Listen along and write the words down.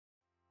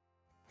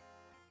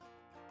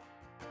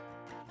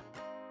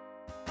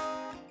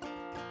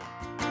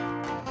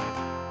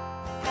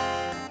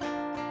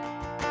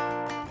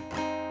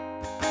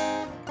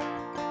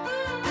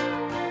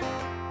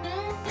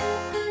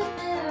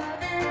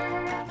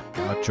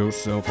Got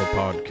yourself a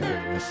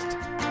podcast.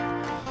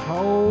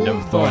 Oh, Never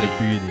thought it'd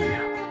be the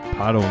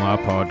part of my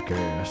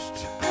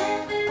podcast.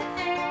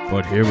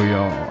 But here we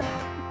are.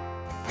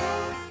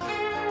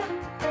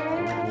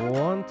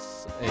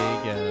 Once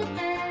again.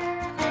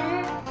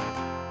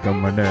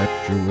 Coming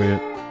at you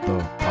with the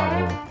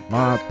part of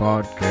my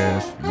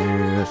podcast.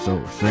 Yeah,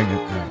 so sing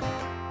it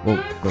now.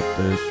 Woke up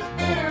this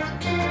morning.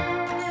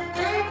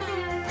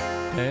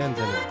 Dan's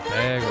in his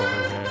bag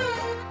over here.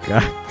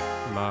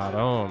 God.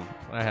 Maron.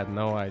 I had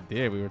no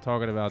idea. We were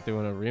talking about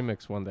doing a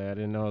remix one day. I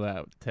didn't know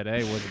that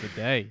today was the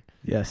day.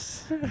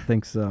 Yes, I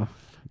think so.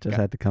 Just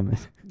had to come in.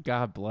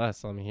 God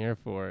bless. I'm here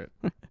for it.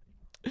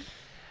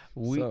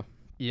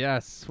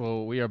 Yes.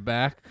 Well, we are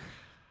back.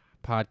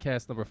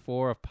 Podcast number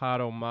 4 of Pod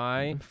Oh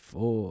My.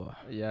 4.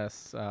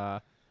 Yes.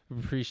 We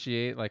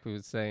appreciate, like we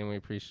were saying, we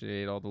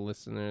appreciate all the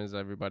listeners,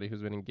 everybody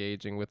who's been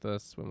engaging with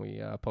us when we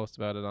post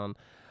about it on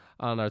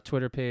our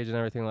Twitter page and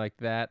everything like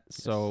that.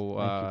 Yes, so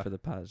thank you for the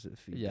positive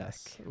feedback.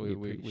 Yes,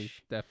 we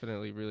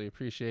definitely really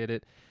appreciate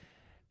it.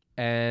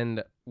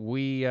 And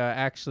we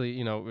actually,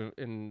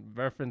 in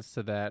reference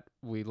to that,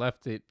 we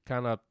left it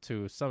kind of up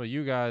to some of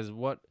you guys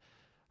what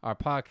our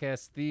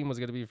podcast theme was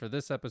going to be for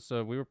this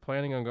episode. We were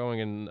planning on going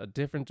in a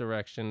different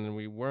direction, and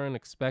we weren't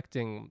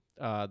expecting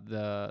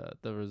the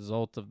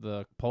result of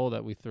the poll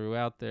that we threw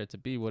out there to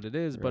be what it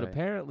is. But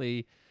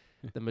apparently,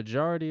 the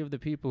majority of the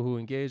people who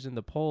engaged in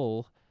the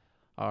poll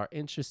are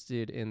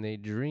interested in the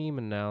dream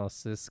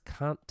analysis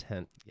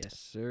content. Yes,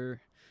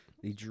 sir.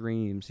 The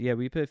dreams. Yeah,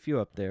 we put a few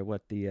up there.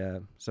 What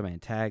the some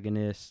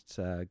antagonists,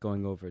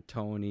 going over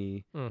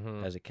Tony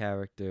as a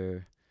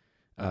character,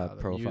 the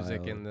profile,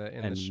 music in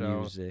the show.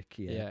 Music,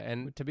 yeah.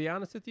 And to be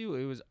honest with you,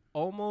 it was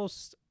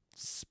almost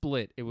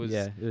split. It was,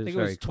 I think it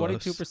was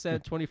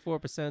 22%,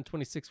 24%,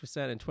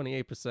 26%, and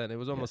 28%. It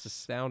was almost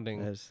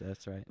astounding.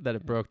 That's right. That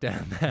it broke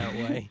down that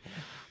way.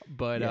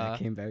 But it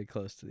came very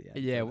close to the end.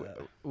 Yeah,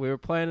 we were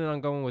planning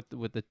on going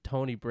with the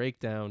Tony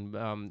breakdown,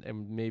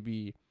 and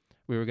maybe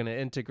we were going to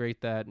integrate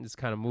that and just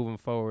kind of moving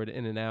forward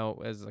in and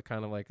out as a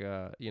kind of like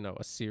a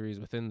series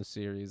within the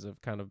series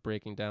of kind of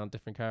breaking down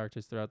different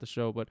characters throughout the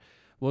show. But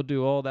we'll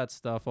do all that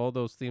stuff, all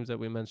those themes that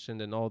we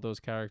mentioned and all those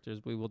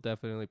characters we will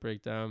definitely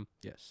break down.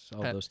 Yes,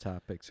 all those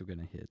topics we're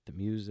going to hit. The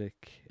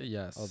music.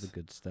 Yes. All the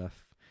good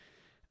stuff.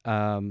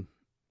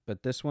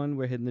 But this one,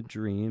 we're hitting the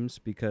dreams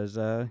because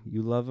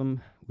you love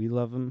them, we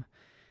love them.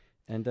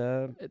 And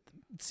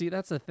see,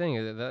 that's the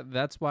thing.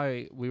 That's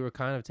why we were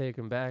kind of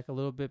taken back a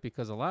little bit,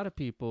 because a lot of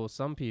people,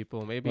 some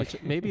people, maybe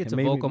it's a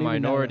vocal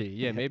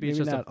minority. Maybe it's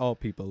just not all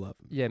people love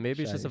them. Yeah,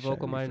 maybe it's just a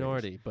vocal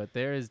minority. But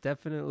there is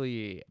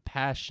definitely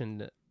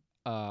passion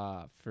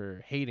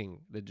for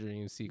hating the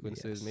dream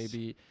sequences. Yes.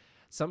 Maybe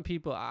some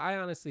people, I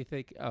honestly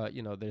think,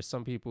 there's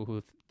some people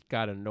who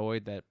got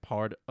annoyed that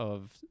part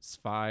of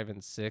 5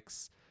 and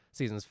 6.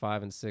 Seasons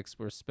 5 and 6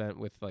 were spent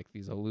with like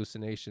these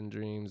hallucination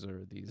dreams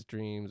or these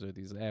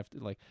after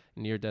like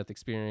near-death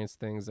experience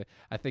things.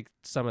 I think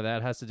some of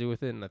that has to do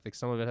with it, and I think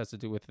some of it has to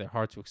do with their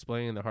hard to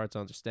explain, their hard to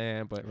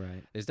understand. But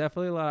there's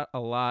definitely a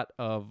lot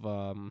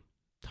of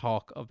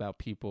talk about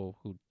people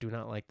who do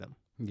not like them.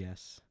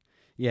 Yes,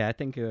 yeah. I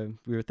think we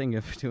were thinking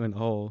of doing a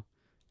whole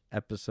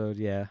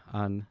episode,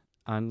 on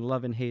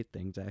love and hate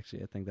things.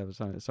 Actually, I think that was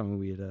something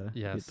we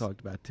had talked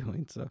about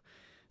doing.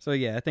 So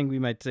yeah, I think we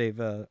might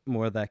save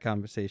more of that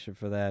conversation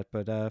for that.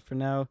 But for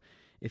now,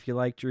 if you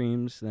like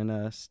dreams,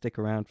 then stick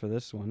around for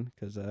this one,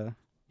 because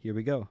here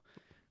we go.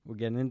 We're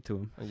getting into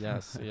them.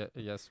 Yes,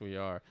 yes, we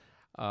are.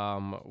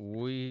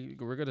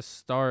 We're gonna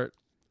start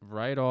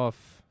right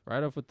off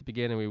with the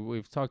beginning.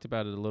 We've talked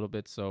about it a little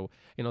bit. So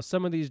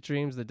some of these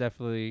dreams, they're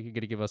definitely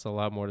gonna give us a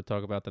lot more to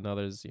talk about than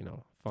others.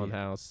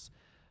 Funhouse.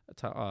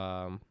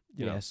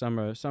 Some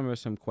are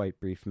some quite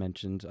brief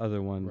mentions.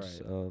 Other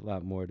ones a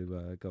lot more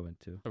to go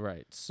into.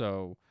 Right.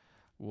 So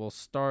we'll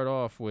start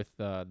off with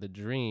the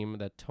dream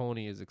that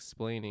Tony is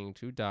explaining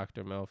to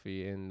Dr.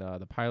 Melfi in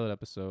the pilot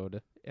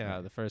episode.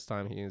 The first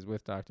time he is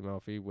with Dr.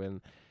 Melfi,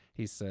 when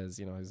he says,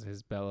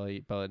 his belly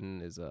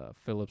button is a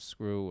Phillips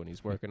screw, and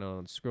he's working on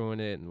unscrewing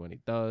it. And when he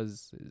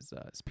does,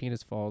 his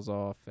penis falls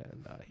off,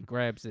 and he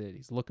grabs it.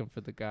 He's looking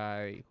for the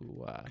guy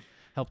who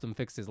helped him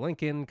fix his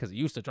Lincoln, because he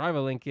used to drive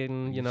a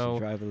Lincoln,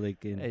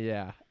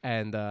 Yeah.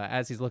 And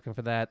as he's looking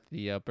for that,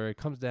 the bird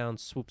comes down,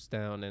 swoops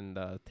down, and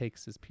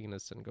takes his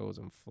penis and goes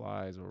and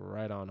flies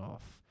right on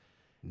off.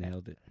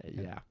 Nailed it.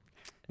 Yeah.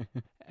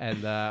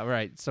 And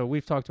so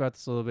we've talked about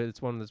this a little bit.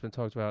 It's one that's been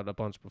talked about a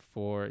bunch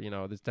before.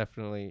 There's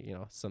definitely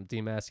some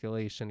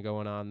demasculation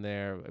going on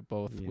there,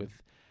 both with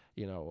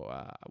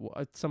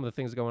some of the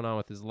things going on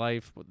with his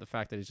life, with the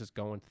fact that he's just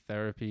going to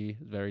therapy,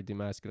 very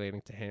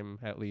demasculating to him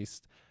at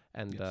least,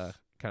 and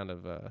kind of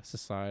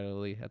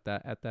societally at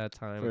that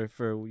time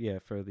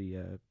for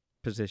the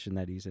position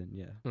that he's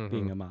in,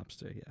 being a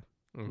mobster,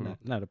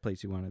 not a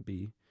place you want to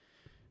be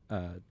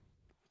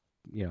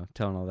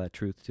telling all that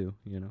truth to.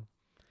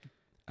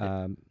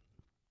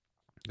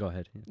 Go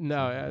ahead.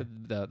 No,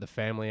 the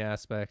family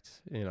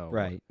aspect,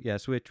 Right.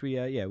 Yes, which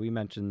we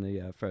mentioned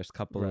the first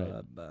couple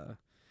of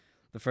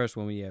the first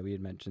one we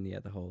had mentioned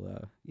the whole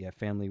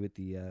family with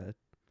the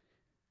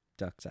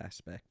ducks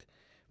aspect.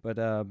 But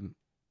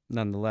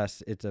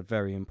nonetheless, it's a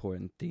very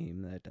important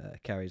theme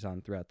that carries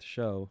on throughout the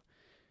show,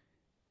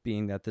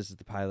 being that this is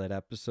the pilot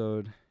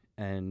episode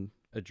and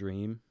a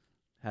dream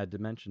had to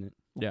mention it.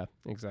 Yeah,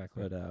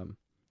 exactly. But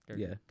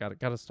yeah,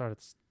 gotta start at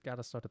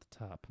the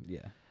top.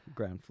 Yeah,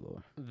 ground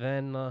floor.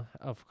 Then,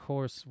 of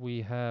course,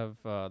 we have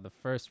the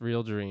first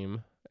real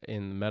dream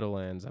in the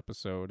Meadowlands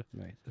episode.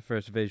 Right, the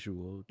first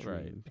visual dream.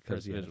 Right,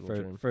 because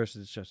dream. First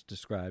is just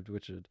described,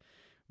 which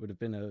would have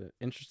been an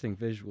interesting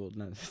visual,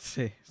 not to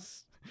say,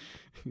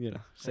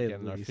 say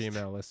Getting the our least.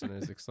 female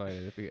listeners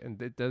excited,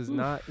 and it does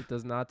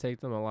not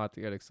take them a lot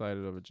to get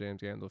excited over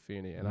James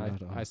Gandolfini, and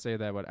I say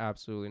that with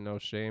absolutely no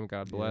shame.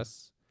 God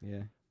bless.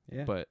 Yeah.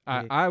 Yeah. But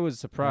I was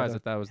surprised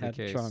that was the had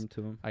case. Charm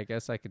to him. I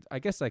guess I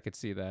could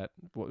see that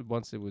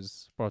once it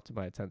was brought to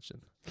my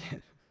attention.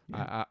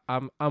 Yeah.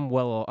 I'm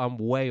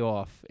way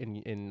off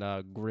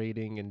in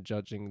grading and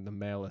judging the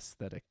male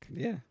aesthetic.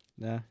 Yeah.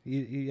 No,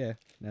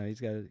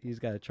 he's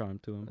got a charm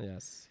to him.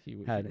 Yes,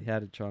 he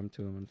had a charm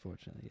to him,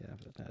 unfortunately. Yeah,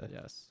 but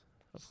yes,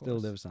 still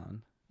lives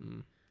on.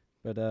 Mm.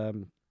 But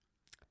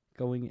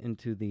going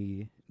into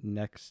the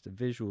next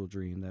visual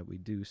dream that we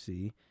do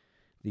see,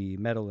 the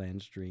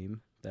Meadowlands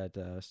dream that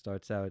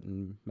starts out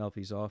in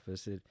Melfi's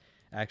office. It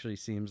actually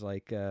seems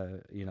like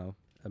a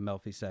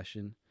Melfi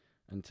session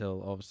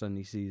until all of a sudden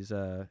he sees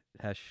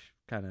Hesh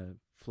kind of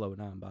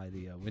floating on by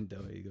the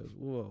window. He goes,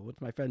 "Whoa,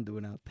 what's my friend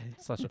doing out there?"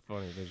 Such a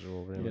funny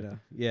visual, really.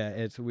 Yeah,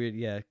 it's weird.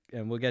 Yeah,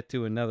 and we'll get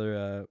to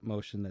another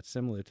motion that's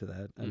similar to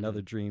that. Mm-hmm.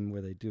 Another dream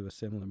where they do a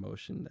similar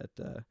motion,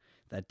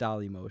 that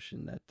dolly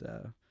motion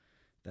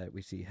that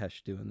we see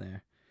Hesh doing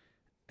there,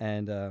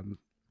 and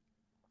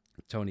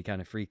Tony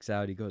kind of freaks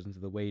out. He goes into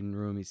the waiting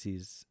room. He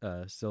sees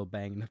Syl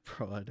banging a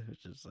broad,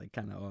 which is like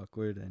kind of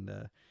awkward,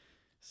 and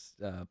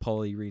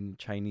Paulie reading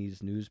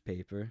Chinese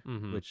newspaper,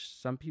 mm-hmm. which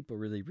some people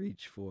really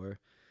reach for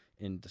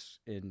in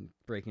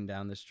breaking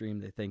down this dream.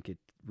 They think it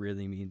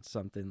really means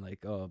something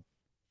like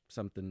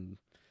something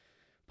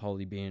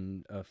Paulie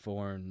being a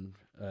foreign,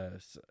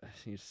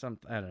 some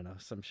I don't know,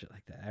 some shit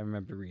like that. I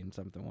remember reading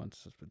something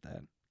once with that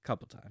a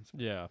couple times.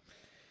 Yeah.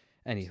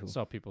 Anywho,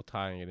 saw people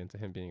tying it into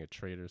him being a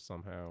traitor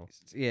somehow.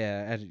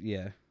 Yeah.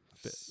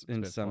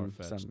 In some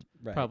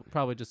right.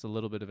 Probably just a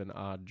little bit of an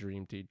odd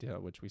dream detail,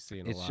 which we see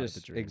in a lot of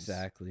the dreams.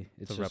 Exactly.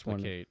 It's to just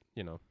replicate,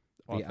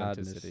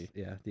 authenticity.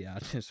 The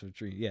oddness of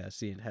dream. Yeah,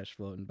 seeing Hesh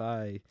floating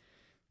by,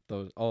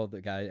 all the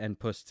guys, and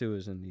Puss too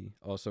is in the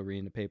also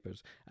reading the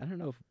papers. I don't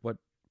know what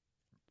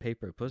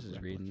paper Puss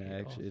is reading.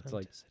 Actually, it's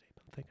like. I've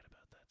been thinking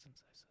about that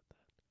since I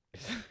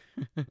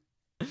said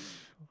that.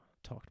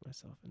 Talked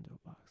myself into a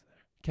box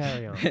there.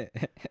 Carry on.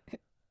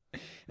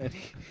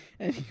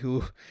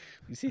 Anywho,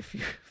 we see a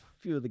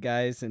few of the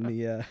guys in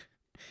the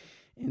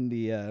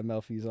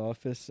Melfi's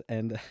office,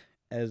 and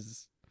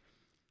as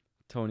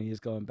Tony is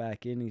going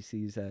back in, he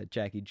sees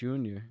Jackie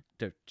Jr.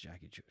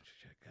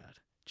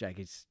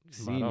 Jackie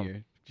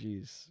Senior.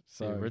 Jeez,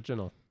 sorry. The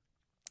original,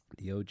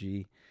 the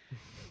OG.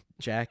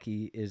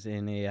 Jackie is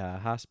in a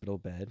hospital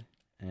bed,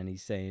 and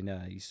he's saying,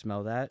 "You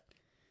smell that?"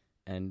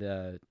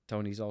 And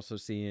Tony's also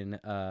seeing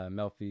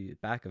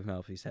back of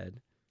Melfi's head.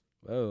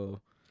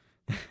 Whoa.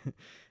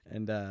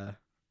 And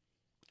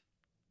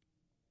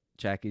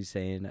Jackie's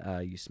saying,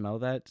 "You smell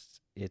that?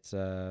 It's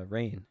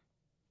rain."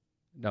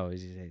 No,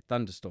 he's saying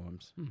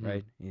thunderstorms, mm-hmm.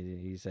 right?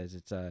 He says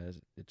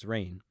it's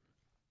rain.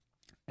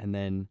 And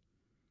then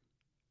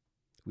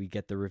we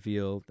get the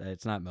reveal that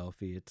it's not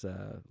Melfi, it's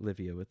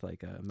Livia with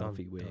like a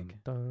Melfi wig.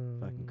 Dun.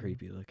 Fucking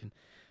creepy looking.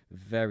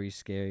 Very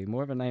scary.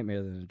 More of a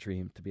nightmare than a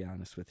dream, to be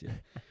honest with you.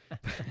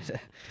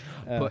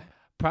 But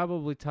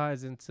probably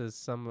ties into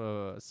some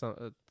of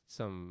the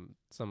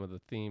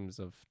themes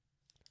of,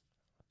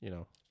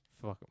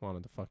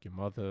 wanting to fuck your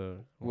mother.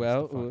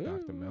 Well,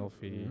 Dr.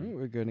 Melfi.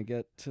 We're gonna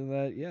get to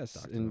that. Yes,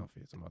 Dr.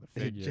 Melfi is a mother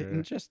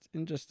figure.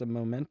 in just a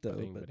momento.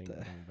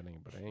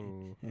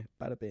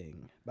 Bada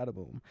bing, bada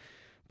boom.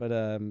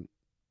 But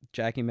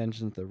Jackie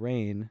mentions the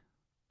rain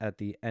at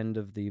the end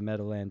of the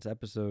Meadowlands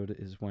episode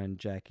is when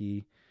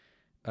Jackie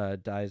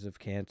dies of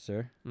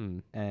cancer,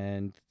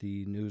 and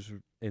there's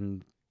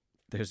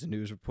a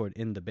news report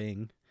in the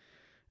Bing.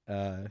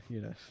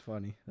 It's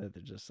funny that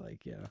they're just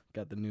like,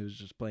 got the news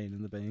just playing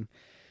in the Bing.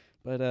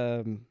 But,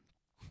 turn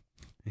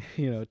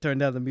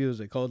down the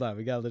music. Hold on,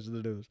 we gotta listen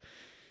to the news.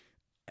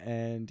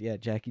 And,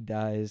 Jackie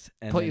dies.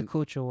 And put your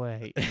cooch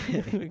away.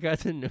 We got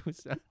the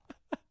news.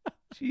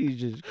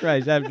 Jesus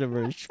Christ, have some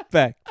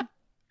respect.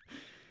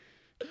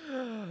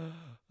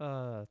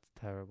 That's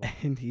terrible.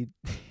 And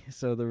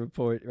so the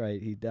report,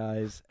 right, he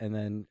dies. And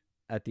then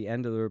at the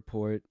end of the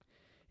report,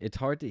 it's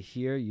hard to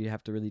hear. You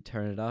have to really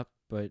turn it up.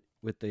 But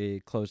with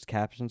the closed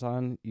captions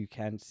on, you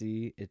can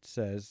see it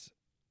says,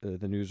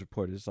 the news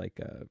report is like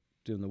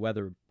doing the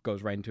weather,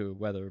 goes right into a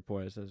weather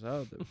report. It says,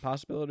 the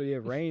possibility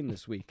of rain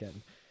this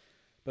weekend.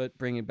 But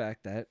bringing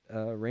back that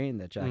rain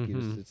that Jackie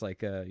was, it's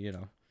like,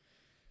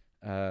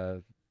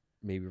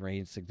 maybe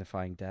rain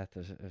signifying death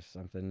or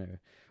something,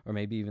 or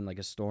maybe even like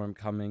a storm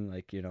coming,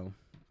 like,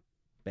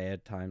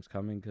 bad times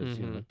coming, because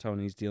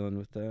Tony's dealing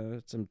with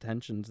some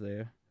tensions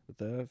there with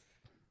the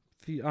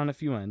a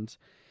few ends,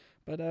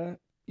 but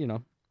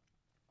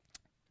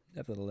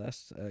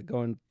nevertheless,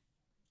 going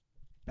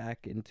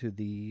back into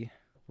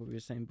what we were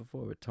saying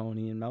before with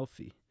Tony and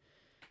Melfi,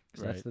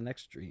 because that's the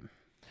next dream.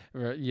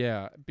 Right,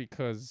 yeah,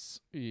 because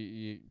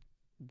in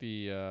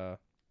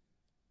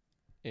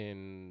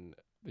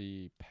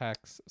the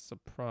Pax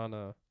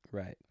Soprana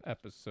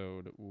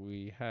episode,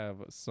 we have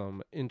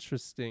some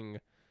interesting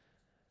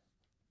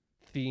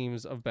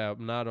themes about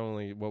not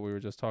only what we were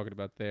just talking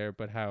about there,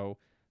 but how,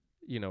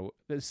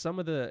 there's some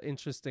of the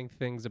interesting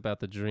things about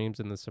the dreams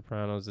in The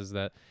Sopranos is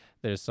that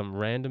there's some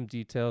random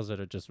details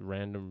that are just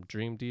random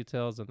dream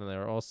details, and then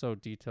there are also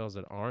details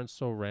that aren't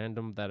so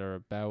random that are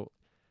about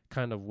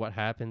kind of what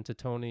happened to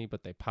Tony,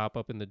 but they pop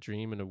up in the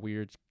dream in a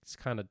weird,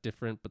 kind of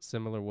different but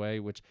similar way,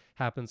 which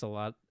happens a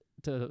lot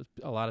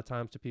of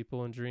times to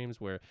people in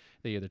dreams, where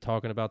they're either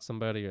talking about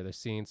somebody or they're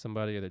seeing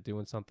somebody or they're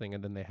doing something,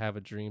 and then they have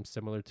a dream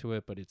similar to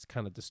it, but it's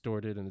kind of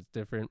distorted and it's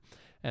different.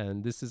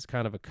 And this is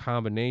kind of a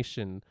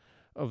combination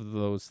of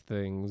those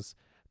things,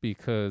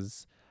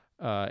 because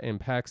in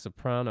Pax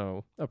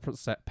Soprana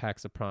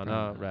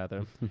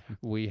rather,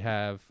 we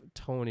have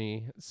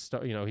Tony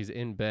he's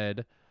in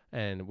bed,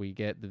 and we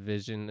get the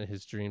vision.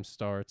 His dream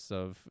starts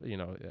of,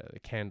 the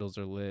candles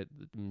are lit,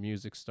 the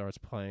music starts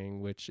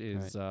playing, which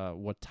is,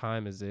 what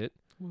time is it?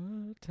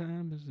 What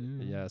time is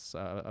it? Yes,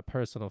 a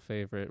personal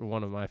favorite,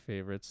 one of my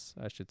favorites,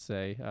 I should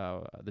say.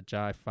 The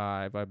Jive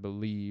 5, I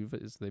believe,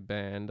 is the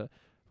band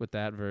with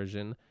that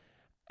version.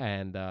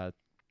 And,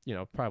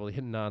 probably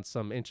hitting on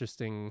some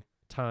interesting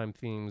time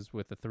themes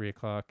with the 3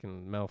 o'clock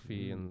and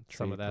Melfi and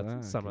some of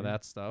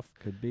that stuff.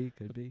 Could be.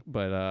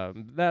 But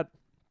that,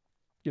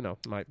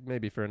 might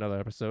maybe for another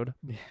episode,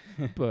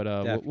 but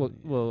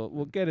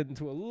we'll get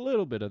into a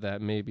little bit of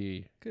that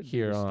maybe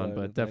here on,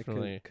 but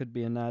definitely could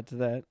be a nod to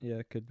that.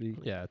 Yeah, could be.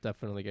 Yeah,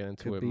 definitely get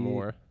into it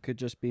more. Could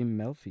just be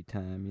Melfi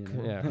time,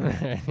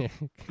 Yeah,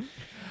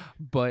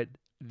 but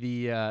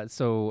the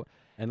so.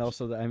 And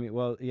also,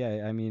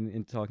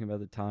 in talking about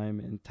the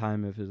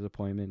time of his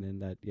appointment,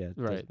 and that,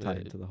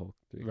 tied to the whole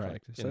 3 o'clock.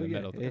 So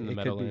in the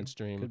Meadowlands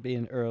dream, could be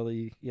an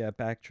early,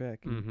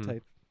 backtracking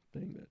type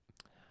thing,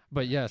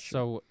 But yeah,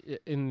 so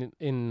in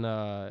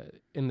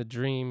the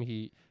dream,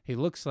 he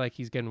looks like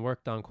he's getting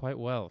worked on quite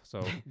well.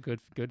 So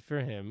good for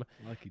him.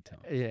 Lucky Tone.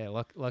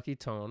 Yeah, lucky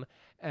Tone.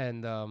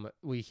 And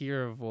we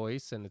hear a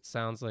voice, and it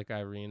sounds like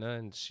Irina.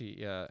 And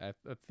she, I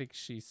think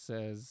she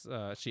says,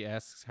 she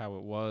asks how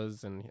it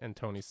was, and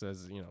Tony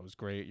says, it was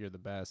great. You're the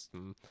best.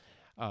 And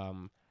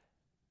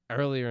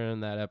earlier in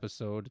that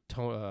episode,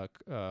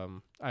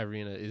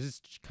 Irina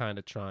is kind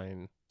of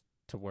trying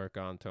to work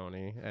on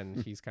Tony,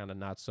 and he's kind of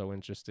not so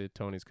interested.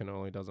 Tony's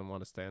cannoli doesn't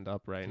want to stand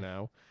up right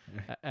now,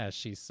 as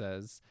she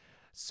says.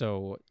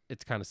 So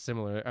it's kind of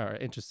similar or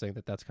interesting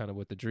that that's kind of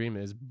what the dream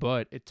is.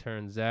 But it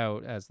turns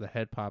out, as the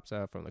head pops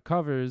out from the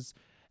covers,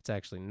 it's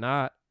actually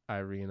not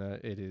Irina.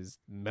 It is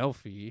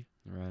Melfi,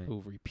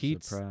 who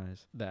repeats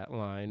that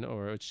line,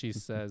 or she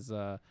says,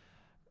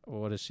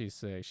 what does she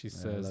say? She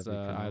says,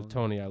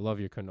 Tony, I love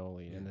your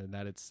cannoli. And then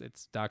that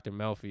it's Dr.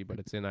 Melfi, but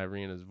it's in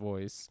Irina's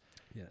voice.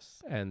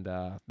 Yes. And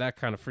that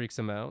kind of freaks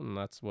him out, and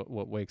that's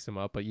what wakes him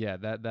up. But yeah,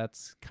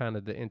 that's kind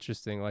of the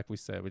interesting, like we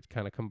said, which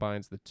kind of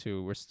combines the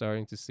two. We're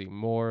starting to see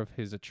more of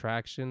his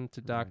attraction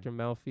to Dr.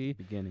 Melfi.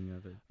 Beginning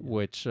of it. Yeah.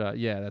 Which,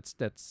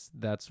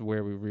 that's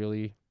where we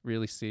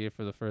really see it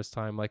for the first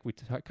time. Like we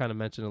kind of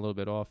mentioned a little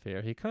bit off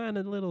here. He kind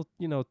of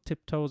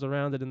tiptoes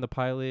around it in the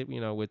pilot,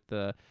 with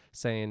the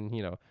saying,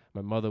 my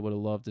mother would have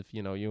loved if,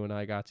 you and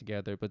I got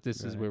together. But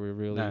this is where we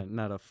really...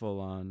 Not a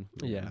full-on...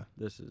 Yeah.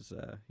 This is,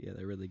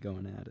 they're really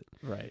going at it.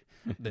 Right.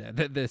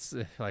 This,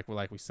 like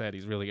we said,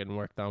 he's really getting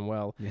worked on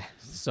well. Yes.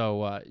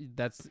 So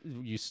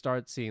you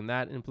start seeing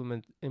that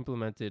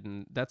implemented,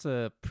 and that's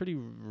a pretty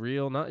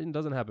real... It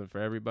doesn't happen for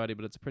everybody,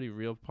 but it's a pretty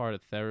real part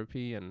of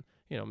therapy, and,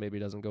 maybe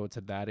it doesn't go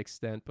to that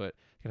extent, but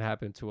can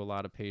happen to a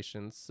lot of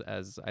patients,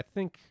 as I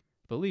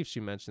believe she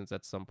mentions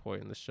at some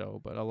point in the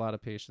show. But a lot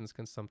of patients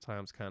can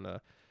sometimes kind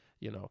of,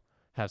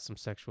 have some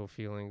sexual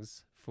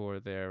feelings for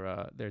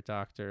their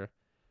doctor.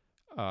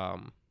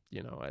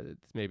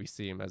 Maybe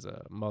see him as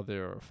a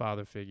mother or a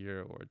father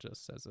figure, or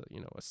just as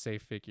a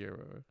safe figure,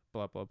 or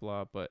blah, blah,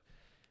 blah. But,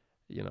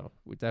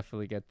 we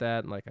definitely get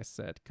that. And like I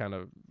said, kind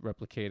of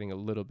replicating a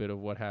little bit of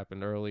what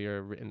happened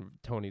earlier in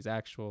Tony's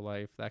actual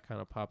life, that kind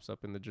of pops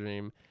up in the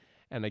dream.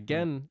 And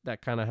again,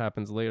 that kind of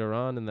happens later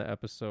on in the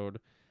episode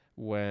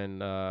when,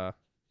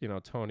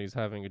 Tony's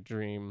having a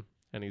dream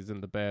and he's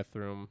in the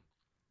bathroom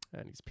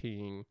and he's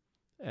peeing,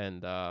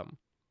 and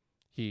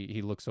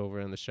he looks over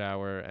in the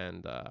shower,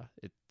 and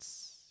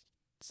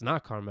it's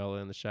not Carmela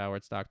in the shower,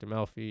 it's Dr.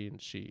 Melfi, and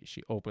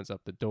she opens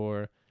up the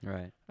door,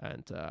 right,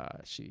 and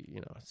she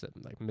said,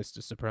 like,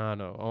 Mr.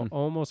 Soprano,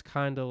 almost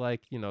kind of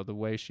like the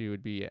way she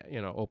would be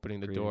opening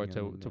the door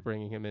to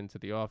bringing him into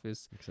the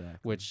office, exactly,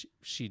 which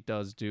she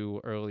does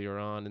do earlier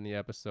on in the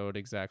episode,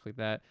 exactly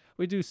that.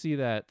 We do see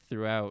that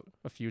throughout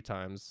a few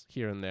times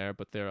here and there,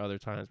 but there are other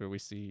times where we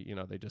see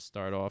they just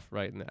start off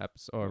right in the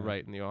episode or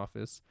right in the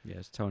office.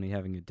 Yes, Tony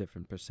having a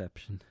different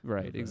perception.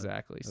 Right,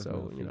 exactly.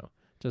 So Melfi.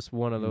 Just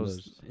one of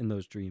in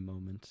those dream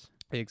moments.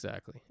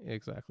 Exactly.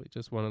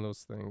 Just one of those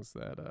things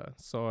that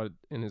saw it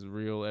in his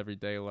real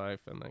everyday life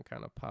and then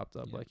kind of popped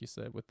up, like you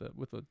said, with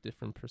a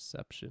different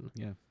perception.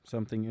 Yeah,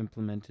 something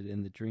implemented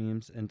in the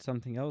dreams and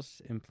something else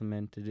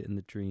implemented in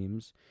the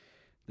dreams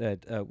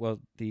that,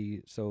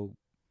 so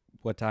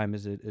what time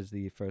is it is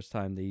the first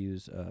time they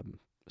use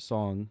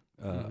song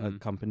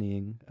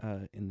accompanying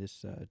in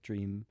this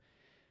dream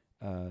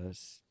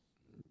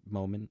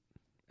moment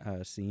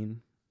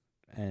scene.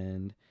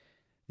 And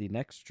the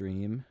next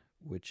dream,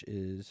 which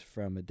is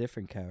from a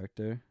different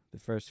character. The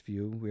first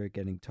few, we're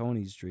getting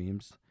Tony's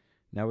dreams.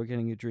 Now we're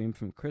getting a dream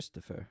from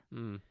Christopher.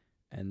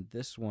 And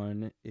this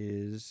one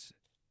is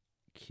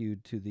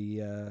cued to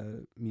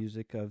the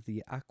music of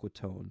the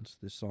Aquatones,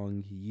 the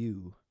song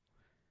You.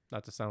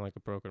 Not to sound like a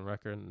broken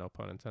record, no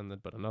pun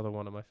intended, but another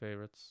one of my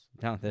favorites.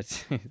 No,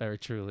 that's very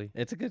truly.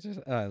 It's a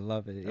good. I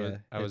love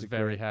it. I was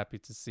very happy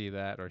to see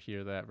that or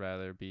hear that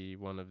rather be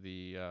one of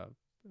the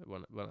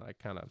when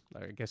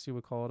I guess you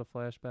would call it a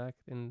flashback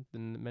in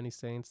Many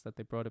Saints that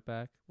they brought it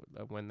back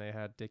when they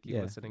had Dickie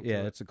listening to it.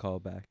 Yeah, it's a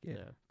callback.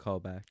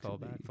 Callback,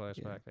 flashback.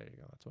 Yeah. There you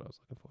go. That's what I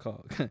was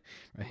looking for.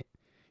 Right.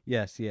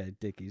 Yes,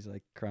 Dickie's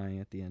like crying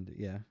at the end.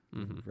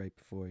 Right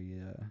before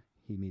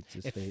he meets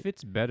his fate. It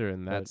fits better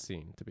in that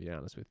scene, to be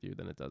honest with you,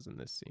 than it does in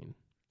this scene,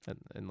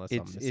 unless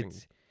I'm missing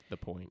the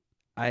point.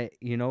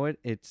 You know what?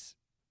 It's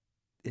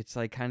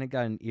like kind of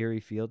got an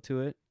eerie feel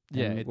to it.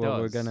 Yeah, it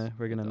does.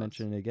 We're gonna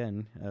mention it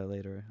again a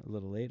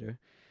little later,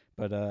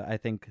 but I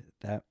think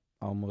that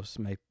almost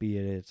might be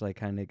it. It's like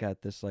kind of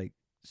got this like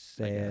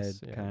sad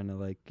kind of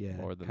like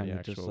more than the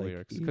actual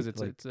lyrics because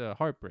it's a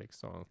heartbreak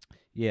song.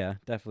 Yeah,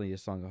 definitely a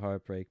song of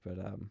heartbreak, but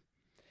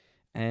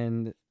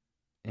and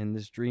in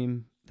this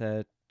dream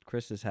that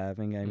Chris is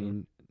having, I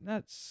mean,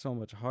 not so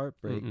much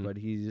heartbreak, but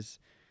he's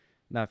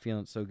not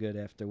feeling so good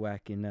after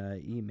whacking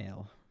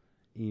Emil.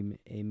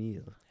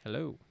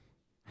 Hello.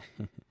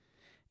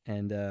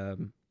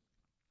 And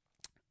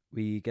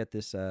we get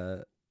this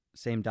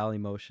same dolly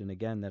motion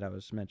again that I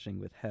was mentioning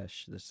with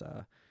Hesh, this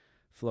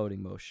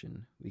floating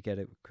motion. We get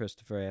it with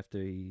Christopher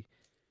after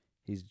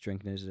he's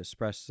drinking his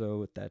espresso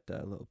with that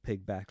little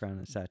pig background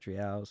and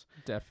Satriale's.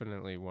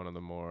 Definitely one of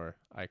the more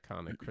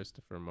iconic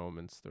Christopher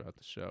moments throughout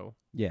the show.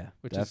 Yeah,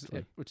 which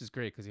is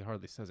great because he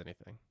hardly says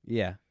anything.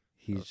 Yeah,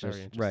 he's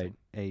just right.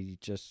 He's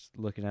just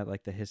looking at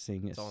like the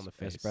hissing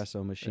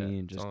espresso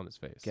machine. Just all in his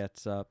face.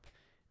 Gets up.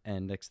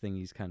 And next thing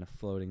he's kind of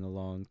floating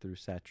along through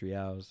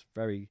Satriale's.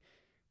 Very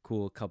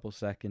cool couple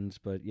seconds.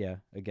 But yeah,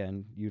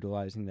 again,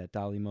 utilizing that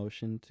dolly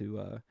motion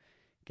to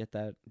get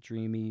that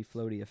dreamy,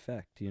 floaty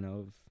effect,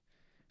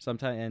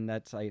 Sometimes, and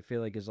that's, I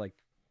feel like, is like,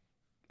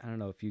 I don't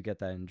know if you get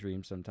that in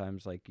dreams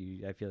sometimes. Like,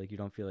 I feel like you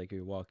don't feel like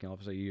you're walking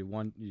off. So you're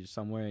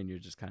somewhere and you're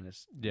just kind of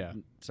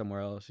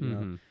somewhere else, you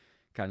know?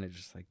 Kind of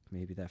just like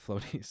maybe that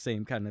floaty,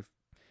 same kind of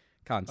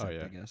concept,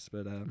 I guess.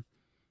 But,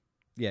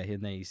 yeah,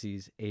 and then he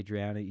sees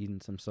Adriana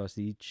eating some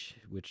sausage,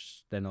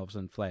 which then all of a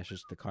sudden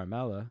flashes to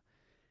Carmela,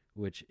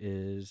 which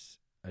is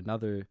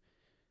another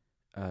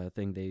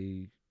thing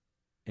they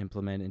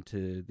implement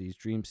into these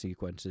dream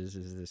sequences,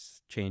 is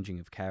this changing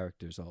of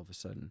characters all of a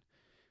sudden,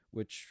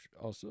 which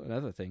also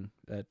another thing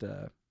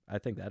that I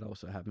think that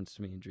also happens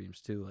to me in dreams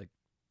too. Like,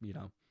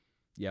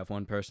 you have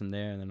one person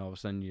there and then all of a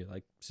sudden you're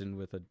like sitting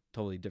with a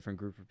totally different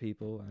group of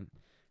people. And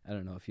I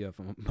don't know if you have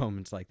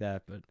moments like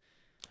that, but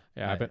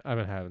yeah, I've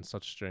been having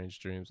such strange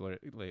dreams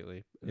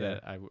lately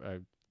that I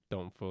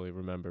don't fully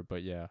remember.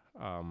 But yeah,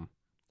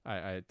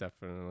 I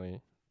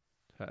definitely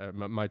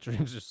my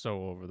dreams are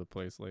so over the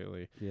place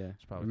lately. Yeah,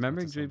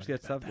 remembering dreams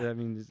gets tough. I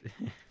mean,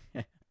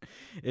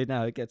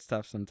 it gets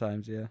tough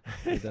sometimes. Yeah,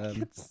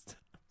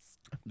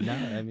 no,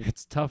 I mean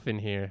it's tough in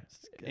here.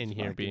 In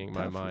here being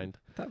my mind,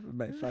 top of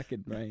my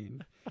fucking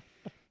brain.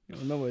 You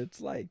don't know what it's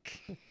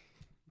like.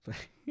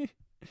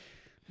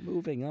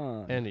 Moving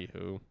on.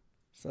 Anywho,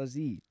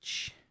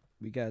 sausage.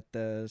 We got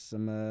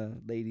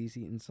some ladies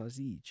eating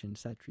sausage and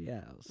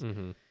Satriale's.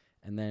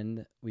 And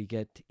then we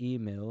get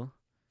Emil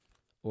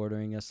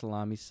ordering a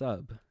salami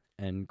sub.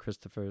 And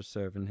Christopher's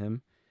serving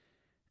him.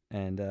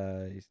 And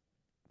he's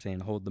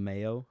saying, hold the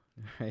mayo.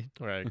 Right?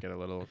 Right, get a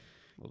little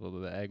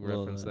of the egg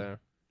reference there.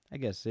 I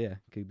guess, yeah.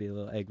 Could be a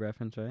little egg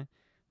reference, right? A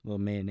little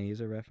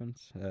mayonnaise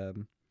reference.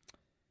 And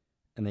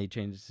then he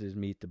changes his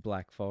meat to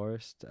Black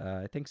Forest.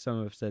 I think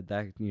some have said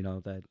that,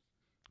 that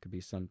could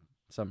be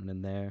something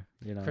in there,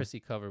 Chrissy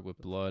covered with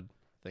blood.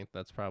 I think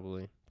that's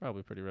probably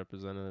pretty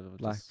representative of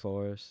Black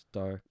Forest,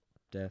 dark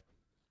death.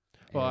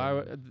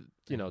 Well,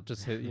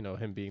 just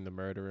him being the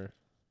murderer.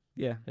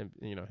 Yeah. Him,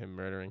 him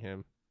murdering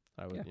him.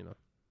 I would,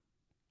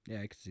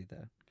 Yeah, I could see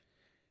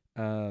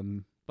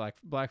that.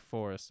 Black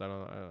Forest.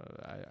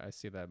 I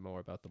see that more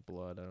about the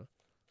blood.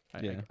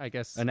 I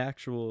guess an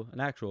actual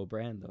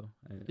brand though.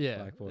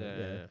 Black Forest.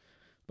 Yeah.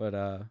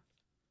 But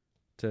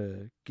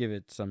to give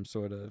it some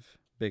sort of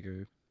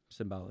bigger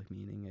symbolic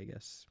meaning, I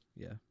guess.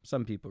 Yeah,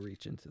 some people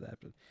reach into that,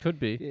 but could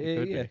be.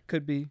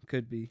 Could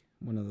be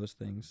one of those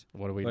things.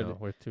 What do we know?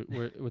 We're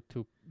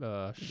two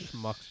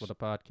schmucks with a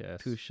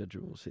podcast. Two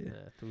shadrules here.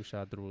 Yeah, two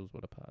shadrules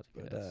with a podcast.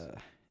 But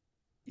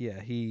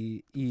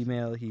he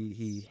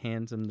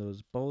hands him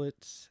those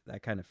bullets.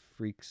 That kind of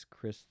freaks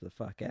Chris the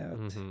fuck out.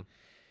 Mm-hmm.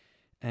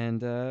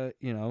 And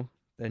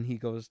then he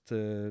goes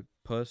to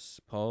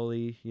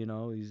Paulie,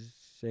 he's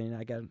saying,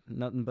 I got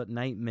nothing but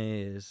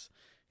nightmares,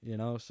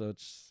 so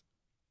it's,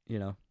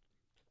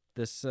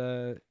 this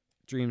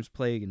dream's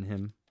plaguing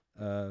him.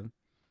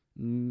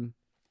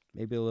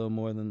 Maybe a little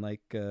more than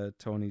like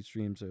Tony's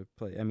dreams are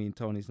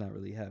Tony's not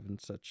really having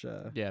such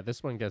Yeah,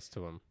 this one gets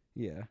to him.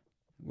 Yeah.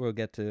 We'll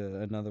get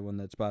to another one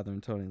that's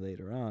bothering Tony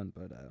later on,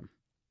 but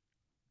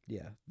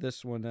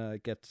this one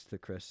gets to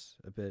Chris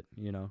a bit,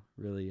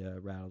 really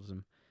rattles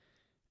him.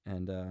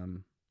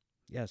 And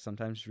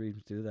sometimes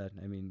dreams do that.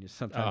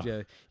 Sometimes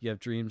you have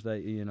dreams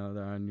that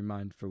they're on your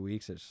mind for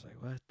weeks. It's just like,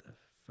 what the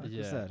fuck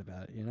is that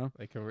about?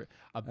 Like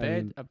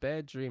a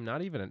bad dream.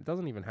 It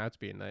doesn't even have to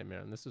be a nightmare.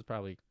 And this is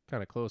probably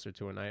kind of closer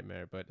to a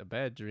nightmare. But a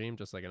bad dream,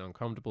 just like an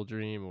uncomfortable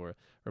dream, or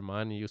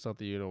reminding you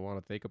something you don't want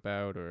to think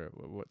about, or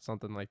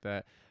something like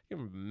that, it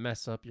can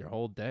mess up your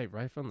whole day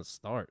right from the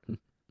start.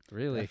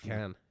 Really, it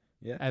can.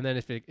 Yeah. And then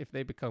if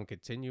they become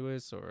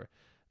continuous, or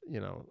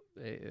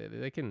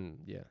they can.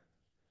 Yeah.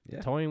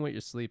 Toying with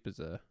your sleep is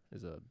a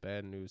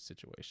bad news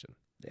situation.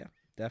 Yeah,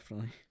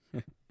 definitely.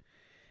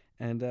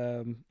 And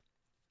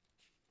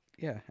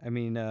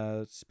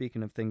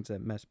speaking of things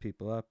that mess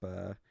people up,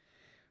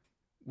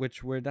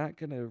 which we're not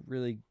gonna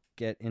really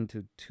get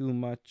into too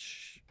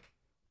much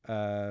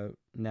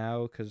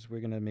now, because we're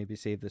gonna maybe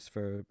save this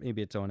for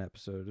maybe its own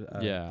episode.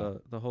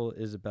 The whole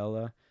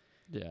Isabella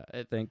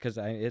thing, because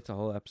it's a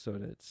whole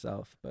episode in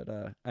itself. But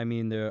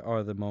there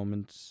are the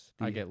moments.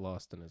 I get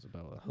lost in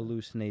Isabella.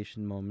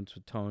 Hallucination moments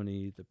with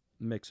Tony, the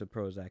mix of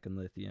Prozac and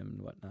lithium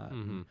and whatnot.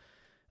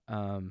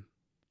 Mm-hmm.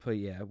 But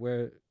yeah,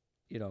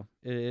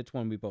 it's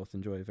one we both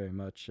enjoy very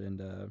much,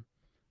 and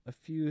a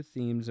few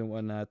themes and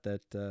whatnot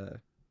that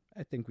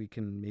I think we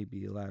can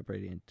maybe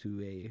elaborate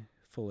into a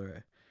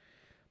fuller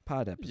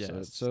pod episode.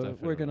 Yes, so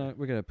definitely.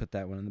 we're gonna put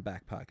that one in the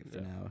back pocket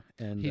for now.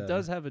 And he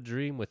does have a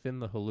dream within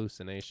the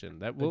hallucination.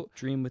 That will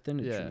dream within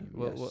a dream.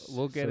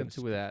 We'll get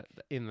into that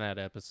in that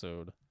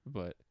episode,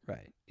 but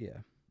right, yeah,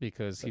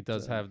 because he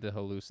does have the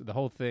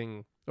whole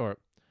thing, or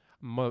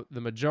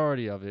the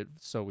majority of it.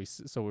 So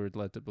we're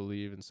led to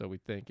believe, and so we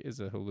think is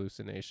a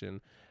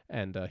hallucination,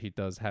 and he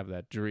does have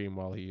that dream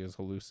while he is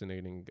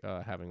hallucinating,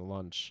 having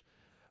lunch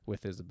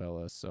with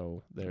Isabella.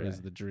 So there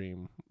is the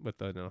dream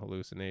within a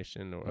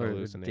hallucination, or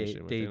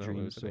hallucination within a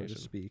hallucination, so to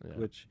speak.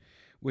 Yeah.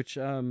 Which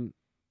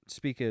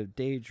speak of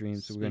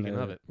daydreams,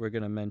 we're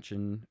gonna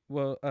mention.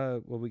 Well,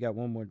 we got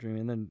one more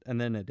dream,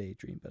 and then a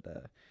daydream. But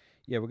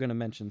we're gonna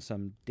mention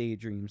some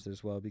daydreams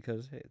as well,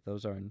 because hey,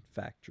 those are in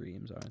fact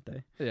dreams, aren't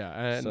they? Yeah,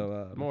 and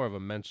so more of a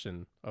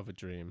mention of a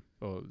dream.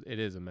 Well, it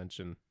is a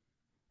mention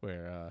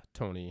where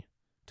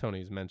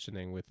Tony's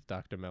mentioning with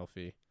Dr.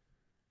 Melfi.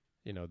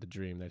 The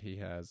dream that he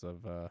has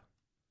of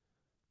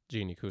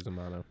Jeannie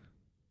Cusimano.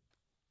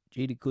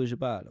 Jeannie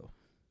Cusimano.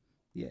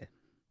 Yeah.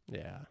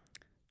 Yeah.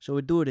 So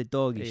we do it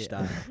doggy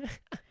style.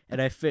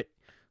 And I fit.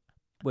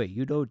 Wait,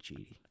 you know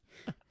Jeannie.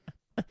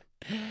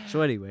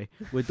 So anyway,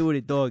 we're doing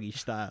it doggy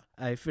style.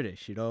 I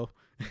finish, No,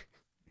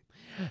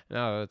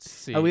 let's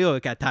see. We all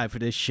got time for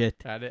this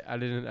shit. I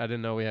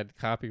didn't know we had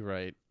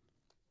copyright.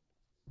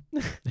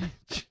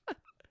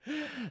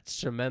 It's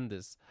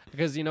tremendous,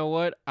 because you know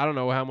what? I don't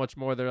know how much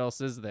more there else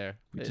is there.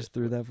 We just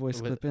threw that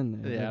voice clip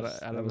in there. Yeah,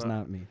 that was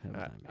not me.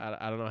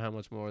 I don't know how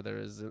much more there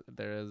is to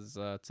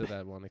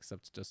that one,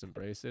 except to just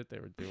embrace it. They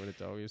were doing it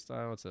doggy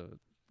style. It's a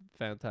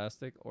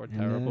fantastic or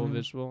terrible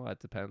visual. It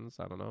depends.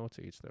 I don't know.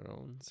 To each their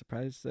own.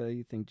 Surprised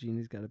you think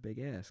Jeannie's got a big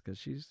ass, because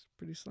she's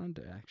pretty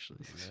slender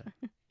actually.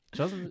 Yeah. She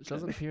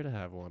doesn't appear to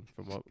have one.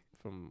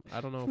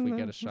 I don't know if we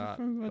get a shot,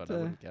 but I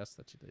wouldn't guess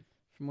that she did.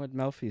 From what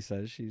Melfi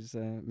says, she's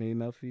maybe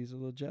Melfi's a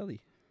little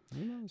jelly.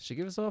 She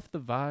gives off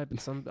the vibe,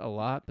 and a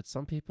lot, but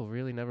some people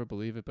really never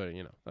believe it. But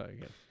again,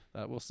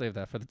 we'll save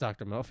that for the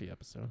Dr. Melfi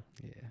episode.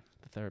 Yeah,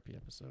 the therapy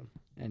episode.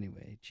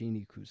 Anyway,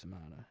 Jeannie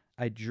Cusimano.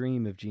 I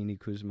dream of Jeannie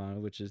Cusimano,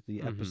 which is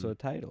the episode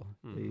title.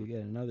 Mm-hmm. So you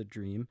get another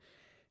dream,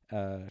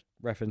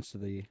 reference to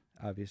the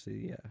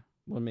obviously,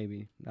 well,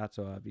 maybe not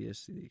so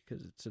obviously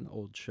because it's an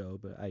old show,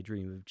 but I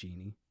dream of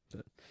Jeannie.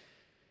 But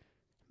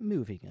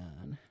moving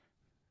on.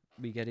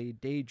 We get a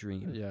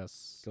daydream.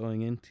 Yes.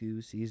 Going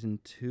into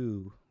season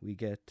 2, we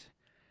get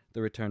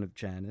the return of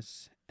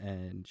Janice,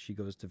 and she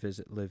goes to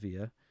visit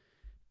Livia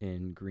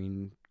in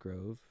Green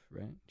Grove,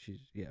 right? She's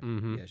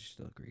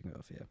still at Green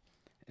Grove, yeah.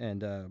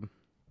 And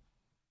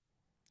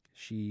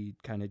she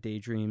kind of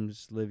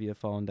daydreams Livia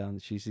falling down.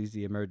 She sees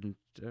the emergent,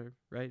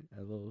 right?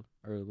 A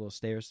little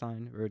stair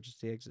sign,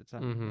 emergency exit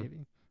sign,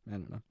 maybe. I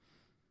don't know.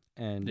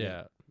 And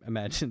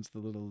imagines the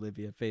little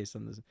Livia face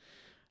on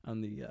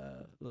the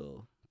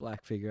little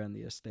black figure on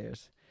the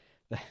stairs.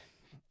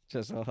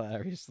 Just a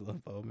hilarious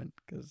little moment,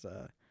 because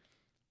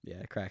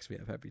it cracks me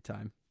up every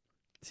time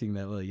seeing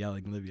that little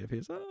yelling Livia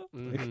face.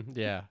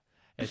 Yeah,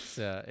 it's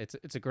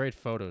a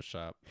great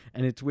Photoshop,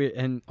 and it's weird,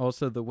 and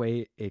also the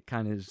way it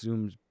kind of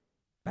zooms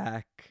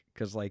back,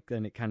 because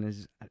then it kind of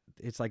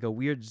it's like a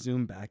weird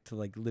zoom back to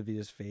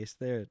Livia's face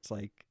there. It's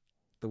like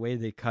the way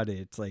they cut it,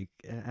 it's like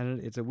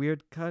it's a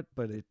weird cut,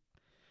 but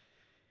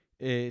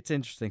it's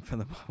interesting for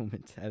the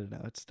moment. I don't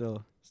know. It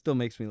still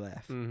makes me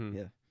laugh. Mm-hmm.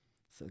 Yeah,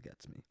 still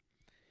gets me.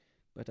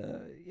 But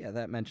yeah,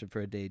 that mentioned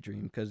for a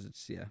daydream because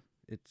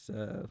it's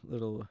a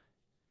little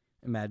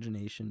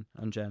imagination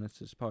on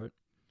Janice's part.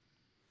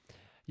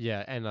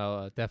 Yeah, and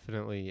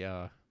definitely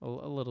a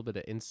little bit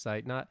of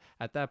insight. Not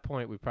at that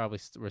point, we probably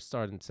we're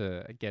starting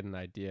to get an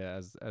idea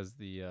as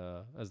the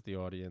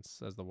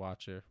audience, as the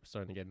watcher, we're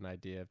starting to get an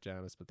idea of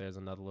Janice. But there's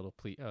another little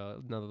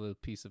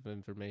piece of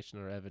information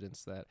or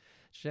evidence that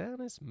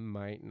Janice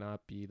might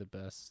not be the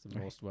best, the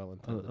most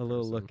well-intended. A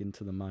little look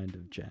into the mind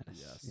of Janice.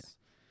 Yes. Yeah.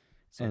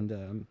 So,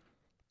 And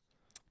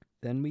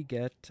then we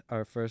get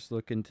our first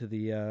look into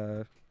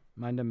the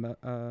mind of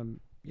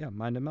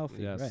Melfi.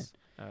 yes. Right.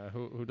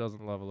 Who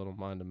doesn't love a little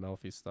Mind of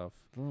Melfi stuff?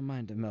 The little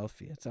Mind of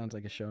Melfi. It sounds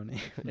like a show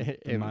name.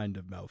 The Mind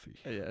of Melfi.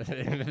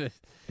 Yeah.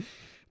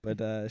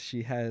 But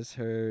she has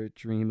her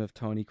dream of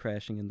Tony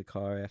crashing in the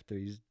car after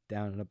he's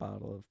down in a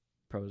bottle of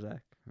Prozac,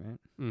 right?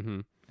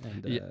 Mm-hmm.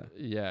 And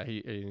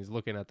he's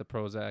looking at the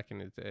Prozac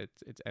and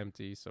it's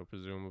empty, so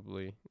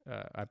presumably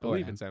I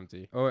believe it's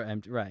empty. Or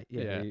empty, right?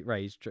 Yeah, Yeah.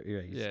 right. He's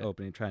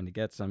opening, trying to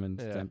get some,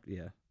 and it's empty.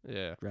 Yeah,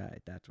 Yeah.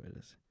 right. That's what it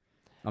is.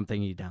 I'm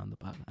thinking he down the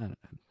bottom. I don't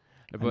know.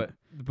 But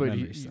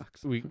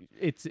sucks.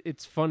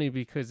 It's funny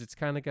because it's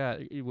kind of got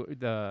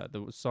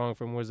the song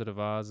from Wizard of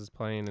Oz is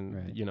playing, and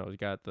Right. you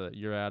got the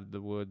you're out of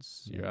the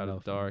woods, you're out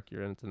of the Melfi. dark,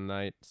 you're into the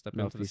night, step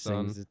Melfi into the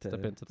sun, sings it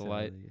step into the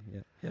light.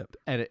 Yep.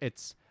 And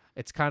it's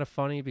kind of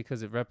funny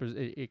because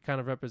it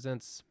kind of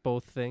represents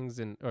both things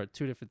or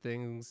two different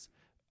things,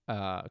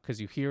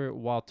 because you hear it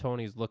while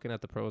Tony's looking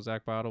at the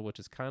Prozac bottle, which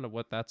is kind of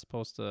what that's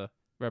supposed to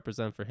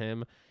represent for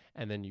him,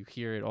 and then you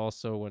hear it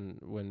also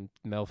when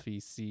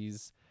Melfi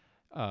sees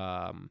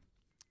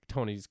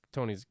Tony's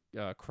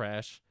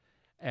crash.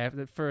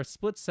 After for a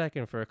split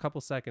second, for a couple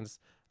seconds,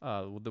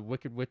 the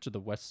Wicked Witch of the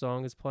West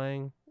song is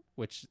playing,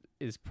 which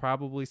is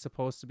probably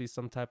supposed to be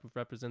some type of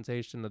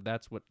representation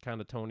that's what kind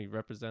of Tony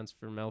represents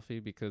for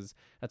Melfi, because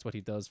that's what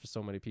he does for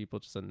so many people,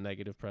 just a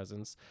negative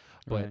presence.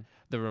 But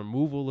the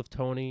removal of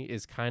Tony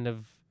is kind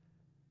of,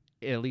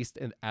 at least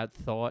at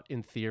thought,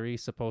 in theory,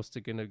 supposed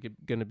to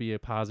gonna be a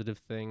positive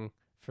thing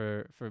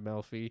for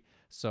Melfi.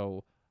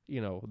 So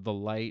the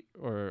light,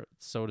 or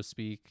so to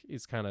speak,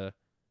 is kind of,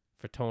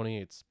 for Tony,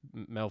 it's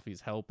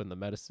Melfi's help and the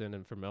medicine,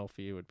 and for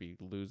Melfi, it would be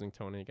losing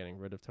Tony, getting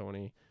rid of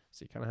Tony.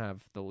 So you kind of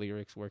have the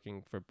lyrics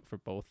working for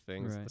both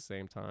things at the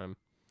same time.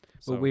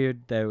 So, but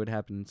weird that it would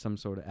happen in some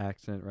sort of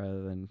accident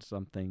rather than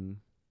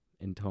something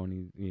in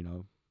Tony,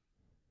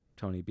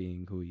 Tony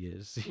being who he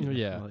is.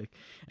 Yeah.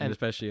 And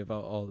especially of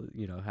all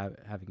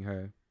having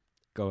her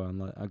go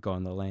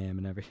on the lam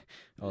and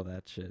all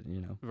that shit,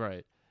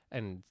 Right.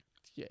 And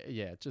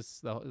yeah,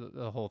 just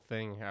the whole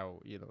thing, how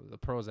the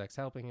Prozac's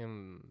helping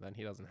him, then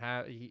he doesn't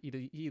have,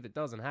 he either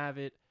doesn't have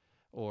it,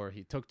 or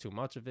he took too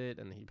much of it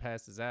and he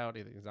passes out.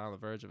 He's on the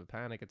verge of a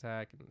panic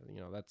attack, and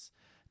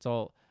it's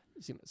all.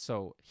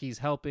 So he's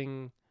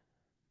helping,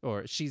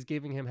 or she's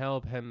giving him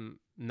help. Him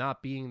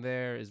not being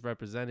there is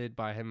represented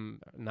by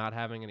him not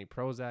having any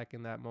Prozac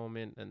in that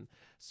moment, and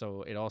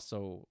so it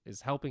also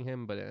is helping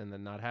him. And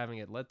then not having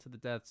it led to the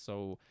death.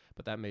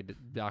 But that made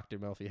Dr.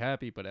 Melfi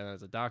happy. But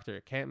as a doctor,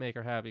 it can't make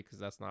her happy because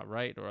that's not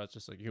right. Or as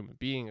just a human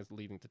being is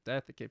leading to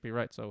death, it can't be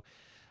right. So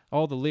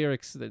all the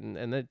lyrics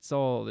and it's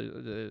all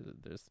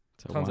there's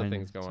tons of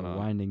things going on.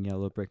 Winding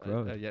yellow brick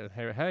road.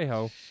 Hey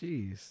ho.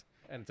 Jeez.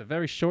 And it's a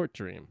very short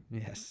dream.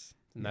 Yes.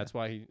 And that's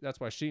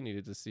why she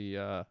needed to see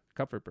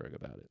Kupferberg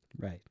about it.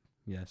 Right.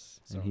 Yes.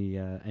 So.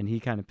 And he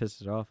kind of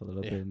pisses her off a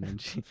little bit, and then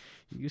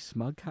you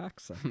smug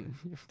cocksucker,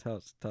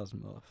 tells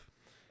him off.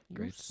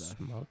 Great stuff.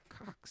 Smug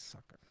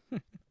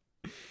cocksucker.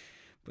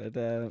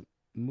 But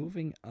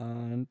moving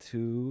on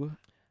to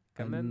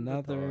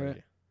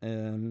another,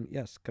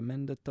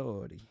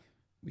 commendatori.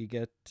 We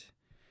get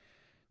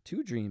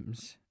two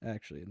dreams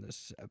actually in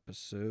this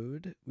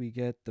episode. We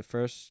get the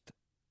first.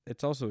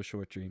 It's also a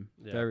short dream.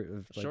 Yeah.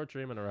 Short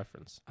dream and a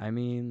reference. I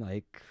mean,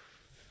 like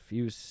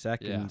few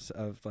seconds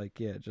of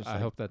just. I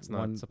hope that's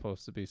not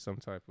supposed to be some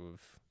type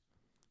of.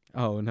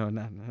 Oh no,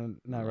 not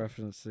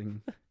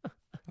referencing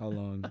how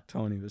long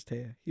Tony was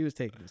taking. He was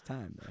taking his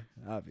time there,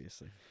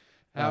 obviously.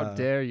 How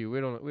dare you? We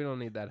don't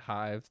need that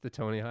hive, the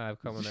Tony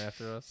hive, coming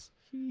after us.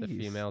 Geez. The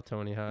female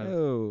Tony hive.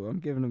 Oh, I'm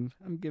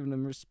giving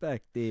him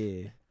respect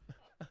there.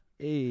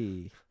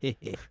 Hey.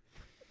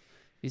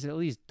 He's at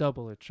least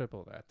double or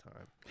triple that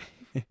time.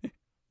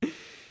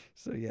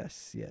 So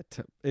yes,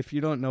 if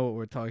you don't know what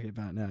we're talking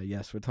about now,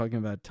 yes, we're talking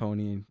about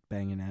Tony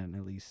banging Aunt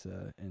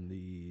Elisa in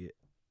the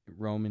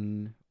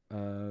Roman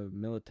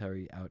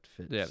military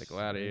outfits. Yeah, the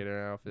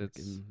gladiator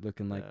outfits.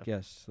 Looking like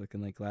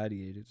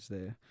gladiators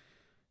there.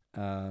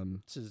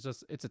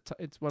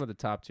 It's one of the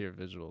top tier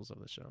visuals of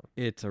the show.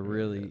 It's a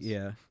really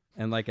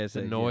and like I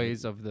said, the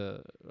noise of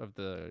the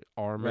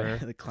armor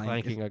the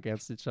clanking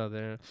against each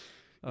other.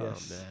 Oh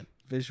yes. Man,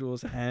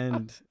 visuals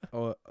and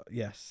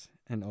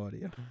and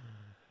audio.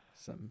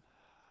 Some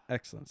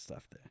excellent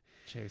stuff there.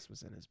 Chase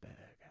was in his bag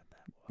at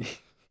that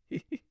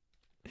point.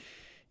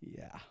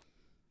 Yeah.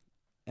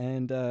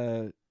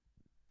 And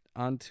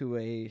onto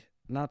a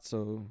not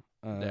so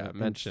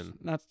mention.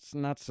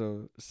 not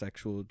so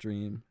sexual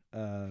dream.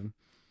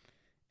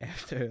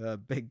 After a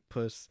Big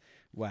Puss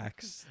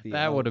whacks the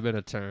that would have been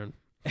a turn.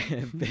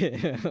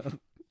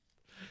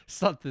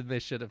 Something they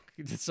should have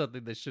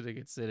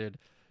considered.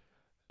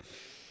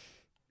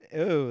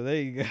 Oh, there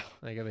you go.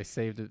 Like they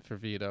saved it for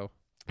Vito.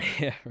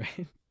 Yeah,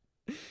 right.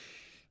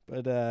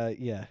 But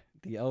yeah,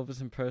 the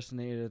Elvis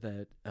impersonator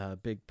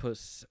that Big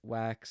Puss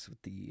whacks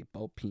with the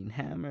ball-peen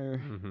hammer.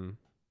 Mm-hmm.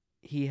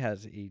 He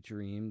has a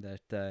dream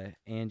that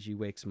Angie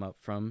wakes him up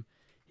from.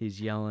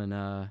 He's yelling,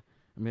 "I'm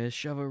gonna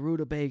shove a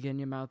rutabaga in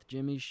your mouth,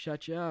 Jimmy.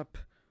 Shut you up.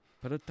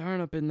 Put a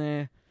turnip in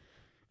there."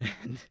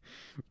 And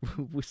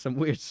with some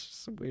weird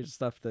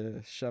stuff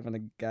to shove in a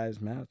guy's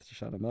mouth to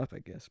shut him up, I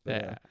guess. But,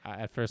 yeah,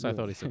 at first I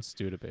thought he said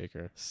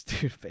Studebaker.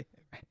 Studebaker,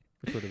 right.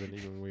 Which would have been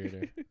even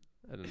weirder.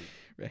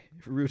 Right,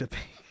 rutabaga.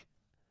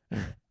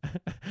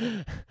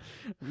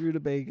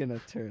 Rutabaga and a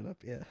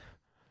turnip, yeah.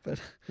 But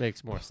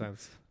makes more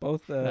sense.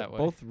 Both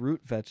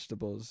root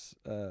vegetables.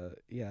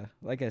 Yeah,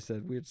 like I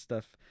said, weird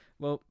stuff.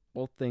 Well,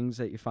 both things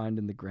that you find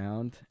in the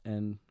ground,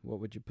 and what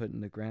would you put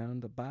in the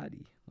ground? A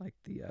body, like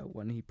the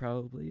one he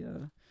probably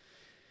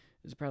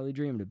is probably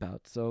dreaming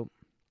about. So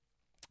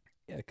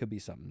yeah, it could be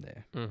something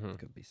there. Mm-hmm.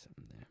 Could be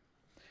something there.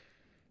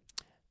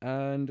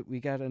 And we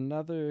got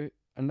another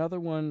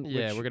one.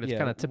 Yeah, we're gonna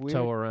kind of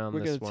tiptoe around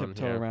this one. We're gonna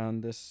tiptoe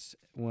around this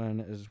one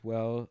as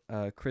well.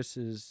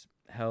 Chris's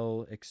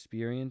hell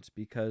experience,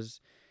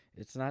 because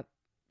it's not.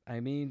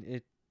 I mean,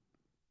 it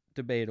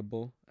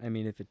debatable. I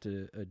mean, if it's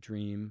a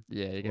dream.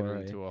 Yeah, you get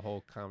into a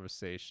whole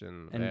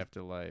conversation of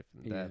afterlife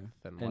and death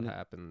and what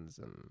happens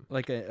and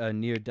like a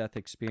near-death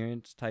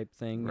experience type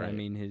thing. Right. I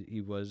mean, he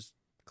was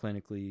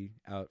clinically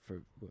out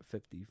for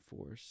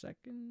 54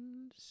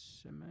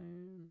 seconds.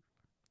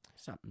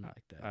 Something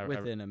like that.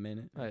 Within a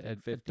minute. I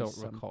don't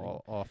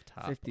recall off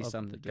top 50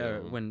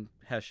 something when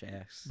Hesh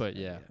asks. But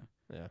yeah.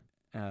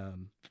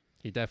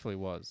 He definitely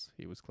was.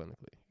 He was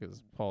clinically,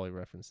 because Paulie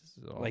references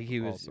it all. Like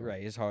he was also.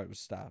 right. His heart was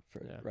stopped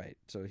right.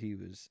 So he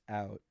was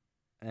out,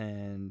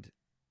 and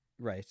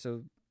right.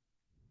 So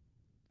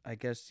I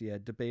guess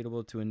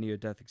debatable to a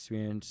near-death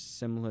experience.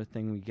 Similar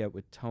thing we get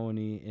with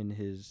Tony in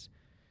his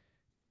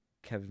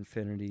Kevin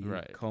Finnerty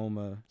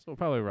coma. So we'll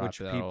probably wrap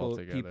that all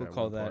together. People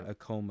call that a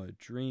coma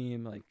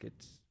dream. Like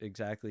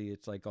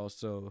it's like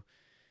also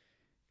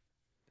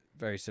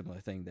very similar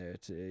thing there.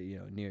 It's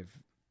near.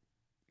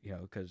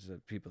 Because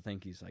people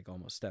think he's like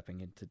almost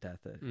stepping into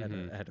death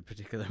at a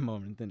particular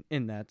moment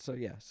in that. So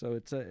yeah, so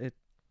it's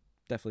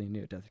definitely a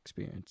near-death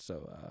experience.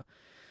 So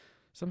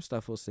some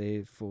stuff we'll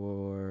save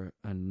for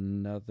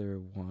another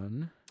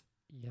one.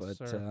 Yes,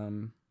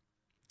 sir.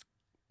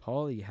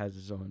 Paulie has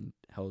his own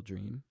hell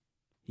dream.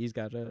 He's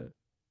got a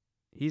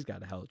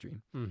hell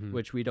dream,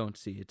 which we don't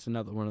see. It's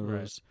another one of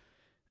those.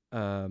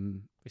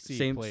 We see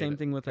same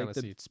thing with like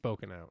see it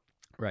spoken out.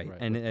 Right.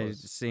 And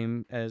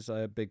same as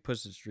Big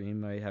Puss's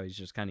dream, right? How he's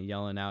just kind of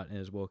yelling out and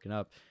is woken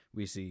up.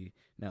 We see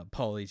now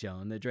Paulie's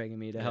yelling, "They're dragging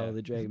me to hell!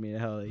 They're dragging me to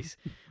hell!" He's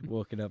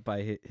woken up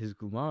by his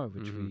Gumar,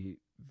 which we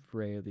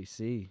rarely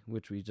see,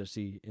 which we just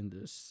see in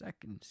the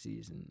second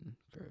season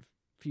for a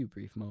few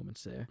brief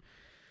moments there.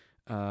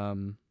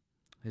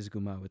 His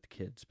Gumar with the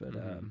kids, but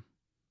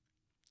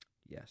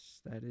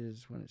yes, that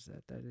is, when is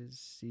that? That is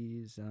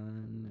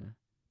season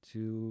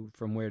 2.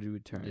 From Where to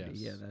Eternity.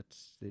 Yes.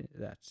 Yeah,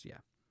 that's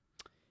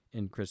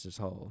in Chris's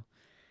whole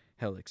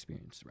hell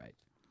experience, right?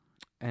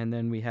 And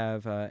then we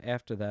have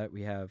after that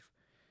we have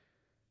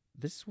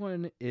this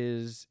one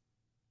is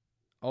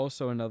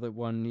also another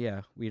one.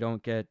 Yeah, we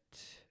don't get.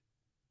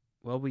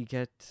 Well, we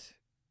get.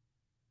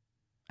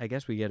 I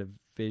guess we get a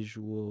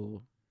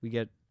visual. We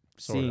get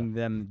seeing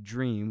them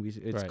dream.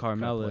 It's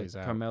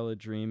Carmela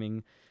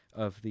dreaming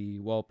of the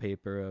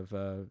wallpaper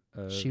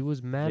of. She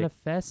was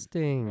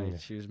manifesting.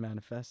 Right, she was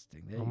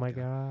manifesting. There oh my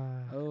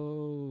god!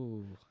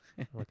 Oh,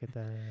 look at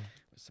that.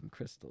 Some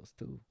crystals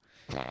too.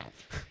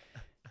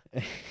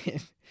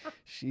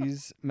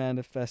 She's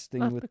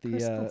manifesting with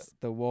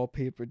the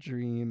wallpaper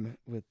dream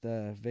with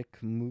Vic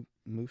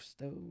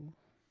Musto.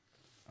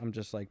 I'm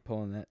just like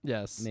pulling that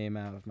name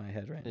out of my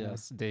head right now.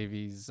 Yes,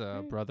 Davy's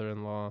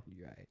brother-in-law.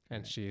 Right.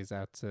 And she's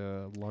out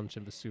to lunch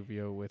in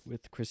Vesuvio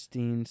with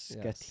Christine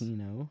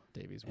Scatino,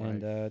 Davy's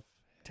wife, and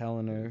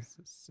telling her his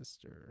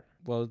sister.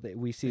 Well,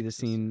 we see the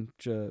scene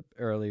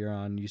earlier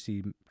on. You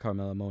see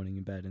Carmela moaning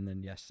in bed, and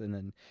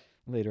then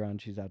later on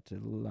she's out to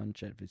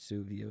lunch at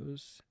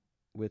Vesuvio's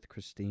with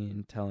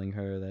Christine, telling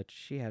her that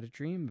she had a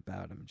dream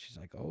about him. And she's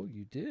like, "Oh,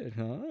 you did,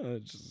 huh?"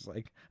 It's just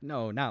like,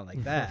 no, not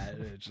like that.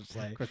 It's just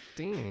like,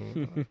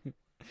 Christine.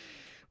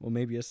 Well,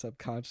 maybe your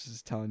subconscious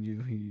is telling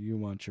you you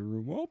want your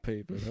room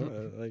wallpaper.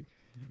 Huh? Like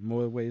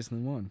more ways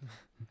than one.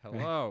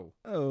 Hello.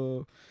 Right?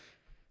 Oh.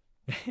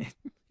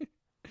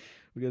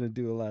 We're gonna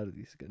do a lot of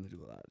these.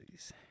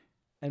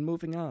 And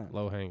moving on.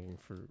 Low hanging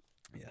fruit.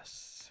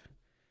 Yes.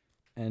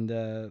 And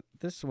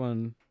this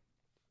one,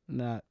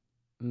 not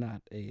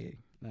a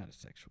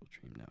sexual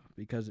dream, no,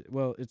 because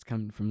it's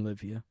coming from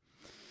Livia.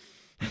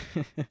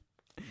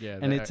 Yeah,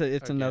 And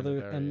it's another,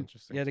 very and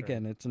interesting yet turn.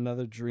 again, it's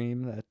another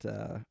dream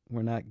that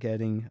we're not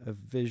getting a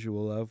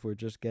visual of. We're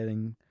just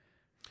getting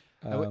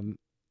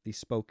the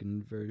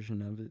spoken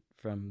version of it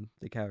from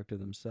the character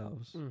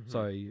themselves.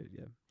 Sorry,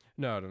 yeah.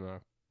 No.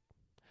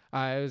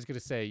 I was gonna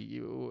say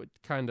you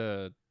kind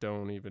of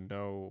don't even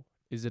know.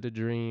 Is it a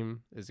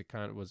dream? Is it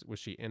kind of was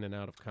she in and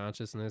out of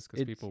consciousness?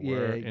 Because people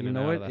were in and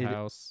out of the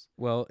house.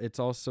 Well, it's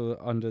also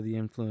under the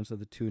influence of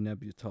the two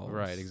Nebutols.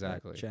 Right,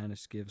 exactly. That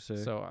Janice gives her.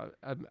 So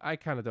I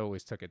kind of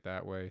always took it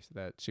that way,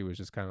 that she was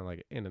just kind of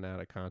like in and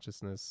out of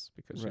consciousness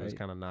because she was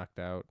kind of knocked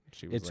out.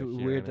 She was. It's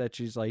like weird that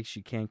she's like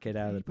she can't get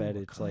out of bed.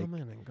 It's coming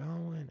and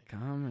going.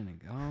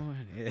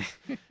 Yeah.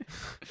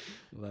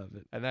 Love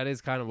it. And that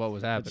is kind of what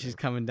was happening. But she's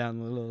coming down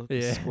the little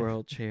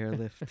squirrel chair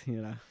lift, you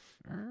know.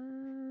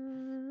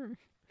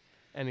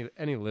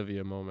 Any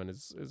Livia moment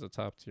is a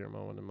top tier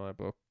moment in my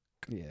book.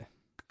 Yeah,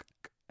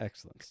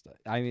 excellent stuff.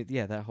 I mean,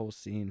 yeah, that whole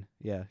scene,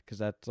 yeah, because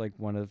that's like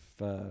one of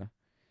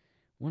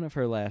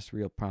her last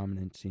real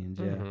prominent scenes.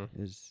 Yeah,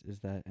 is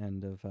that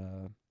end of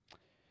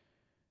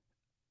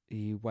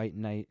the White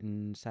Knight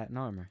in satin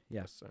armor.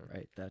 Yes, sir.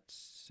 Right.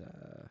 That's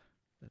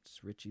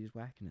Richie's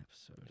whacking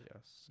episode.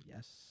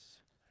 Yes.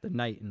 The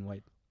knight in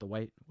white. The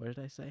white. What did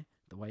I say?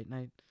 The White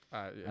Knight.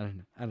 I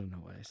don't know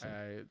what I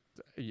said.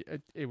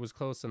 It was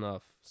close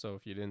enough. So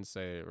if you didn't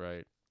say it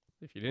right,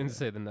 if you didn't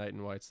say the knight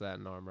in white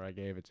satin armor, I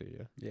gave it to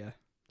you. Yeah.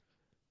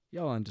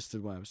 Y'all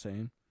understood what I was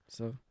saying.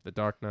 So the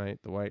Dark Knight,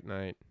 the White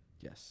Knight.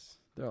 Yes,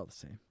 they're all the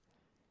same.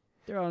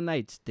 They're all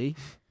knights, D.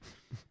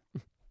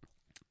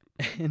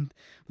 And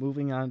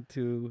moving on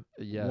to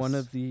one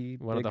of the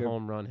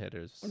home run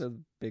hitters, one of the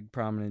big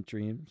prominent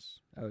dreams,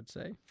 I would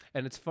say.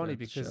 And it's funny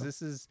because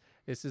this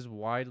is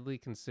widely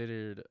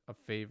considered a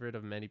favorite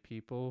of many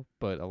people,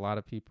 but a lot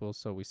of people,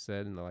 so we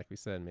said, and like we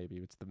said,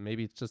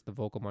 maybe it's just the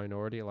vocal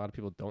minority. A lot of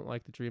people don't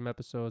like the dream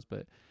episodes,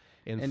 but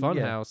in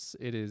Funhouse,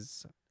 it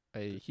is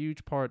a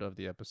huge part of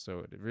the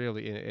episode.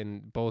 Really,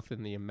 in both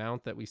in the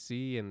amount that we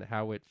see and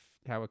how it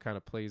kind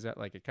of plays out.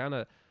 Like it kind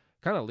of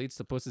leads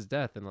to Puss's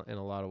death in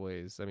a lot of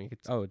ways. I mean,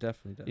 it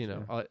definitely does. You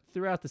know,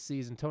 throughout the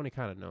season, Tony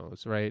kind of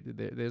knows, right?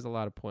 There's a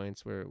lot of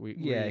points where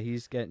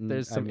he's getting.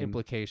 There's some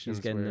implications.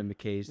 He's getting the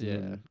McKay's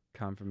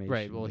confirmation.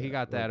 Right. Well, he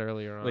got that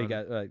earlier on. Well, he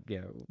got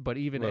But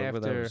even after,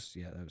 that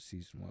was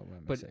season one. What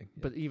am I saying?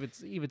 But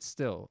even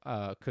still,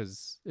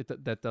 because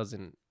that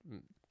doesn't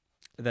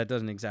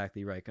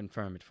exactly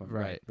confirm it for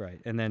me.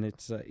 Right. And then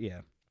it's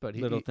but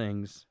little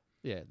things.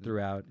 Yeah,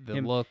 throughout the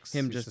looks,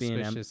 him just being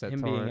being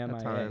MIA.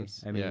 At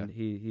times. I mean,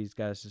 he's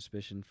got a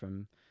suspicion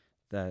from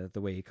the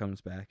way he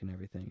comes back and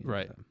everything.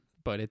 Right,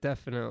 but it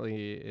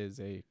definitely is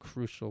a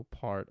crucial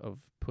part of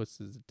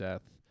Puss's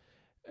death,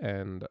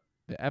 and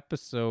the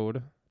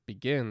episode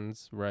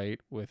begins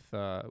with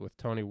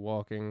Tony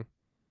walking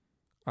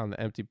on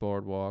the empty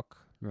boardwalk.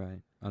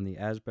 Right, on the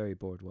Asbury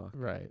boardwalk.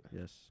 Right.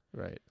 Yes.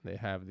 Right. They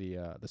have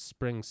the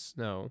spring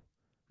snow,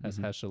 as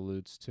Hesh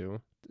alludes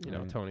to. You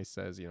know, Tony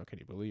says, can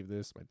you believe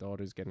this? My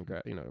daughter's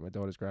my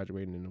daughter's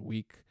graduating in a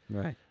week.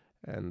 Right.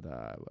 And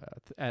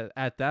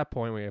at that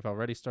point, we have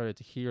already started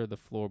to hear the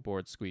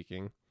floorboard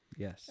squeaking.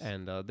 Yes.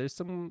 And there's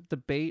some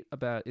debate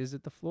about, is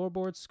it the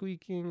floorboard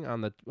squeaking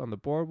on the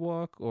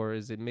boardwalk, or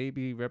is it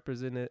maybe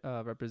representative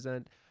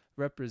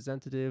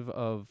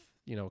of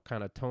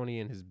kind of Tony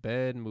in his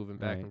bed moving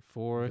back and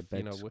forth.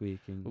 The bed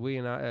squeaking.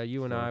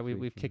 You and I,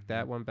 we've kicked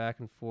that one back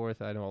and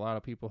forth. I know a lot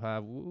of people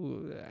have.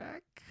 I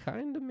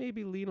kind of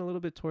maybe lean a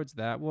little bit towards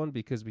that one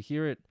because we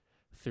hear it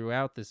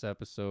throughout this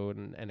episode,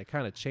 and it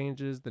kind of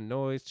changes. The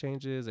noise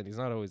changes, and he's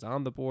not always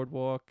on the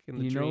boardwalk in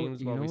the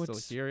dreams while we still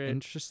hear it.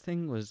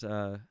 Interesting was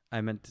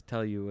I meant to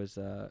tell you was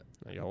Are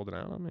you holding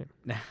out on me?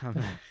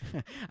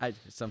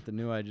 Something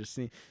new I just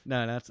seen.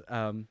 No, that's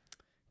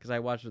because I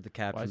watched with the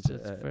captions.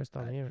 It's the first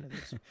time hearing of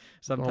this.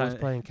 Sometimes I'm always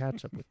playing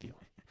catch up with you.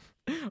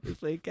 We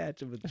play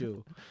catch up with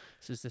you.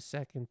 This is the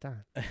second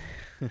time.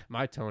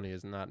 My Tony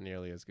is not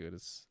nearly as good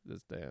as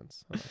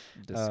Dan's.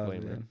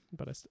 Disclaimer.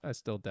 But I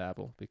still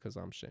dabble because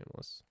I'm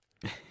shameless.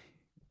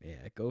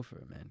 Yeah, go for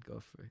it, man. Go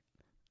for it.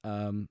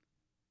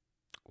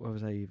 What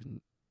was I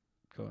even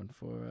going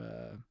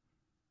for?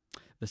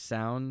 The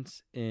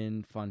sounds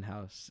in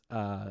Funhouse.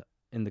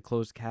 In the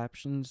closed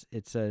captions,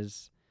 it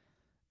says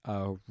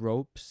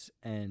ropes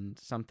and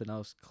something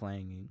else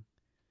clanging.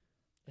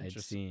 I'd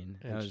seen.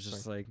 I was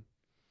just like,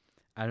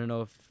 I don't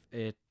know if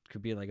it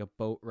could be like a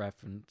boat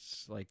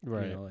reference, like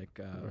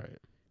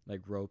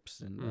like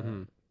ropes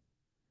and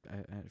I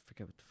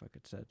forget what the fuck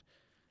it said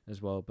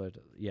as well, but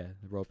the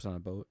ropes on a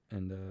boat,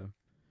 and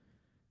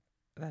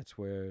that's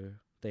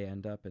where they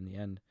end up in the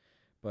end.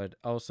 But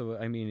also,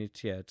 I mean,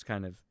 it's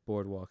kind of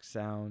boardwalk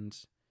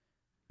sounds,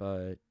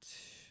 but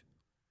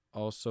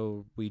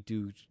also we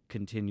do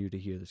continue to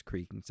hear this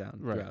creaking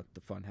sound throughout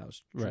the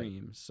Funhouse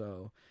dreams.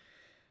 So.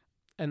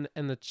 And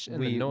the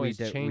noise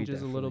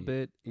changes a little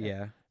bit.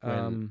 Yeah.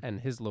 And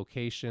his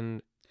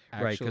location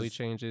actually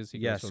changes. He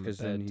goes from the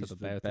bed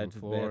to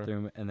the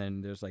bathroom, and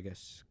then there's like a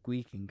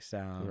squeaking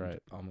sound,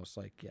 almost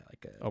like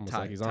a almost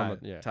like he's on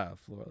the tile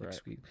floor, like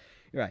squeak.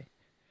 Right.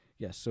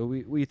 Yes, so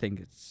we think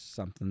it's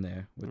something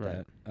there with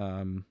Right.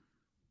 that.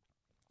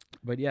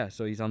 But yeah,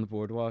 so he's on the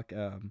boardwalk.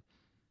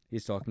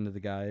 He's talking to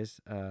the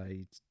guys.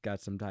 He's got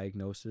some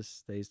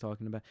diagnosis that he's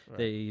talking about. Right.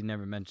 He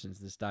never mentions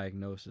this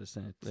diagnosis,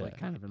 and it's like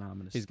kind of an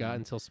ominous. He's got thing.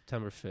 until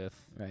September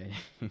 5th. Right.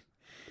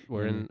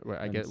 We're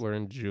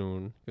in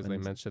June because they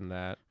mentioned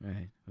that.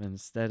 Right.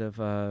 Instead of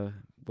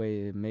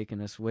making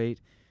us wait,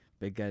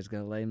 big guy's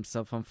gonna light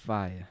himself on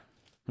fire.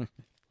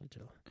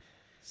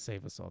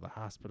 Save us all the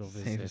hospital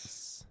Save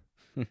visits.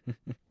 Who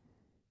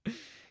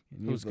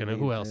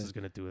else is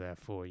gonna do that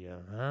for you?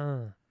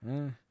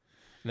 Huh?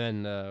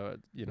 Then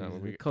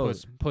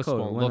Puss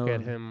won't look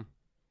at him.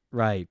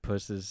 Right,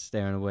 Puss is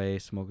staring away,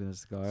 smoking a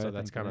cigar. So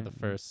that's kind of the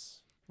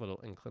first little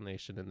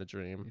inclination in the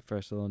dream.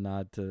 First little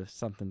nod to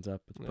something's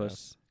up with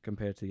Puss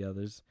compared to the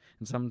others,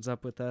 and something's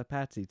up with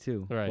Patsy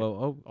too. Right.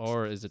 Well,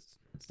 or is it?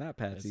 It's not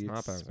Patsy. It's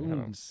not Patsy.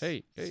 Spoons.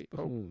 Hey,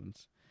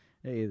 Spoons.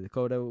 Hey, the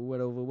code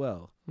went over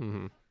well.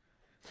 Mm-hmm.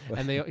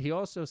 And he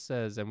also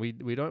says, and we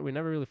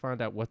never really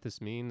find out what this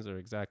means or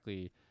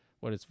exactly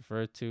what it's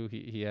referred to.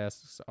 He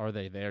asks, "Are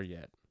they there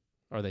yet?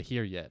 Are they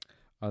here yet?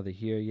 Are they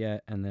here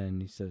yet?" And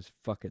then he says,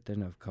 "Fuck it, they're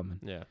never coming."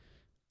 Yeah.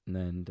 And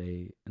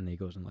then he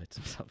goes and lights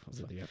himself on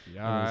So fire. the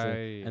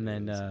FBI. And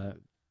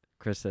then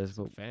Chris says,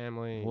 "Well,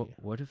 family.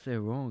 What if they're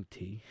wrong,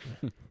 T?"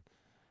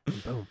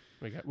 Boom.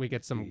 We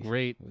get some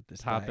great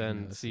top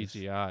end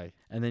CGI.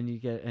 And then you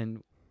get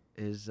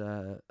is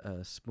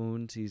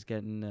Spoons. He's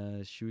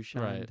getting shoe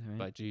shined, right?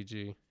 By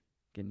Gigi.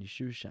 Getting your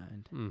shoe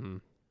shined. Mm-hmm.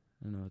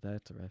 I don't know if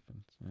that's a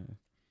reference.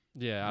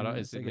 Yeah, I don't.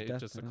 Is it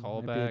just a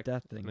callback? Maybe a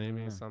death thing.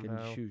 Maybe somehow.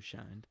 Getting your shoes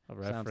shined. A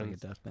reference. Sounds like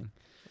a death thing.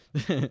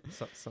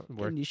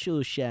 Getting your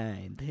shoes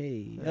shined.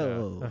 Hey,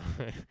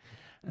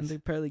 and the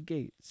pearly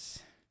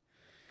gates.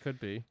 Could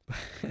be.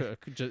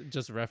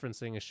 Just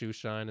referencing a shoe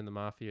shine in the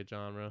mafia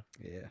genre.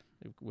 Yeah.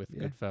 With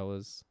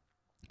Goodfellas.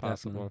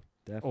 Possible.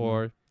 Definitely.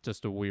 Or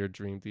just a weird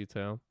dream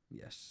detail.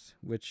 Yes.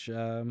 Which,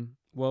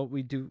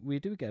 we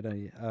do get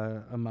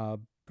a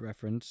mob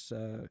reference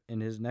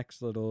in his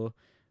next little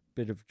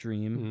bit of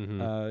dream.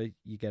 Mm-hmm.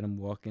 You get him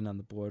walking on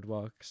the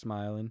boardwalk,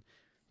 smiling.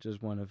 Which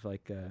is one of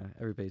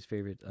everybody's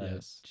favorite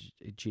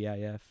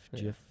GIF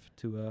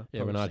to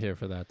yeah, we're not here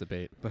for that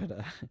debate.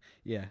 But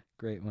yeah,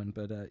 great one.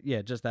 But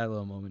just that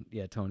little moment.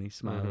 Yeah, Tony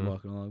smiling,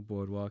 walking along the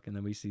boardwalk, and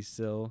then we see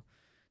Syl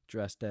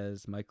dressed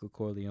as Michael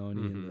Corleone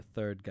in the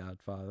third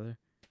Godfather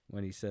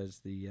when he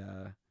says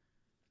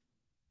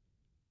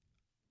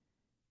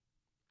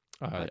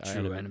my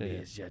true enemy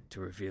is yet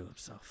to reveal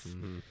himself.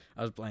 Mm-hmm.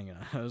 I was blanking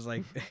on. I was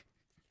like,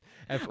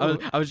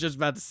 I was just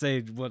about to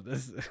say what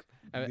this.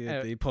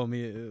 They pulled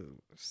me.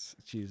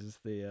 Jesus,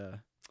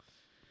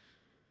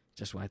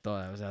 just when I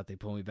thought I was out, they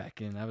pulled me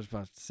back in. I was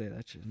about to say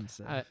that shit.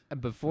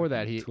 Before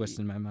that, he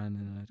twisting my mind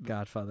and a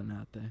Godfather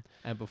not there.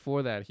 And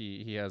before that,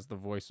 he has the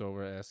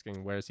voiceover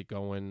asking, "Where's he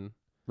going?"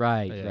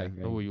 Right.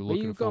 What were you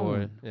looking for?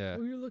 Going? Yeah.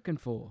 What were you looking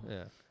for?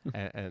 Yeah.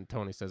 and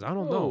Tony says, "I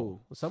don't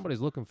know. Somebody's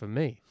looking for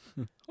me."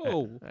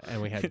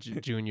 And we had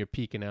Junior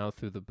peeking out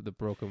through the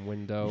broken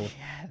window.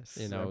 Yes.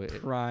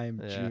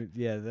 Prime.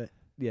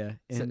 Yeah.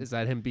 Is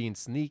that him being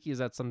sneaky? Is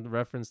that some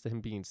reference to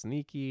him being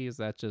sneaky? Is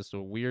that just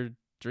a weird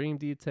dream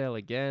detail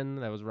again?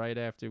 That was right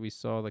after we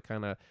saw the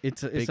kind of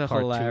it's a cartoon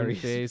hilarious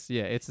face.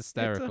 Yeah, it's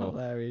hysterical. It's a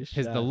hilarious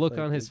the look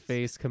on his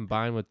face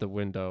combined with the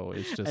window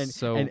is just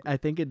so. And I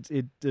think it's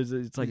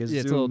like a zoom.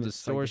 It's a little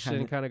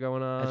distortion kind of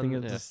going on. I think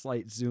it's a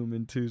slight zoom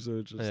in too, so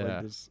it's just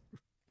like this.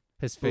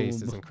 His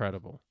face is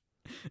incredible.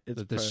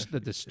 It's the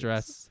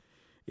distress.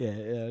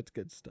 It's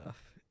good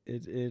stuff.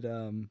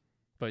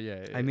 But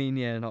yeah, I mean,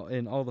 in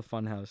all the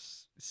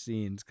Funhouse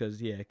scenes,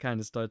 because it kind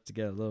of starts to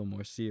get a little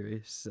more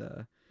serious.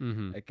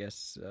 I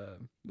guess,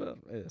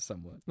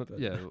 somewhat. But,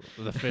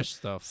 the fish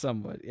stuff.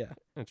 Somewhat, yeah.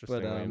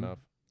 Interestingly enough.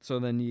 So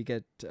then you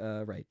get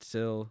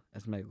Syl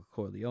as Michael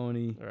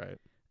Corleone, right,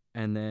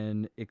 and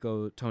then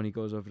Tony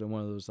goes over to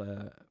one of those.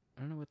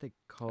 I don't know what they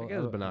call. I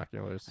guess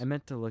binoculars. I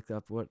meant to look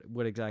up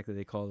what exactly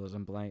they call those.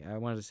 I'm blank. I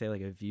wanted to say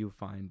like a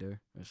viewfinder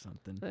or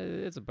something.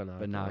 It's a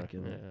binocular.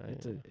 Binocular.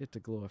 Yeah, it's a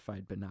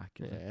glorified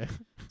binocular. Yeah.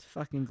 It's a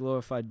fucking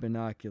glorified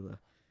binocular.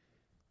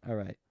 All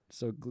right.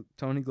 So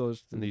Tony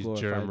goes to in these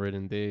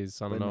germ-ridden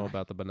days. I don't know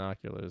about the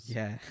binoculars.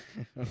 Yeah,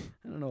 I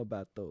don't know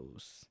about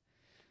those,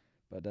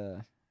 but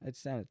I'd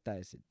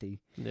sanitize it,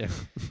 D. Yeah.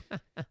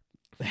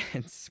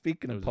 And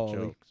speaking of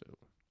Paulie,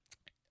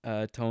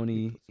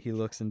 Tony he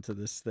looks into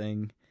this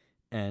thing.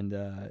 And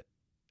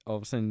all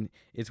of a sudden,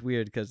 it's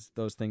weird because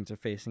those things are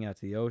facing out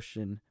to the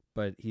ocean,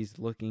 but he's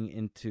looking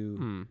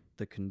into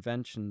the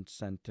convention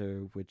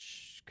center,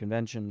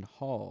 convention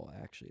hall,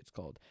 actually, it's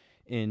called,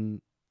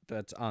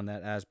 that's on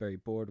that Asbury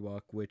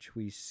boardwalk, which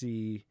we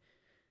see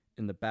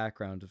in the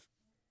background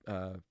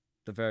of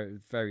the very,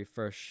 very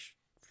first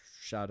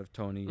shot of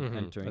Tony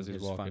entering his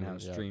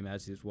Funhouse dream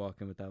as he's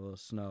walking with that little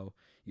snow.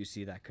 You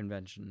see that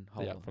convention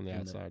hall from the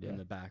outside, in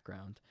the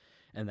background.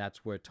 And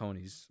that's where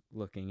Tony's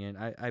looking in.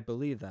 I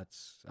believe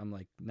I'm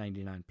like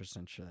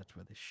 99% sure that's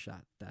where they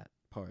shot that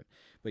part.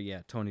 But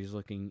yeah, Tony's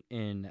looking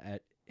in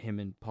at him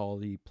and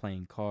Paulie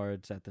playing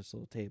cards at this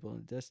little table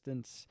in the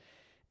distance.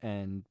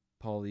 And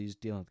Paulie's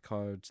dealing with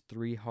cards,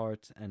 3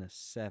 hearts and a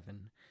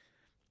 7.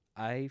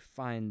 I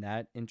find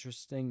that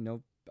interesting.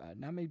 No,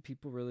 not many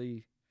people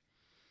really,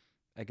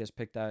 I guess,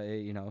 picked out.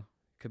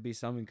 Could be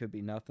something, could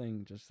be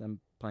nothing. Just them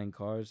playing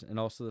cards, and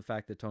also the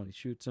fact that Tony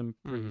shoots him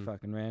pretty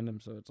fucking random.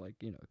 So it's like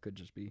it could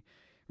just be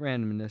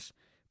randomness.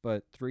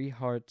 But 3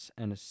 hearts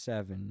and a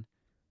 7,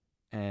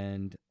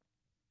 and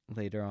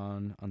later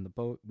on the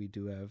boat we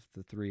do have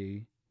the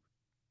 3,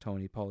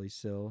 Tony, Paulie,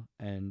 Sil,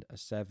 and a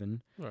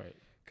 7. Right.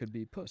 Could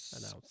be Puss.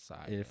 An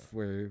outside. If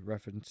we're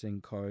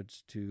referencing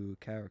cards to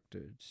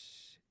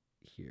characters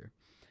here.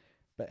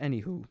 But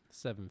anywho.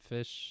 7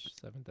 fish,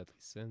 7 deadly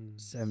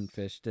sins. 7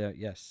 fish,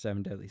 yes,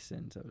 7 deadly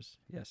sins.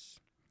 Yes,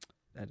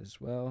 that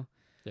as well.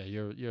 Yeah,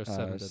 you're a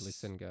 7 deadly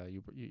sin guy.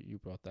 You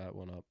brought that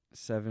one up.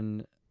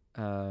 7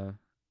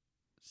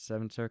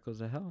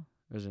 circles of hell?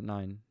 Or is it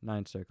 9?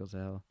 9 circles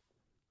of hell.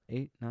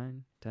 8,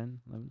 9,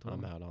 10, 11, 12.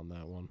 I'm out on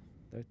that one.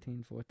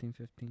 13, 14,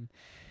 15.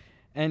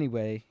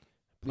 Anyway,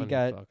 we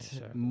got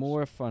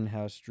more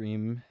Funhouse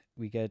Dream.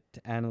 We get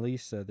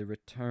Annalisa, the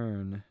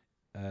return.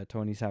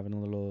 Tony's having a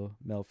little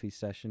Melfi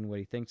session, what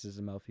he thinks is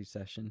a Melfi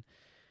session.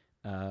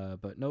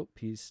 But nope,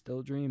 he's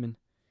still dreaming.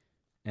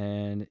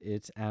 And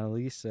it's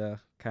Annalisa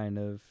kind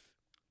of,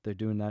 they're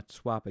doing that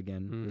swap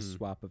again, the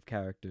swap of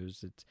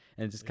characters.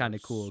 It's kind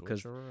of cool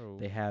because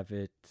they have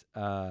it,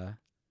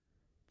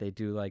 they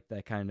do like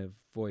that kind of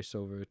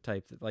voiceover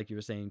type, like you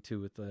were saying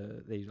too, with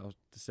the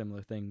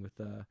similar thing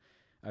with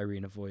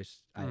Irina's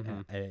voice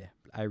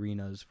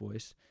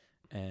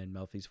and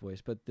Melfi's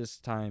voice, but this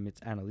time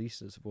it's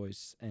Annalisa's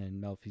voice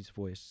and Melfi's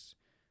voice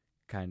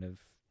kind of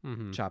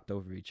chopped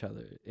over each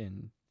other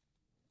in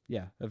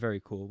a very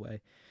cool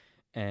way.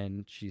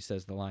 And she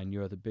says the line,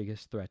 "You're the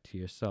biggest threat to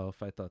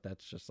yourself." I thought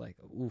that's just like,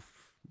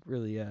 oof,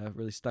 really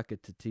stuck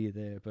it to T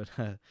there, but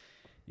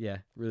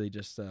really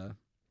just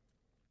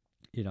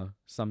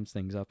sums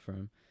things up for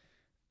him.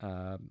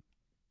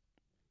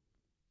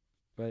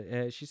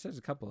 But she says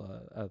a couple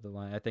of the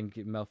line. I think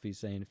Melfi's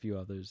saying a few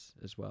others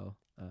as well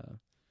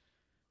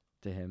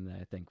to him that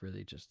I think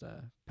really just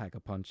pack a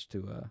punch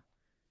to,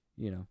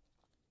 Yeah,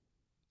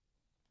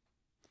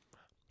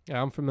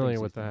 I'm familiar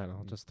with that.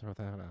 I'll just throw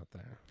that out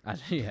there.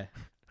 Yeah.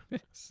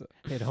 So,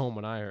 hit home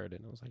when I heard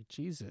it. I was like,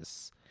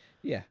 Jesus.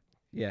 Yeah.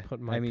 Put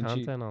my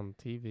content on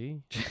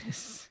TV.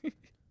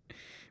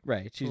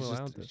 Right. She's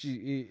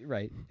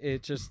right.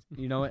 It's just,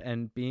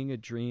 and being a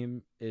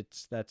dream,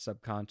 it's that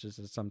subconscious,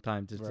 and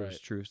sometimes it's those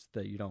truths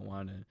that you don't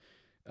want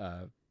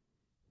to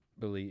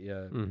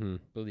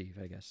believe,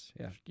 I guess.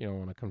 Yeah. You don't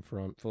want to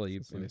confront. Fully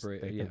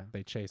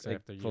they chase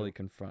after you. Fully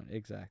confront.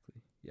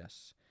 Exactly.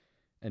 Yes.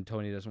 And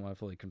Tony doesn't want to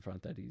fully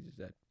confront that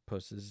that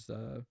Puss is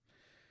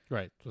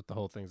right. That's what the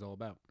whole thing's all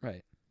about.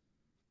 Right.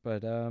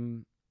 But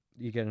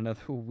you get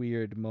another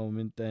weird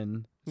moment,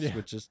 then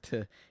switches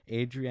to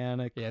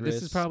Adriana, Chris. Yeah,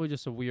 this is probably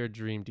just a weird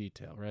dream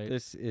detail, right?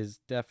 This is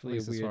definitely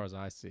a weird, as far as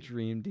I see,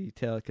 dream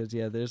detail, because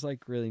there's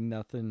like really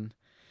nothing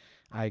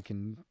I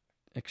can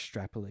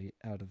extrapolate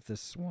out of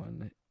this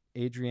one.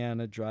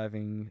 Adriana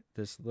driving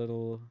this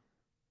little,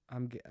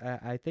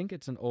 I think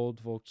it's an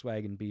old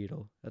Volkswagen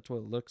Beetle. That's what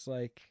it looks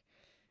like.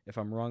 If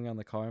I'm wrong on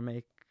the car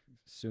make,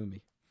 sue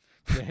me.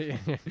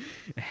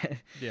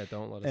 Yeah,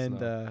 don't let us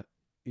know.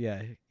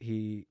 And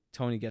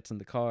Tony gets in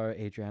the car.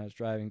 Adriana's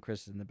driving.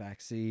 Chris is in the back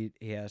seat.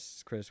 He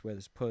asks Chris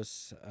where's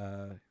Puss,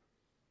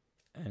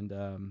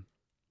 and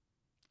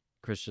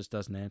Chris just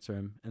doesn't answer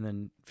him. And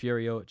then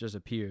Furio just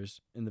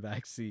appears in the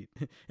back seat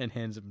and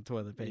hands him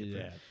toilet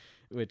paper,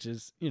 which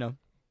is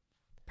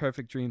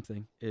perfect dream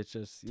thing. It's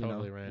just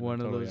totally random, one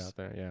totally of those out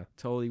there,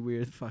 totally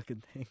weird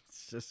fucking things.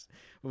 Just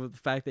with the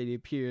fact that he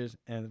appears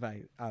and the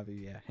fact,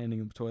 obviously, handing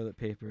him toilet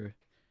paper.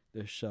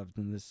 They're shoved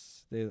in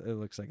this. It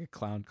looks like a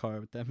clown car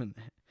with them in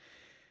there.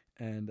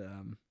 And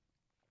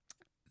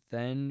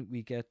then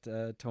we get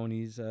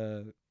Tony's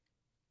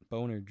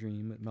boner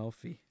dream at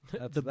Melfi.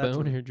 That's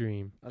boner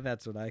dream.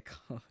 That's what I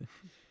call it.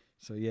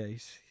 So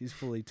he's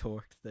fully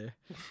torqued there.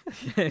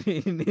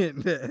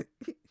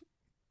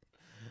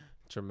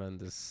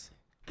 Tremendous.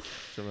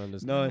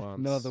 No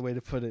other way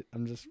to put it.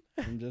 I'm just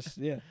I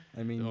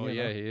mean. Oh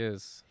yeah, he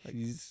is.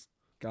 He's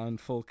gone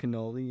full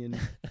cannoli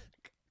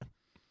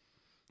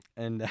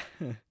and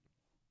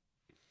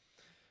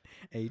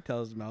he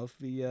tells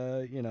Melfi,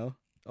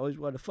 always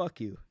want to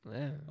fuck you.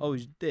 Yeah.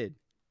 Always did.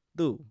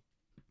 Do.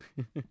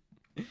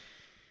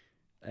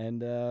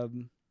 And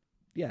and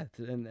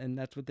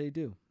that's what they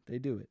do. They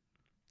do it.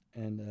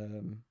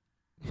 And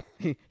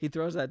he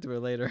throws that to her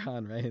later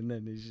on, right? And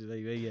then he's just like,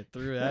 "Yeah,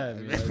 threw that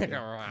at me like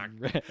a rock."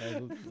 I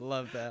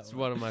love that. It's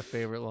one of my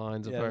favorite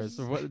lines of hers.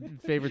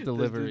 Favorite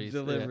deliveries.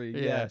 Delivery,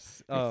 yeah.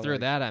 Yes. You threw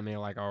that at me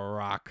like a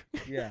rock.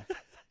 Yeah.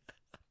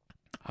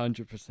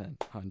 100%.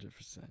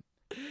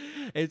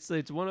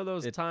 It's one of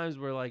those times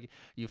where like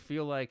you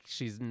feel like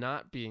she's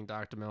not being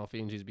Dr. Melfi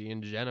and she's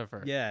being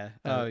Jennifer. Yeah.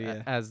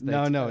 It's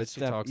definitely it's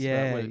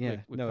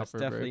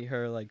definitely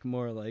her, like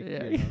more like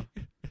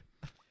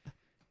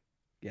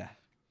yeah,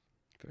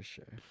 for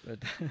sure.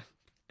 But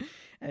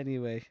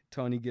anyway,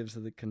 Tony gives her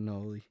the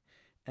cannoli,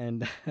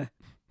 and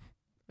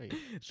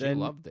she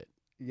loved it.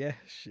 Yeah,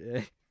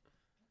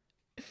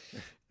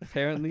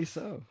 apparently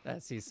so.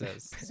 As he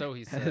says. So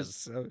he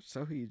says.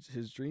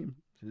 His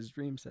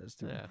dream says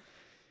to him. Yeah.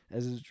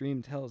 As his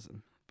dream tells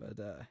him. But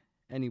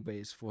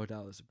anyways, $4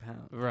 a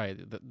pound. Right.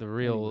 The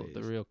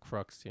real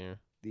crux here.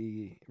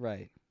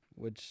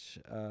 Which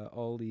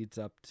all leads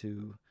up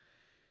to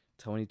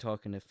Tony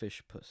talking to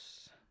Fish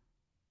Puss.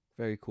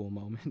 Very cool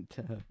moment.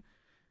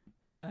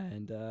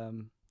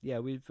 And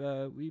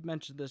we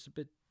mentioned this a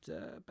bit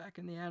back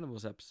in the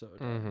animals episode.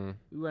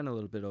 We went a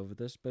little bit over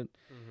this, but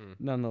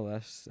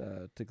nonetheless,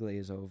 to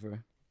glaze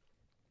over.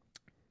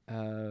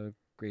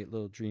 Great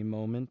little dream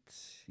moment,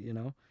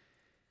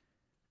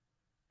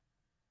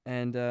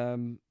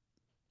 And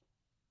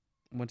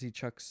once he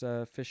chucks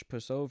Fish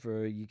Puss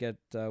over, you get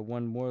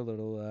one more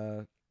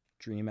little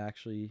dream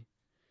actually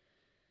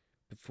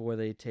before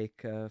they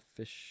take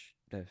fish.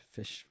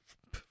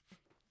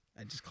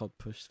 I just called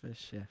Push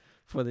Fish. Yeah,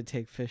 before they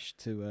take Fish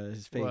to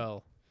his fate.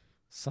 Well,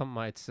 some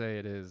might say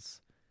it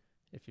is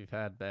if you've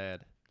had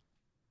bad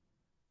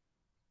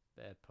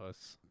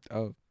puss.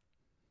 Oh,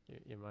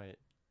 you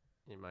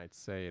might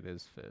say it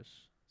is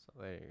Fish. So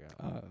there you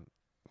go.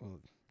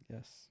 Well,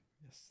 yes.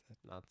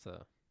 Not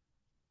to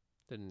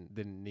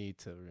didn't need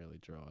to really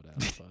draw it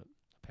out, but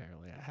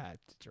apparently I had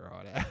to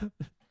draw it out.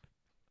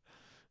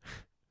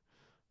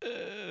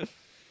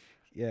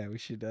 Yeah, we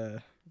should.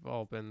 We've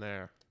all been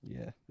there.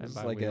 Yeah, And this is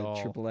by like we a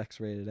all- triple X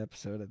rated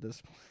episode at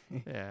this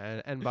point.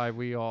 Yeah, and by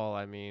we all,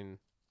 I mean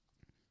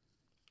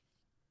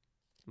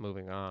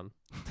moving on.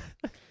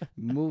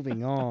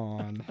 Moving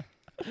on.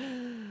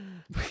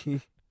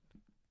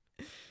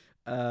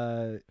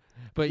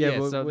 But Yeah, yeah,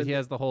 but so with he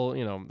has the whole, the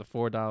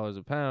 $4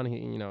 a pound.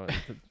 He,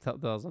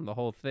 tells him the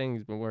whole thing.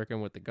 He's been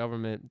working with the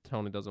government.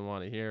 Tony doesn't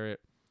want to hear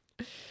it.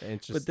 And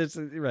But this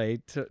is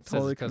right. says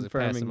Totally because it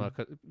passed him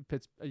confirming.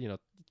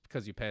 up,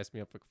 because you passed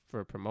me up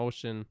for a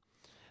promotion.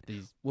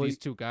 These Well, these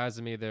two guys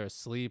and me, they're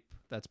asleep.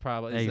 That's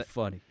probably Hey,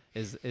 funny.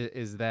 is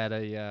that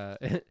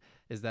a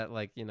is that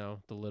like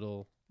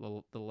the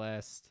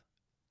last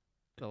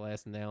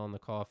nail in the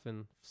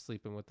coffin,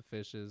 sleeping with the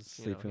fishes.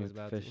 Sleeping with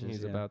the fishes,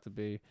 he's yeah. about to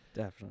be.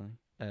 Definitely.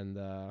 And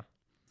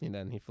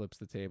then he flips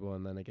the table,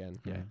 and then again,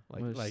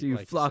 We'll see you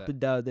flopping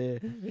down there.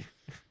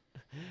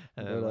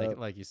 And then,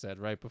 like you said,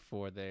 right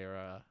before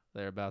they're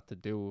about to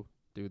do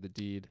the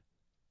deed.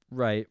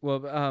 Right.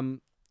 Well,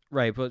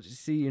 right. But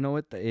see, you know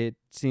what? It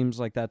seems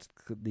like that's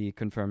the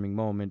confirming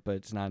moment, but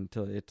it's not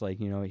until it's like,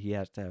 he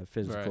has to have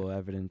physical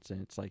evidence,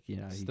 and it's like, he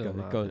has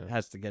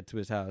to get to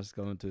his house,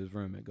 go into his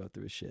room, and go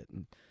through his shit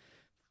and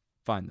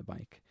find the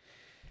bike,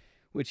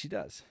 which he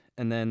does.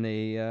 And then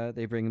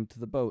they bring him to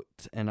the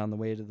boat, and on the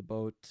way to the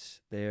boat,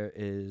 there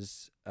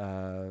is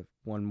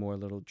one more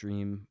little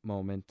dream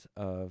moment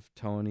of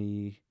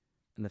Tony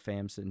and the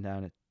fam sitting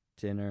down at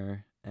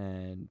dinner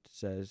and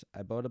says,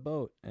 "I bought a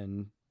boat,"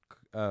 and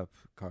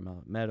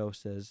Carmela Meadow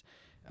says,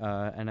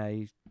 "And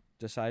I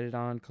decided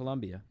on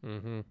Columbia,"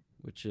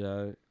 which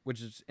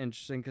is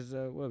interesting because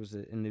what was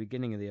it in the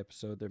beginning of the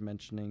episode? They're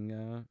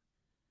mentioning.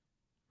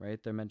 Right,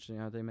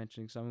 are they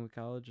mentioning something with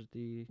college at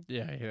the...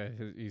 Yeah,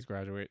 he's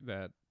graduating.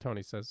 That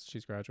Tony says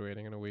she's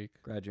graduating in a week.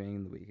 Graduating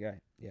in the week,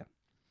 right, yeah.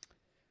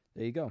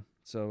 There you go.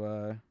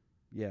 So,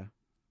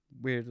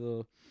 weird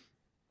little...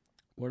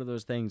 What are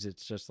those things?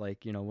 It's just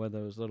like, one of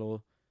those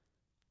little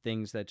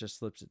things that just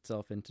slips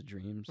itself into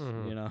dreams,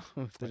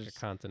 Like a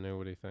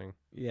continuity thing.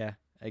 Yeah,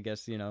 I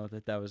guess,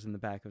 that was in the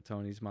back of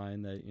Tony's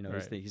mind that,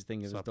 he's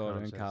thinking of his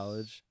daughter in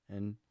college,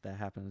 and that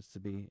happens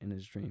to be in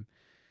his dream.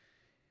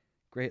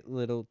 Great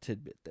little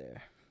tidbit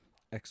there.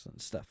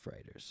 Excellent stuff,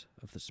 writers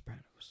of The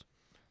Sopranos.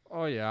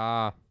 Oh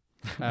yeah,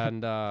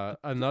 and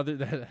another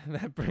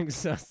that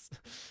brings us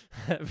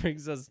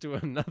to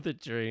another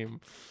dream,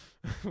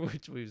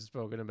 which we've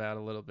spoken about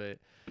a little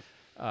bit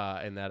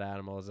in that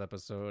animals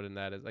episode, and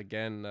that is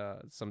again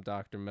some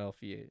Dr.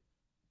 Melfi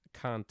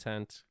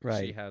content.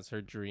 Right. She has her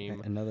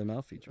dream. Another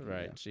Melfi dream.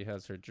 Right. Yeah. She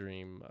has her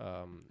dream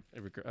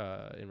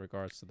in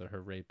regards to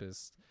her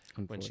rapist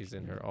when she's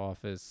in her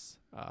office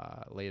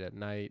late at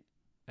night.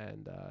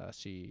 And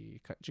she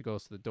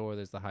goes to the door.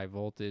 There's the high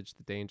voltage,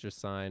 the danger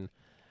sign,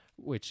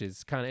 which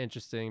is kind of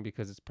interesting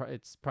because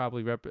it's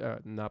probably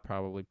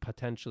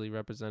potentially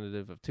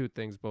representative of two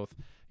things. Both,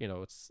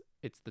 it's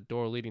the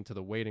door leading to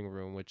the waiting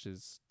room, which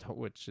is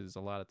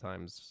a lot of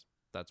times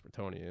that's where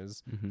Tony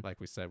is. Mm-hmm. Like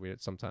we said,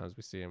 sometimes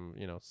we see him,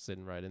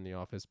 sitting right in the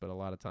office, but a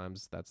lot of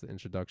times that's the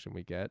introduction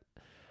we get.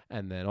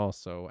 And then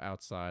also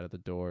outside of the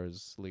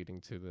doors leading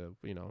to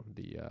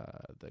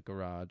the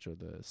garage or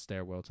the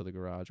stairwell to the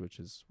garage, which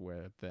is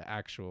where the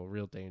actual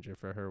real danger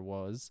for her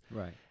was.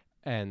 Right.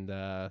 And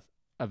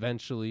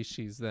eventually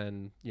she's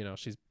then,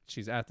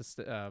 she's at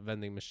the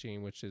vending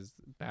machine, which is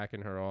back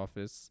in her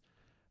office.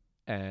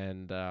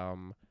 And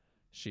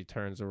she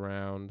turns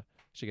around.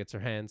 She gets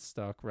her hands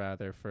stuck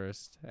rather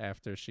first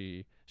after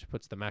she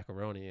puts the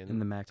macaroni in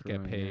the macaroni,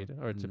 to get paid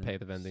or to pay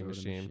the vending soda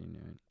machine.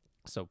 Right.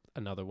 So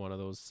another one of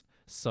those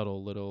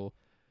subtle little,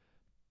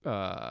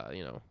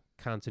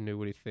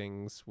 continuity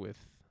things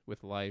with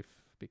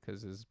life,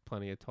 because there's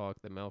plenty of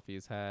talk that Melfi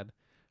has had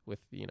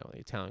the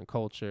Italian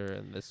culture,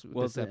 and this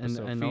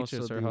episode and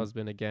features also her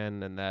husband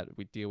again, and that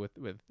we deal with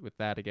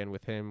that again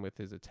with him, with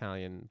his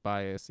Italian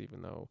bias,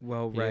 even though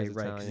right,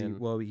 'cause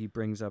he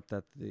brings up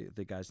that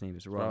the guy's name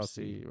is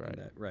Rossi, right.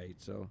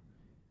 Right. So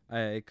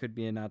it could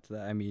be a nod to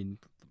that. I mean,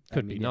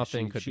 could be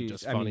nothing, could be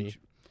just funny,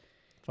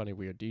 funny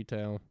weird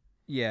detail.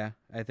 Yeah,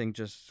 I think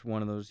just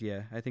one of those.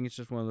 Yeah, I think it's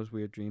just one of those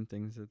weird dream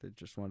things that they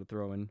just want to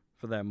throw in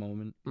for that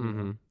moment. You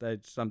know,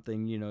 that's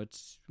something.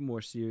 It's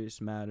more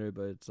serious matter,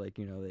 but it's like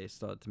they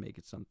still have to make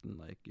it something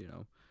like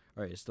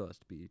all right, it still has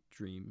to be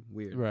dream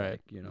weird,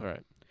 right? Like,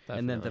 right. Definitely.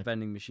 And then the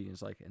vending machine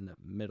is like in the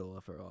middle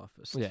of her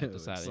office. Yeah, too.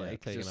 it's like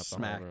taking up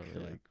smack, the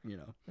whole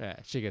room, Yeah,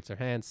 she gets her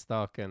hand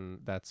stuck, and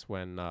that's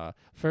when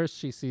first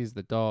she sees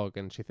the dog,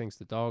 and she thinks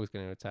the dog is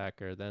going to attack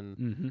her.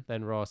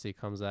 Then Rossi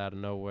comes out of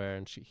nowhere,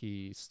 and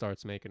he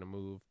starts making a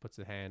move, puts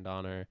a hand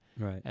on her,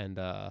 right, and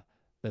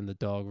then the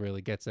dog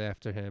really gets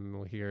after him.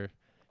 We hear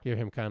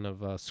him kind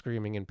of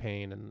screaming in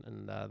pain,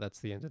 and that's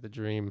the end of the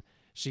dream.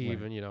 She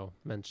even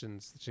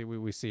mentions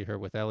we see her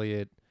with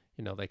Elliot.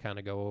 They kind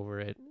of go over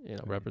it.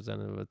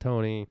 Representative of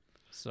Tony.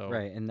 So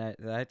right, and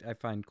that I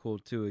find cool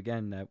too.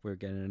 Again, that we're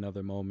getting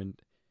another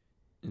moment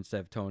instead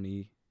of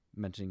Tony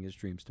mentioning his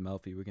dreams to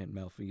Melfi, we're getting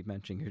Melfi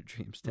mentioning her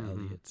dreams to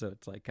Elliot. So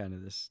it's like kind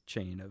of this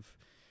chain of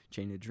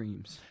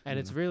dreams. And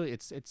it's really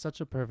it's such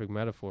a perfect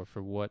metaphor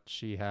for what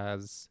she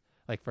has,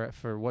 like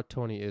for what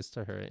Tony is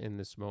to her in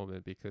this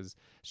moment, because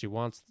she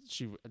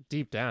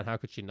deep down, how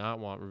could she not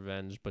want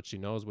revenge? But she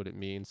knows what it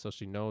means, so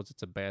she knows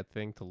it's a bad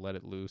thing to let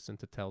it loose and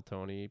to tell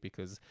Tony,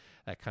 because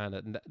that kind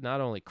of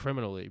not only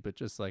criminally, but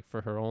just like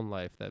for her own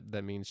life,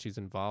 that means she's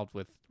involved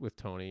with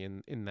Tony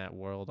in that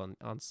world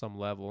on some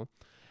level.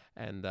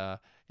 And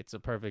it's a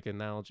perfect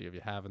analogy of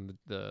you having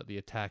the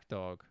attack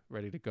dog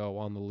ready to go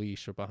on the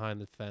leash or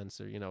behind the fence,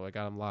 or I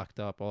got him locked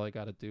up. All I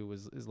got to do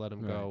is let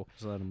him go.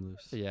 Just let him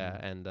loose. Yeah,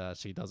 and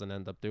she doesn't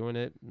end up doing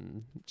it.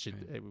 And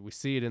we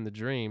see it in the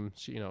dream.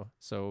 She,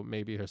 so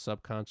maybe her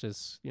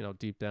subconscious,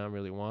 deep down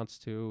really wants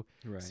to.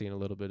 Right. Seeing a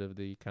little bit of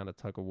the kind of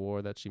tug of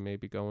war that she may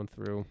be going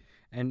through.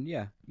 And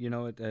yeah,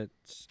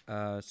 it's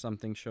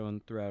something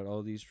shown throughout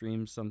all these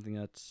dreams. Something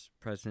that's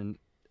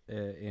present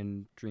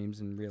in dreams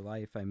in real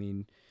life. I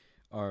mean,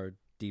 our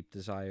deep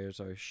desires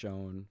are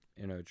shown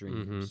in our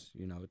dreams.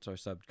 It's our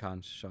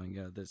subconscious showing,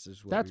 this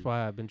is what that's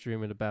why I've been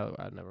dreaming about.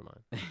 Never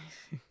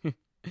mind.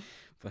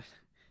 But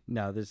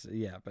no,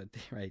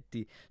 right.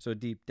 So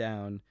deep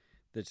down,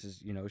 this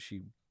is,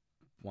 she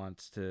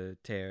wants to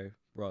tear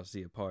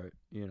Rossi apart,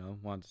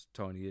 wants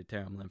Tony to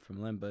tear him limb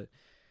from limb, but,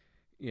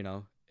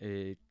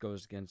 it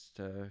goes against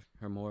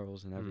her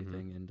morals and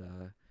everything, and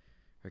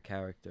her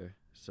character.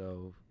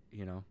 So,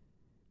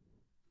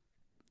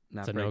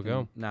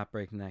 not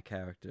breaking that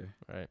character.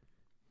 Right.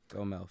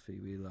 Go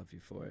Melfi, we love you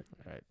for it.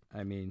 Right.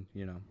 I mean,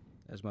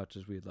 as much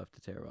as we'd love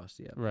to tear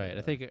Rossi up. Right.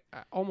 I think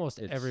almost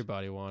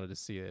everybody wanted to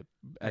see it.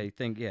 I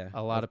think,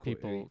 a lot of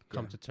people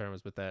come to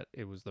terms with that.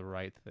 It was the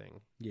right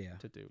thing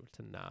to do,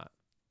 to not.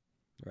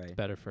 Right. It's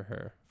better for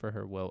her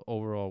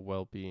overall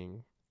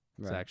well-being.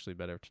 It's actually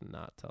better to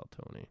not tell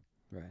Tony.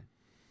 Right.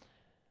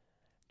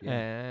 Yeah.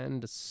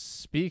 And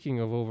speaking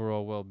of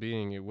overall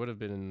well-being, it would have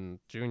been in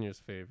Junior's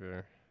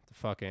favor to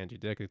fuck Angie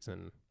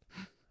Dickinson.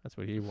 That's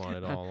what he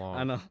wanted all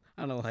along.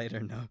 On a lighter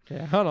note.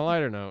 Yeah, on a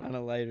lighter note. On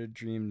a lighter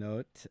dream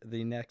note,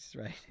 the next,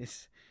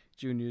 is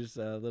Junior's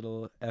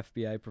little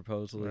FBI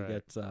proposal. He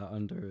gets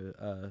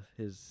under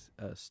his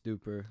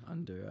stupor.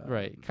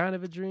 Under kind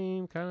of a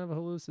dream, kind of a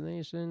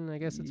hallucination. I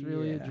guess it's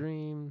really a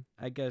dream.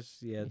 I guess,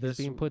 yeah. He's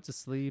being put to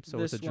sleep, so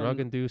it's a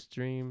drug-induced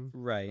dream.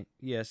 Right.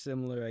 Yeah,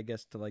 similar, I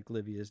guess, to like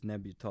Livia's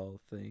Nebutol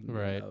thing.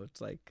 Right. It's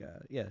like,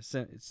 it's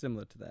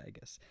similar to that, I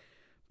guess.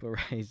 But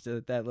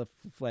so that little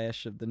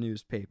flash of the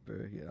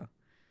newspaper,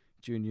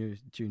 Junior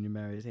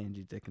marries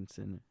Angie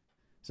Dickinson.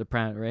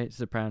 Soprano, right?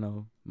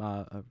 Soprano.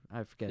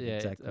 I forget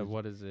exactly.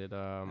 What is it?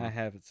 I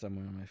have it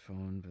somewhere on my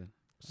phone,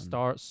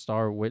 but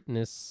Star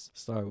Witness.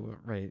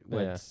 Right.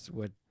 What?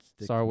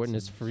 Star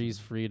Witness frees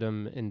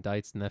freedom,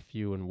 indicts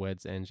nephew, and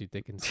weds Angie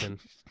Dickinson.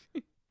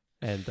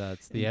 And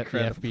it's the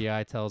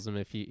FBI tells him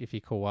if he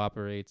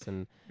cooperates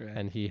and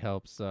he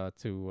helps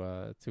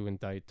to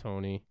indict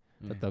Tony,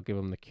 that they'll give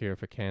him the cure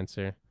for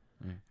cancer.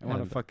 I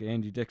want to fuck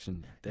Angie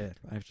Dickinson. Dad,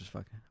 I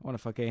want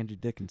to fuck Angie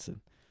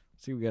Dickinson.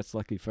 See who gets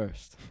lucky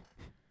first.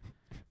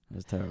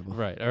 That's terrible.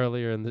 Right.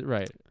 Earlier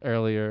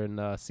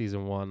in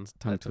season 1,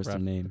 tongue twister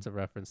name. It's a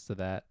reference to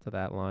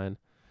that line.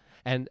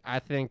 And I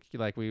think,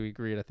 like we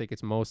agreed, I think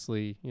it's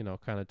mostly,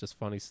 kind of just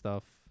funny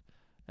stuff,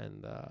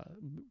 and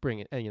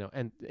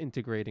and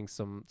integrating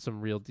some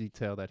real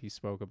detail that he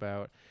spoke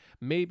about.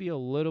 Maybe a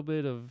little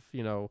bit of,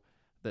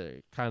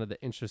 the kind of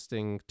the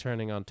interesting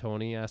turning on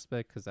Tony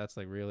aspect, because that's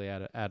like really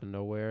out of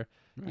nowhere.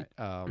 Right.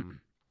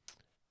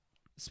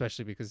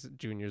 Especially because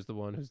Junior's the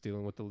one who's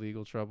dealing with the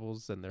legal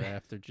troubles, and they're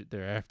after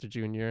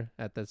Junior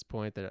at this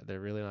point. They're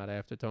really not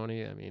after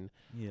Tony. I mean,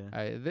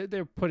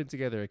 they're putting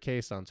together a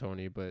case on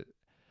Tony, but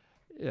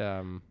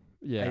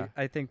Yeah.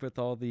 I think with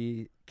all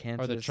the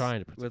cancer, Or they're trying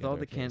to put with together all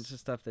a the case. cancer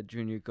stuff that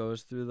Junior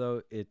goes through,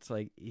 though, it's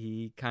like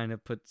he kind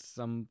of puts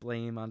some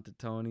blame onto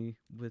Tony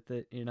with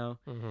it.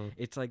 Mm-hmm.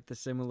 It's like the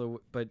similar,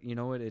 but you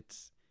know what?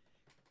 It's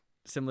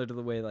similar to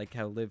the way like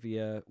how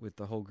Livia with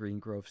the whole Green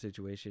Grove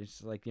situation.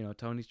 It's like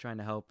Tony's trying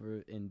to help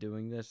her in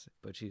doing this,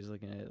 but she's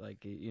looking at it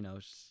like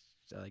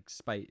like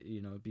spite,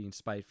 being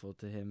spiteful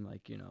to him,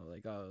 like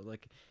like oh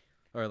like.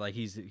 Or like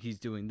he's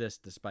doing this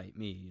despite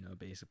me,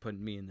 basically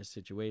putting me in this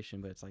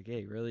situation. But it's like,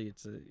 hey, really,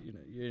 it's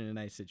you're in a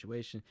nice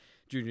situation.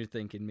 Junior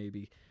thinking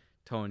maybe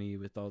Tony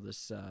with all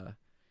this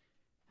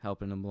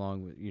helping him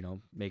along with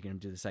making him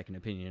do the second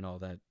opinion and all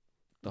that,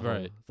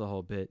 the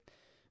whole bit.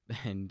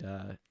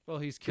 And well,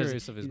 he's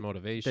curious of his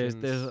motivations.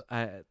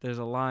 There's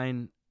a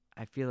line.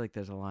 I feel like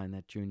there's a line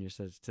that Junior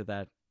says to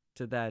that.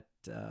 Yeah,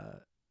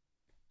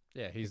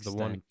 he's extent,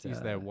 the one.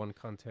 He's that one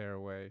cunt hair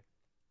away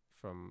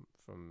from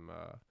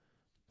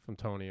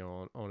Tony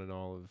owning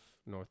all of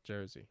North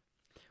Jersey.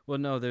 Well,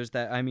 no, there's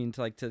that. I mean,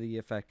 to the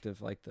effect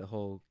of like the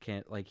whole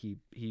like he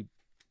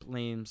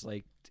blames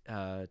like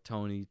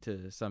Tony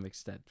to some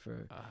extent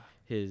for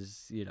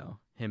his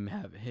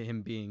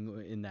him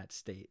being in that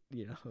state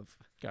of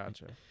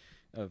gotcha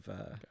of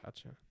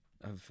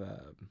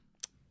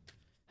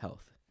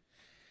health.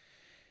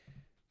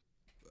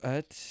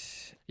 But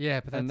yeah,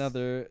 but that's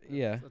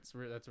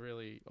that's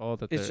really all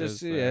that it's there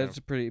just is there. It's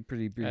a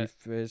pretty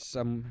brief. It's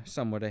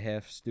somewhat a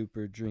half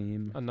stupid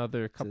dream.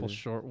 Another couple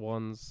short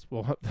ones.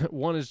 Well,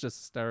 one is just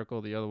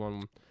hysterical. The other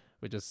one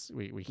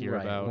we hear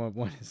about.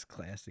 One is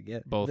classic. Yeah,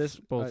 both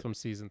from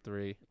season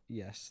 3.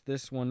 Yes,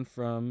 this one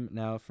from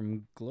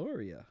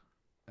Gloria,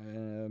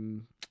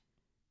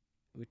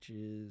 which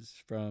is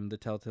from the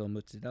Telltale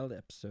Mozzarella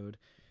episode.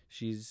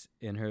 She's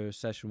in her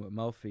session with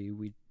Melfi.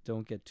 We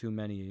don't get too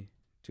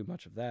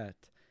much of that,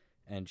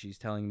 and she's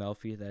telling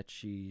Melfi that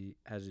she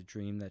has a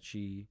dream that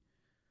she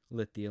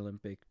lit the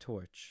Olympic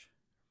torch,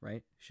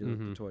 right? She lit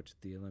the torch at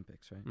the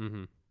Olympics, right?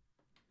 Mm-hmm.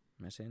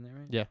 Am I saying that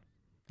right? Yeah.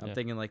 I'm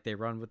thinking like they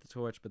run with the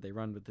torch, but they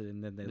run with it,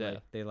 and then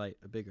they light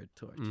a bigger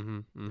torch.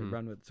 They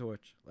run with the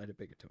torch, light a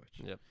bigger torch.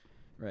 Yep.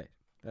 Right.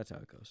 That's how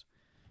it goes.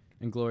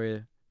 And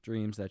Gloria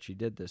dreams that she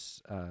did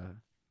this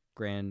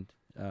grand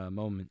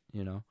moment,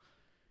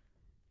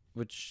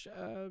 which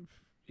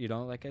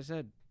like I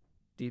said,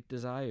 deep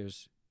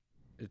desires.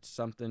 It's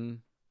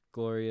something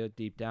Gloria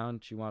deep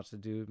down she wants to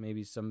do,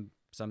 maybe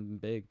something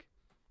big,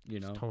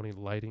 Is Tony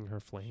lighting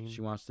her flame.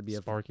 She wants to be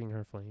sparking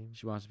her flame.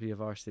 She wants to be a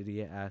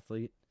varsity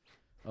athlete,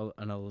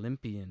 an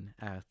Olympian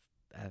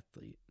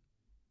athlete,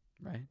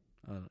 right?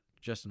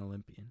 Just an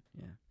Olympian,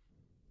 yeah,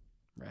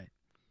 right,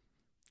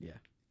 yeah.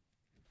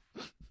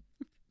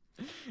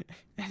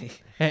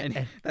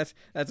 and that's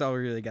all we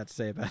really got to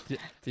say about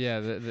it. Yeah,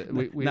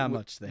 we not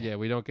much there. Yeah,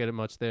 we don't get it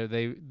much there.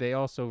 They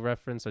also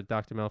reference, or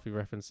Dr. Melfi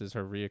references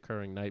her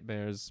reoccurring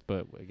nightmares,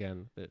 but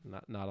again,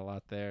 not a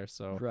lot there.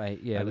 So right,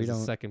 yeah, we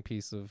don't. A second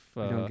piece of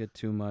we don't get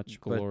too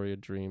much Gloria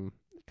dream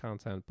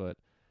content, but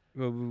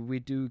well, we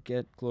do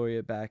get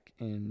Gloria back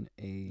in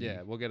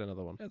a we'll get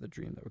another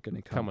dream that we're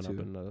going to come up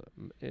in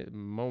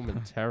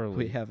momentarily.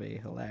 We have a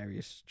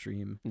hilarious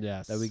dream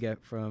that we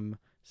get from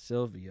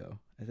Silvio.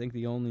 I think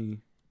the only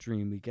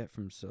dream we get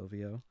from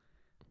Silvio,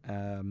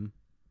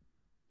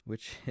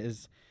 which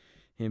is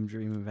him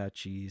dreaming about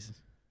cheese,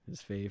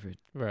 his favorite.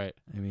 Right.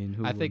 I mean,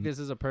 I think this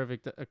is a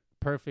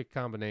perfect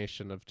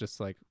combination of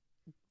just like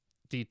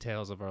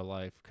details of our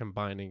life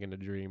combining in a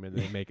dream, and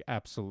they make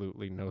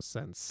absolutely no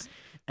sense.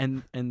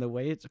 And the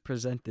way it's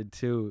presented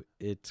too,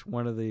 it's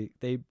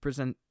they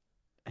present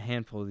a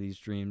handful of these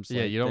dreams.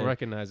 Yeah, you don't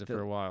recognize it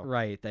for a while.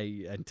 Right.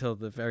 Until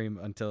it's the very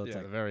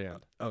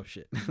end. Oh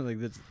shit.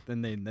 Like this,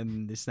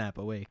 then they snap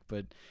awake,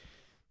 but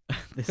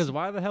because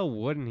why the hell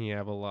wouldn't he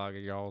have a log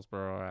of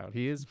Jarlsberg out?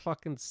 He is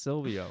fucking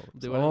Silvio.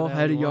 All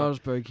head of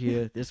Jarlsberg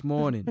here this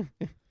morning.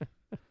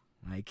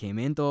 I came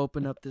in to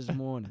open up this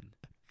morning.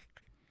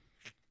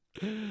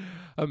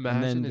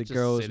 Imagine the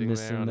girl was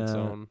missing there on its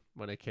own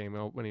when it came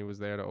out. When he was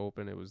there to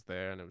open, it was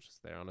there, and it was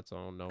just there on its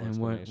own. No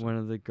explanation. And one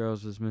of the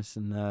girls was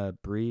missing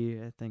brie,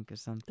 I think, or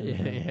something.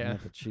 Yeah.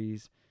 The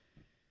cheese.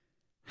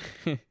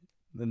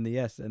 Then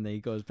and then he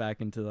goes back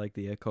into like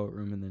the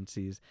courtroom and then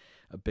sees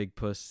a big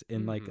puss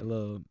in like a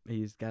little.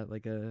 He's got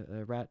like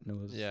a rat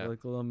nose,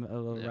 like a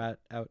little rat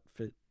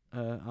outfit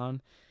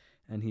on,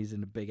 and he's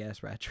in a big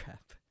ass rat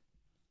trap.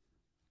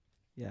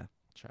 Yeah,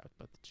 trapped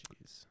by the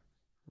cheese.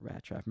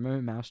 Rat Trap.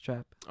 Remember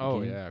Mousetrap?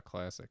 Oh, yeah,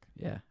 classic.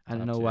 Yeah. I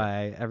don't know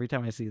why. Every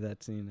time I see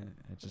that scene,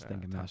 I just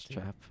think of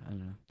Mousetrap. I don't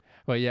know.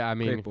 Well, yeah, I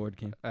mean, great board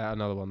game.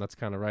 Another one that's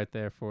kind of right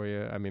there for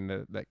you. I mean,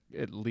 that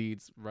it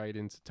leads right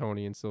into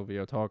Tony and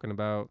Silvio talking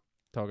about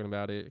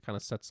it. It kind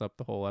of sets up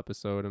the whole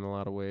episode in a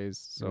lot of ways.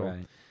 So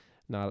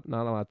not a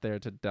lot there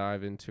to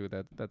dive into.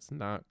 That's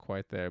not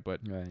quite there, but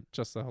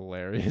just a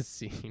hilarious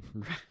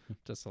scene.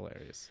 Just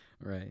hilarious.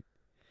 Right.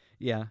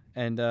 Yeah,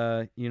 and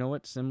you know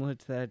what? Similar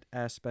to that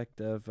aspect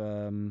of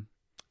the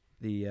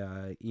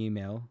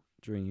email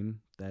dream,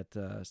 that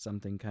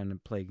something kind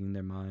of plaguing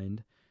their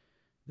mind.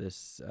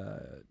 This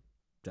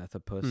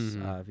Deathopus,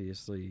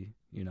 obviously,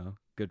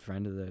 good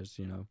friend of theirs,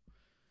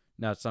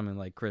 not something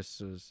like Chris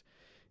was.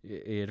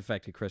 It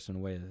affected Chris in a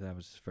way that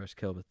was his first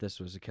kill, but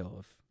this was a kill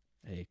of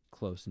a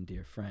close and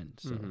dear friend.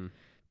 So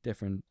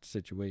different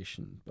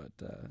situation, but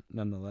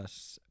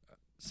nonetheless,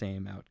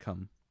 same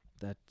outcome.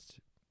 That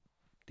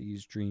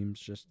these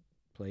dreams just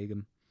plague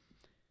him.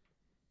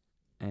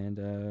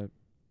 And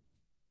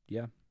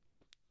yeah.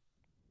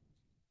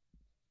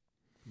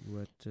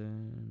 What?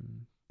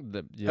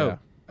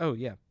 Oh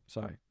yeah.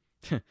 Sorry.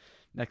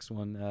 Next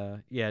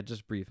one.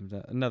 Just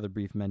another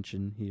brief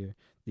mention here.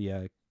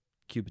 The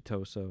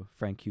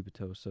Frank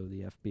Cubitoso,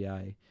 the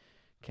FBI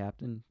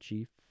captain,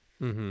 chief,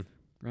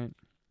 right?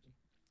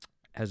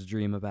 Has a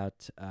dream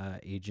about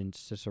Agent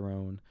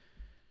Cicerone,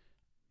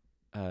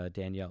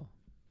 Danielle,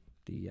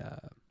 the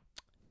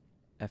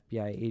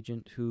FBI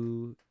agent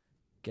who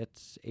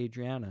gets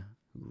Adriana,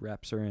 who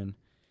wraps her in.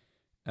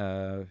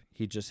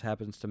 He just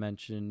happens to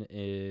mention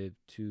it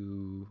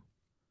to...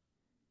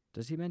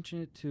 Does he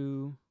mention it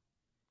to...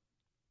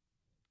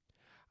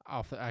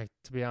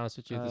 to be honest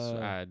with you,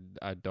 I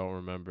don't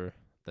remember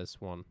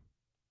this one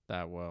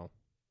that well.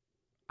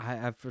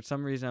 I for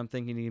some reason I'm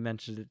thinking he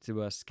mentioned it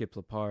to Skip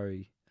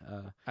Lipari,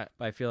 but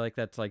I feel like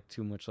that's like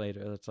too much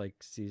later. That's like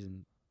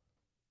season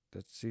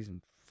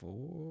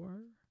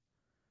 4.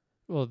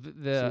 Well,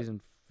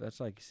 that's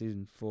like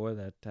season 4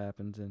 that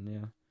happens in,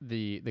 yeah.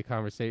 The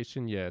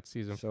conversation, yeah, it's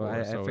season 4.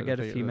 I forget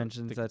if he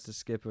mentions that to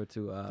Skip or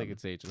to... I think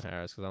it's Agent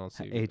Harris, because I don't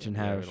see... Agent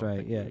Harris,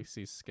 right, yeah. We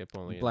see Skip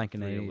only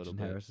blanking in Agent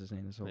Harris's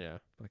name this whole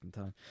fucking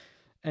time.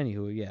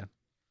 Anywho, yeah.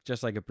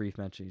 Just like a brief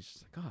mention, he's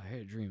just like, oh, I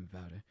had a dream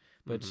about it.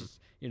 But it's just,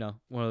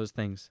 one of those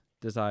things.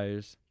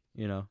 Desires,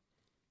 Yeah,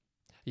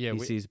 he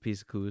sees a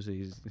piece of cool, so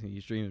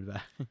he's dreaming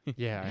about it.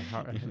 Yeah,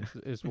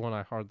 it's one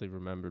I hardly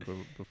remembered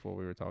before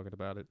we were talking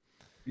about it.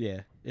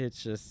 Yeah,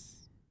 it's just...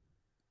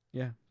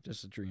 Yeah,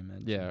 just a dream,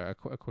 man. Yeah,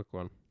 a quick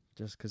one.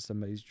 Just because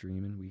somebody's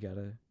dreaming, we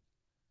gotta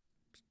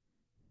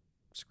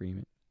scream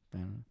it. I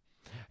don't know.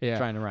 Yeah,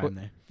 trying to rhyme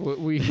there.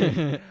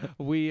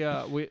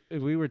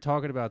 We were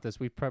talking about this.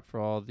 We prepped for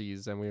all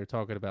these, and we were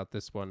talking about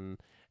this one,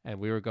 and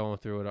we were going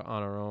through it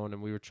on our own,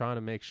 and we were trying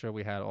to make sure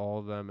we had all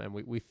of them, and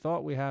we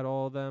thought we had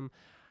all of them,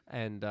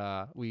 and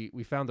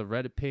we found a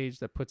Reddit page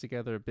that put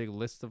together a big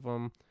list of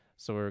them.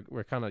 So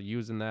we're kind of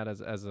using that as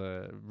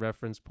a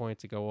reference point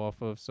to go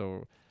off of.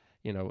 So.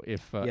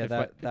 If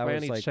by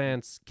any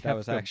chance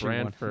Kefka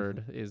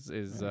Branford is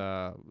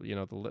the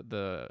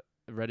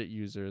Reddit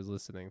user is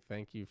listening,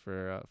 thank you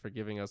for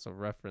giving us a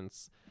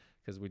reference,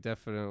 because we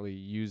definitely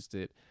used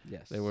it.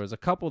 Yes, there was a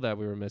couple that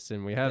we were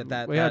missing. We had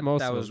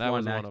most of them. That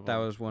was one of them. That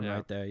was one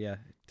right there. Yeah,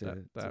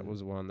 that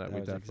was one that we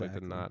definitely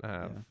did not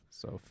have. Yeah.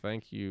 So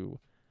thank you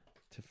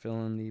to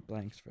fill in the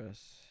blanks for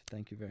us.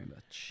 Thank you very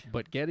much.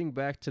 But getting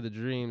back to the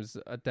dreams,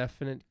 a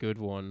definite good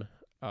one.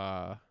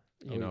 And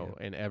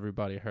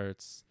Everybody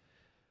Hurts.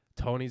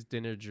 Tony's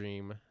dinner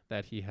dream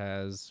that he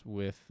has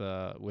with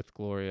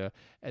Gloria.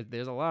 And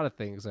there's a lot of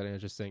things that are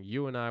interesting.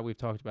 You and I, we've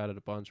talked about it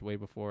a bunch way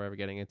before ever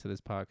getting into this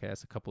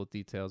podcast. A couple of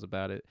details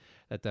about it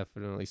that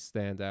definitely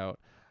stand out.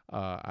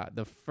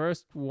 The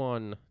first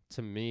one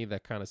to me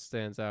that kind of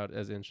stands out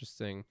as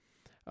interesting.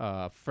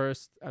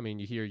 First,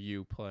 you hear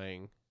you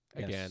playing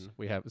again.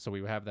 Yes.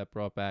 We have that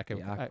brought back. The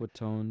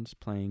Aquatones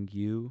playing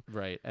you.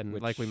 Right. And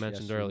like we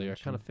mentioned earlier,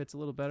 it kind of fits a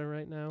little better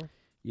right now.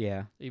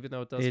 Yeah. Even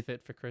though it does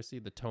fit for Chrissy,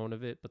 the tone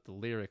of it, but the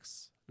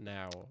lyrics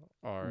now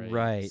are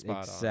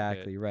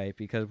exactly right.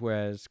 Because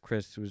whereas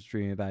Chris was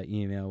dreaming about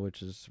email,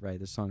 which is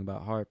the song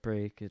about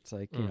heartbreak, it's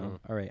like,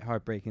 all right,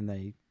 heartbreaking that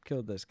he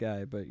killed this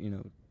guy, but he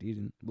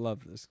didn't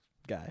love this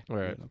guy.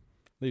 Right.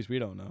 At least we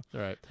don't know.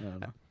 Right.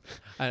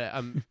 I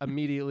don't know.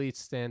 Immediately it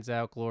stands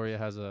out. Gloria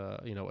has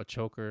a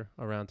choker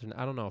around her.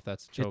 I don't know if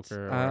that's a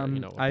choker or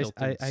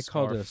I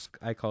called it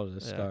a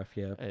scarf.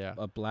 Yeah.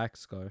 A black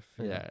scarf.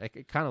 Yeah.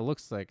 It kind of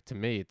looks like, to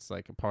me, it's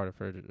like a part of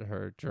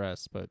her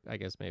dress, but I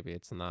guess maybe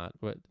it's not.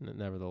 But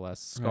nevertheless,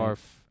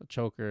 scarf, a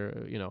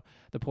choker.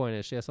 The point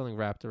is she has something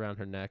wrapped around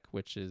her neck,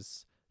 which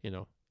is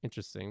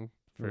interesting.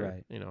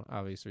 For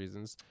obvious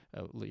reasons,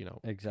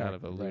 exactly, kind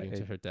of alluding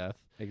to her death.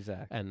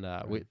 Exactly. And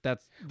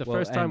that's the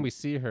first time we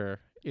see her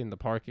in the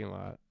parking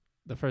lot.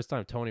 The first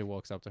time Tony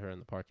walks up to her in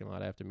the parking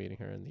lot after meeting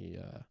her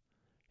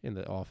in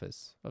the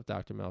office of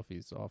Dr.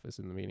 Melfi's office,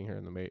 and meeting her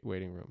in the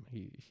waiting room,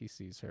 he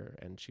sees her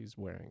and she's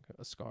wearing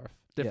a scarf,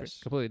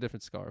 completely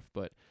different scarf,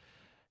 but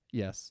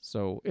yes.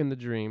 So in the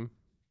dream,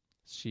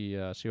 she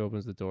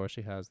opens the door.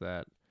 She has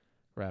that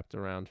wrapped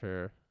around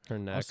her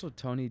neck. Also,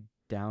 Tony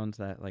downs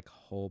that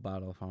whole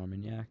bottle of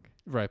Armagnac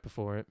right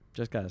before it.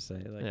 Just gotta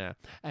say,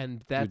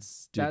 and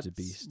that's dude's a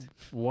beast.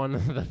 One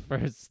of the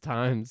first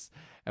times,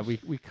 and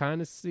we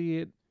kind of see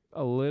it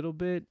a little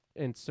bit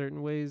in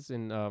certain ways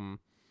in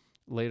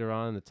later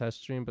on in the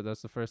test stream, but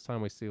that's the first time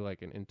we see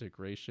an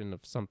integration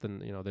of something.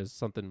 There's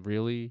something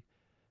really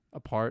a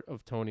part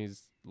of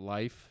Tony's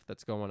life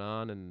that's going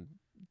on, and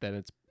then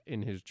it's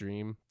in his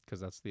dream, because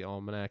that's the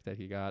almanac that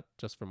he got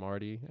just from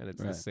Marty, and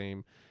it's the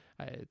same.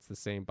 It's the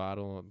same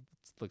bottle. It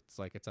looks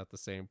like it's at the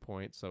same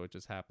point, so it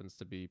just happens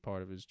to be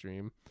part of his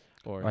dream.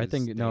 Or I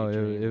think it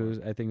was.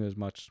 I think it was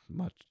much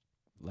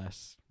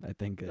less. I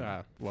think.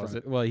 Was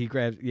it? Well,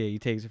 he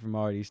takes it from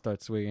Artie,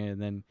 starts swinging,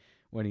 and then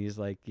when he's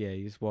like,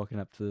 he's walking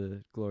up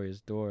to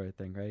Gloria's door, I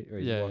think, right? Or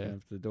he's walking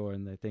up to the door,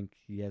 and I think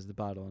he has the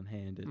bottle in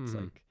hand. It's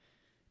like,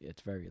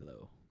 it's very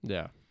low.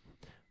 Yeah.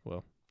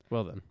 Well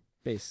then.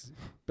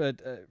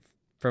 But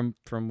from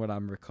what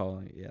I'm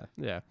recalling, yeah.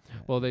 Yeah.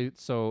 Well, they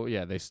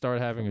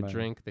start having a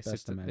drink. They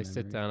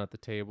sit down at the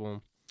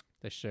table.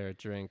 They share a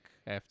drink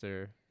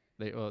after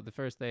they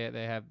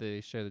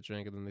share the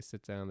drink, and then they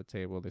sit down at the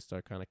table. They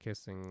start kind of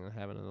kissing and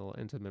having a little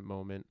intimate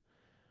moment.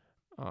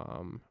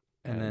 And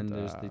then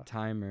there's the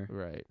timer.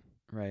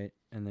 Right.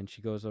 And then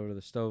she goes over to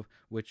the stove,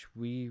 which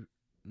we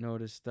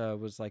noticed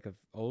was like a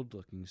old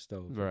looking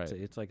stove. Right.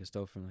 It's like a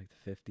stove from like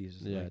the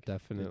 50s. Yeah, like,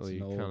 definitely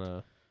kind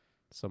of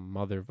some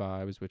mother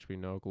vibes, which we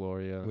know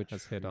Gloria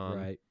has hit on.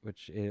 Right.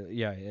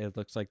 It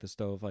looks like the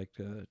stove, like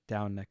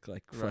down neck,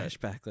 like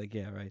flashback, like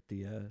the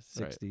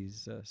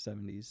 60s,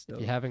 70s stove.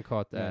 If you haven't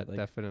caught that,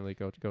 definitely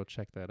go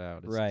check that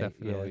out. It's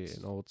definitely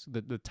an old.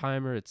 The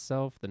timer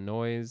itself, the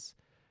noise.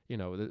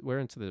 We're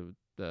into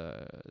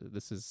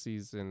this is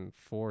season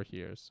 4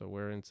 here, so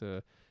we're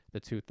into the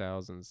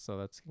 2000s. So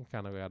that's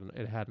kind of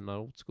it had an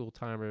old school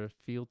timer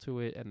feel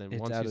to it, and then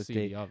once you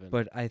see the oven.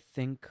 But I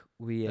think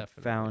we had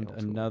found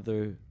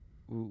another.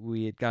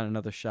 We had got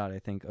another shot, I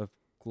think, of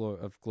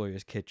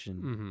Gloria's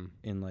kitchen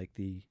in like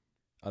the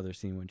other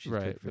scene when she's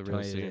cooked for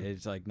Tony.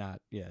 It's like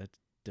it's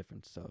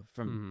different stuff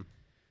from.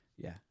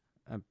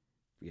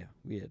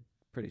 We had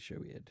pretty sure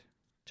we had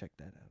checked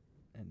that out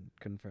and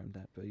confirmed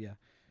that, but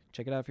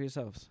check it out for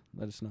yourselves.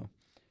 Let us know.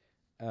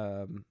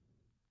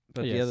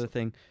 But the other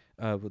thing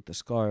with the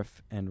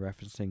scarf and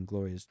referencing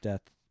Gloria's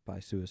death by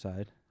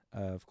suicide,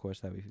 of course,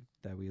 that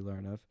we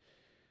learn of.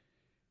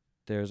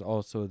 There's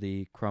also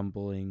the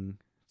crumbling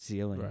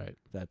ceiling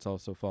that's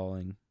also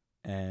falling,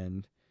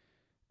 and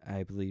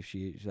I believe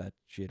she had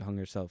hung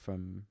herself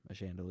from a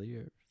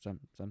chandelier or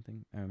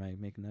something. Or am I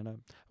making that up?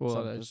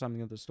 Well,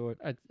 something of the sort.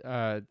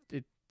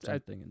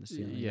 Something in the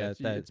ceiling. Yeah,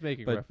 it's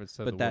making reference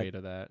to the weight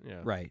of that.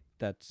 Yeah, right.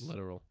 That's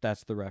literal.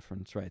 That's the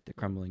reference, right? The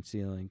crumbling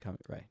ceiling.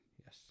 Right.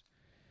 Yes.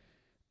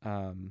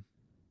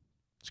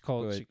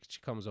 She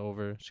comes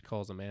over. She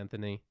calls him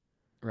Anthony.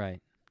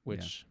 Right.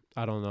 Which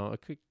I don't know.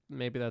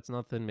 Maybe that's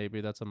nothing.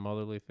 Maybe that's a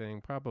motherly thing.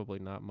 Probably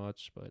not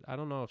much, but I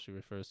don't know if she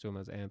refers to him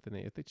as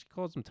Anthony. I think she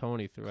calls him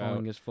Tony throughout.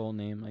 Calling his full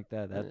name like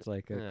that. That's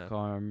like a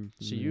calm.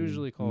 She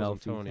usually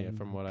calls him Tony, thing.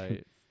 From what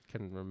I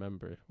can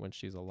remember when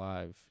she's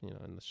alive,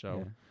 in the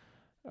show.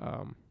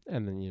 Yeah.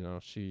 And then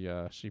she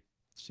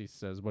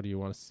says, "What do you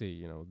want to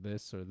see?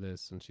 This or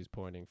this?" And she's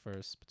pointing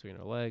first between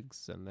her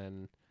legs, and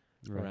then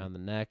around the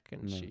neck,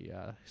 and she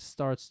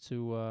starts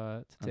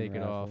to take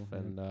it off,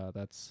 and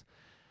that's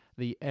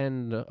the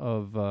end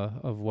of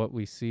what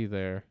we see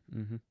there.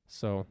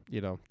 So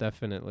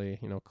definitely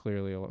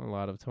clearly a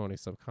lot of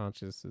Tony's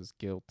subconscious is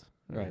guilt,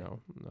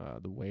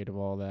 the weight of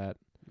all that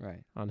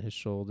on his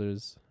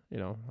shoulders.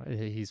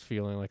 He's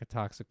feeling like a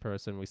toxic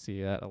person. We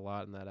see that a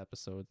lot in that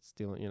episode.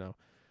 Stealing,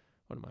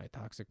 what am I, a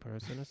toxic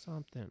person or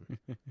something?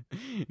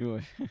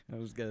 I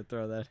was gonna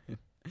throw that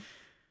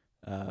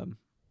in.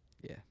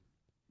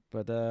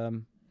 But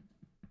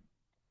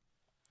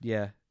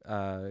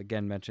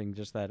again, mentioning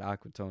just that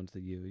aquatones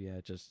to you,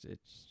 it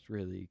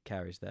really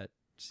carries that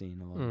scene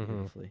along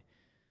beautifully.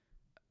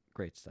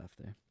 Great stuff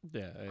there.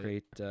 Yeah,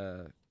 great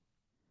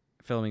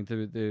filming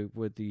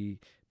with the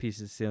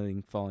pieces of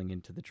ceiling falling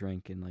into the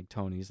drink, and like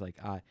Tony's like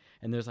eye,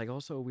 and there's like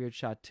also a weird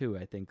shot too.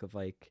 I think of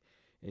like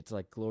it's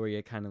like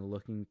Gloria kind of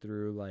looking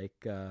through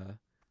like a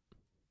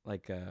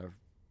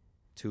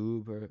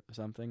tube or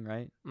something,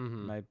 right?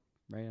 Am I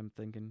right? I'm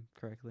thinking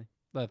correctly.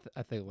 I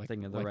think like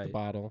the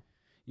bottle.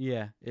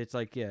 Yeah, it's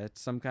like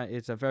it's some kind.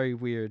 It's a very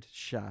weird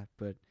shot,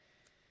 but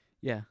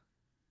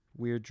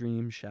weird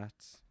dream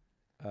shots.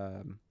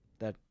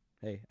 That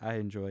I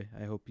enjoy.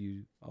 I hope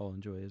you all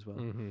enjoy as well.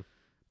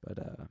 But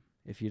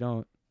if you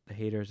don't, the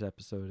haters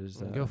episode is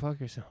go fuck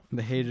yourself.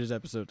 The haters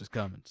episode is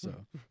coming, so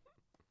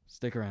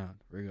stick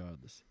around.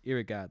 Irregardless,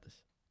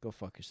 go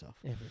fuck yourself.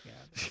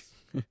 Irregardless.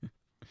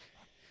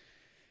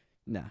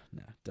 No,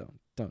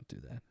 don't do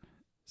that.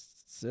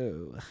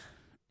 So,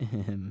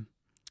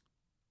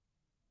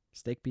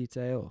 steak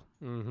pizza ale.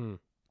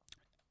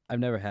 I've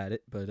never had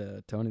it,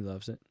 but Tony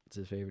loves it. It's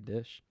his favorite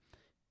dish.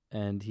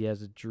 And he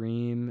has a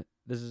dream.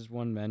 This is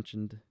one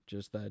mentioned,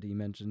 just that he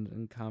mentioned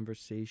in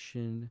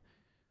conversation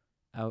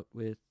out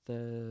with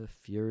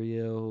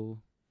Furio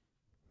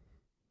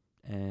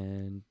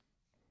and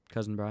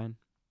Cousin Brian,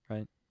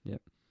 right?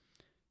 Yep.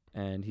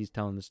 And he's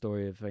telling the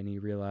story of when he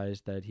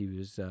realized that he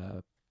was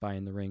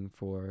buying the ring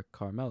for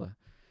Carmela,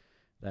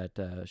 that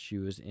she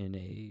was in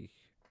a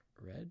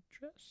red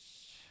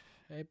dress,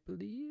 I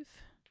believe,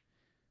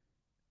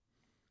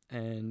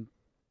 and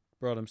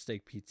brought him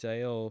steak pizza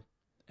ale,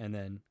 and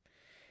then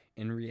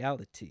in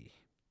reality,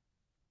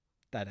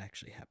 that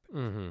actually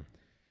happened.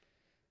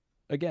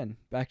 Again,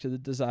 back to the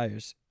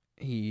desires.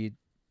 He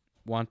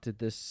wanted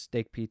this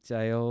steak pizza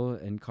ale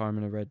and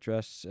Carmen a red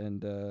dress,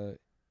 and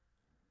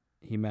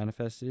he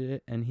manifested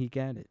it, and he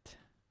got it.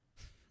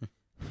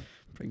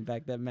 Bring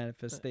back that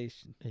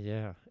manifestation.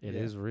 Yeah, it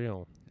is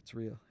real. It's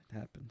real. It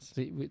happens.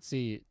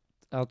 See,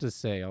 I'll just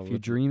say, if you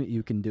dream it,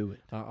 you can do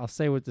it. I'll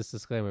say with this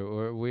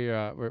disclaimer,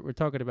 we're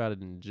talking about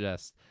it in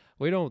jest.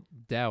 We don't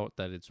doubt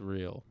that it's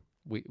real.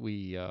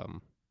 We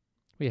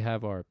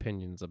have our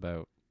opinions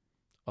about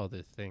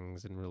other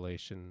things in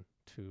relation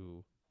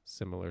to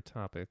similar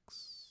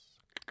topics.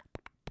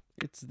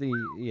 It's the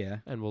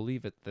and we'll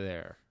leave it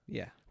there.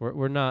 Yeah,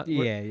 we're not.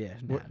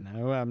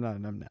 No, I'm not.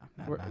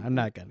 I'm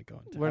not gonna go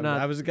into. We're not.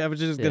 I was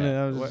just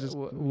gonna.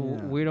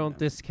 We don't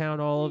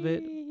discount all of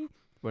it.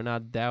 We're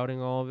not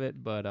doubting all of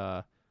it,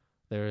 but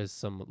there is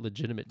some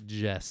legitimate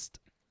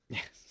jest.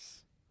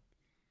 Yes.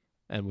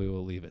 And we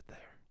will leave it there.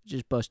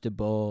 Just busted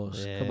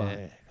balls. Yeah, come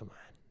on.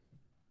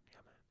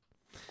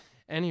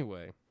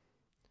 Anyway,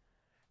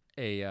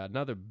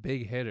 another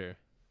big hitter.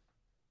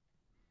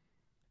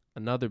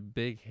 Another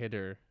big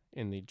hitter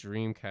in the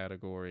dream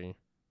category.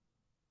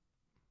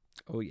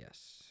 Oh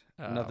yes,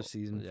 another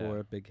season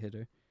 4 big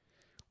hitter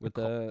with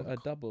a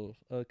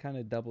kind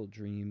of double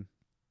dream.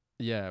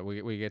 Yeah,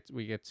 we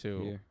get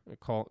to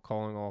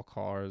calling all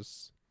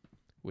cars.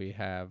 We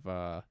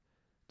have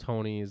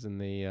Tony's in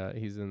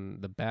he's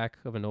in the back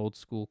of an old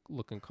school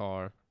looking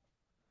car,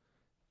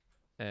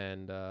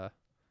 and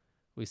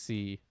we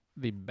see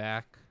the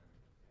back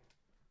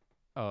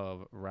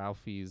of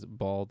Ralphie's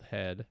bald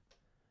head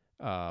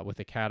with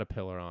a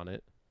caterpillar on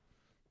it.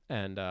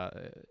 And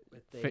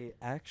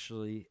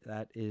actually,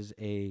 that is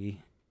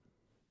a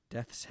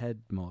death's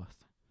head moth.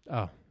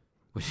 Oh,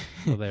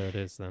 well, there it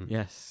is then.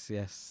 Yes,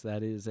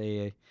 that is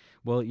a.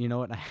 Well, you know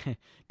what?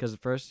 Because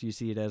first you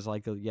see it as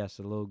like a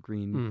little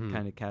green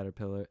kind of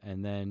caterpillar,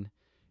 and then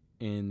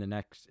in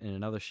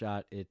another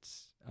shot,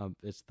 it's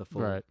the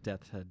full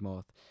death's head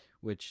moth,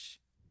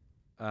 which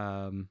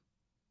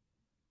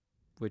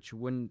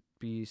wouldn't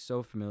be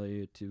so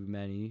familiar to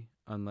many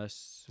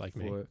unless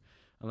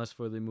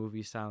for the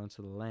movie Silence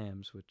of the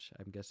Lambs, which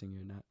I'm guessing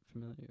you're not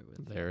familiar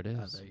with. There it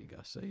is. There you go.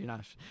 So you're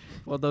not.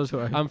 Well, those who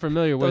are. I'm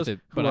familiar with it,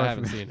 but I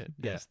haven't seen it.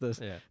 Yes,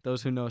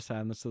 those who know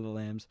Silence of the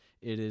Lambs,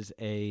 it is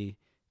a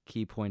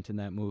key point in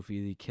that movie.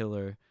 The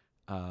killer,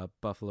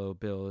 Buffalo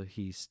Bill,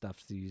 he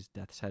stuffs these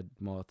death's head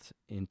moths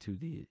into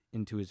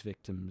his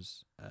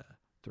victims'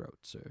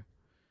 throats or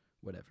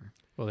whatever.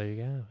 Well, there you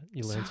go.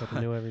 You learn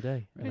something new every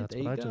day. And that's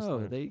what I just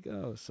learned. There you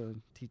go. So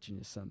teaching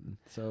you something.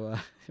 So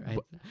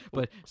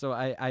so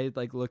I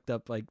like looked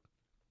up like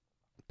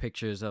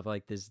pictures of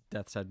like this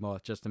death's head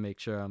moth just to make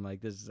sure. I'm like,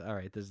 this is all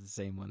right. This is the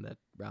same one that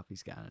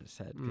Ralphie's got on his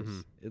head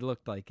because it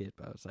looked like it,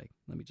 but I was like,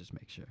 let me just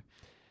make sure.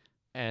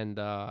 And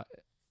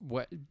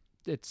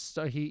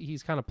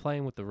he's kind of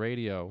playing with the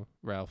radio,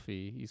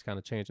 Ralphie. He's kind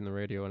of changing the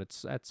radio, and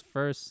it's at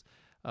first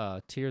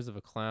Tears of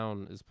a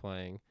Clown is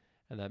playing.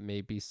 And that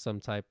may be some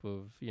type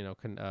of,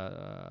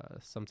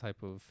 some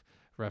type of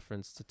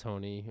reference to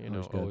Tony.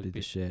 Always be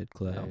the sad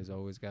clown. Yeah, he's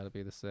always got to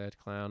be the sad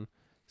clown.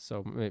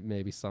 So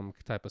maybe some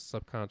type of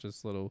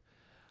subconscious little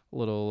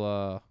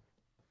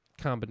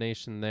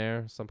combination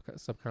there, some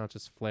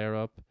subconscious flare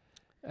up.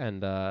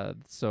 And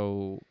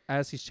so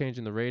as he's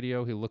changing the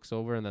radio, he looks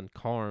over, and then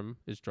Carm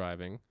is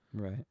driving.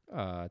 Right.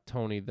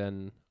 Tony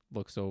then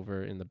looks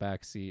over in the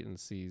back seat and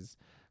sees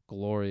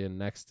Gloria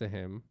next to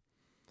him.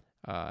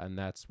 And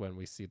that's when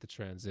we see the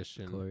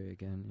transition. Gloria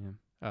again,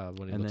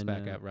 when he looks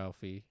back at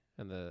Ralphie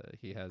and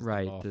he has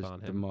the moth on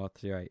him. The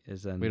moth,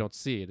 is then we don't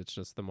see it. It's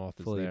just the moth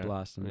is fully there.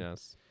 blossomed.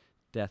 Yes.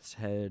 Death's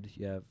head.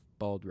 You have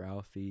bald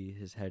Ralphie.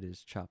 His head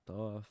is chopped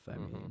off. I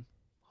mean,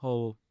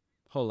 whole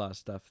lot of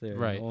stuff there.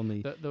 Right. And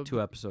only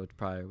 2 episodes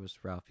prior was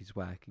Ralphie's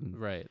whacking.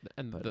 Right.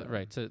 And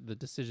so the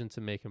decision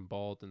to make him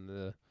bald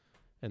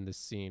in this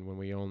scene when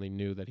we only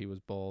knew that he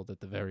was bald at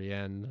the very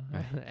end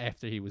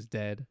after he was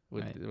dead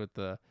with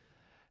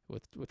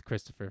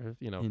Christopher,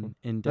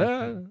 in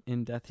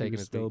death he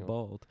was still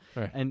bald.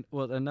 Right. And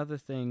another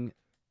thing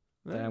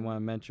that I want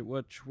to mention,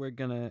 which we're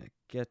gonna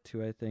get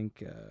to, I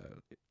think,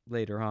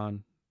 later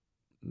on,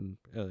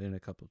 in a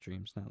couple of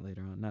dreams, not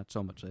later on, not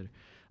so much later,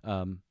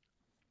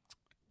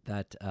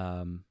 that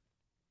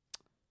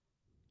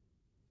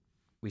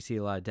we see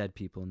a lot of dead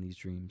people in these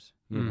dreams.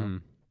 You know,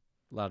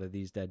 a lot of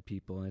these dead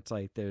people, and it's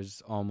like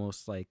there's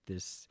almost like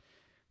this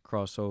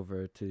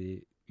crossover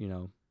to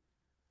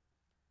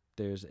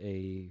there's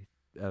a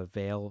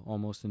veil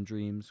almost in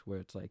dreams where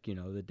it's like,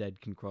 the dead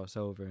can cross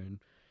over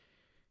and,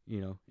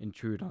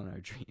 intrude on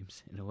our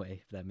dreams in a way,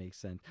 if that makes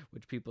sense.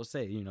 Which people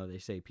say, they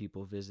say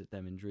people visit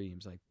them in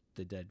dreams, like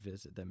the dead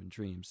visit them in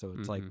dreams. So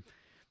it's like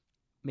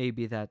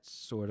maybe that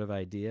sort of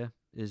idea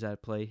is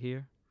at play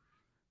here,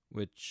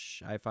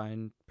 which I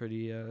find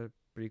pretty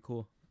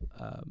cool.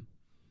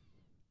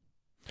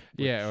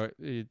 Or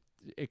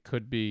it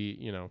could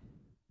be,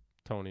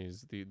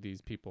 Tony's these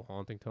people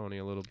haunting Tony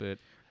a little bit.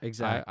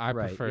 Exactly. I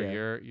prefer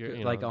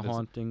your like a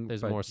haunting.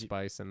 There's more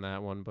spice in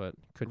that one, but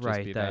could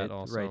just be that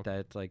also. Right.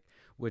 That's like,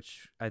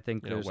 which I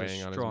think there's a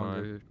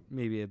stronger,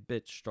 maybe a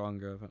bit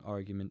stronger of an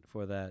argument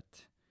for that.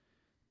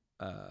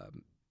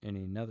 In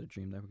another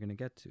dream that we're gonna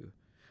get to,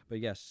 but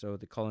yes. So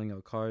the calling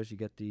out cars, you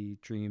get the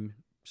dream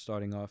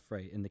starting off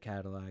right in the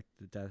Cadillac,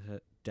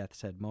 the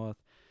death's head moth.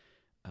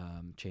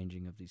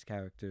 changing of these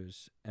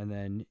characters. And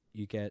then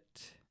you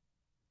get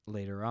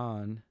later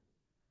on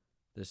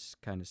this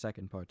kind of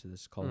second part to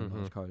this calling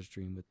Boxcar's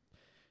dream with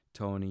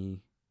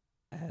Tony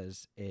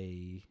as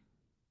a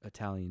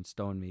Italian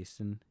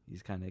stonemason.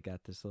 He's kind of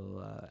got this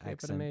little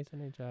accent.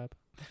 Masonry job.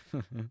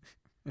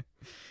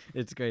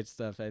 It's great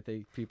stuff. I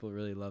think people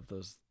really love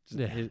those.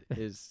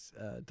 His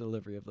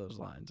delivery of those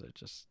lines are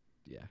just,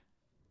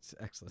 it's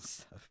excellent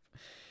stuff.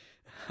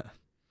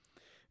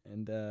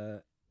 And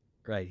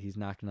right, he's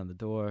knocking on the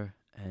door,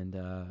 and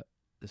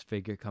this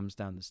figure comes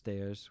down the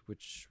stairs,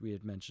 which we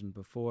had mentioned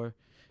before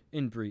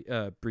in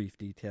brief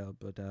detail,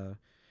 but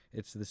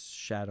it's this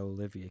Shadow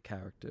Olivia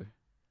character,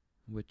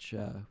 which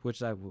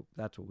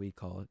that's what we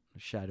call it,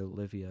 Shadow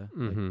Olivia.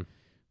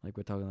 Like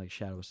we're talking like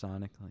Shadow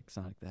Sonic, like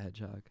Sonic the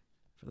Hedgehog,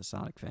 for the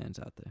Sonic fans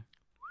out there.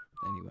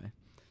 Anyway,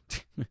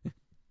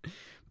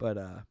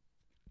 but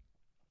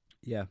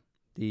the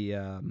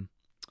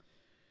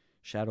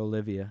Shadow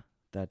Olivia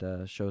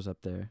that shows up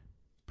there,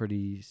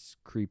 pretty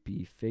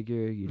creepy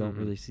figure. You don't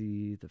really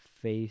see the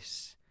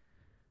face,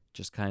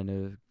 just kind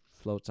of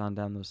floats on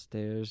down those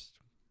stairs,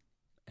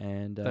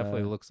 and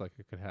definitely looks like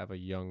it could have a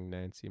young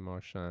Nancy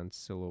Marchand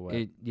silhouette.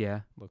 It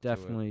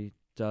definitely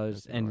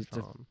does, and it's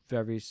a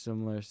very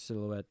similar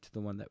silhouette to the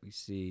one that we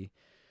see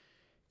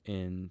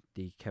in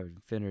the Kevin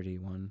Infinity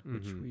one,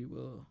 which we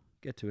will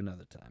get to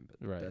another time. But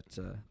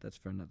that's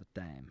for another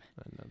time.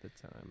 Another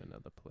time,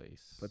 another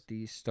place. But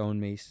these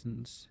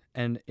stonemasons,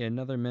 and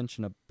another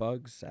mention of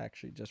bugs,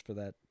 actually, just for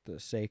the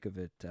sake of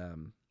it.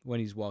 When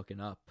he's walking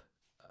up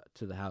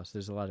to the house,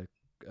 there's a lot of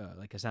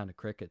like a sound of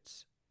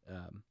crickets,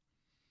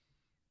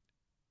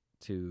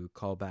 to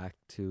call back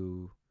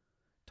to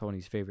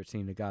Tony's favorite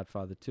scene of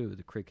Godfather 2,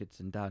 the crickets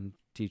in Don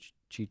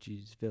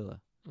Chi-Chi's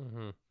villa.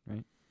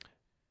 Right?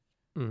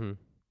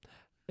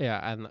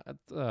 Yeah, and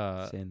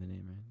saying the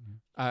name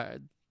right.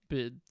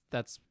 But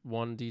that's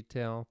one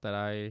detail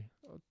that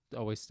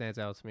always stands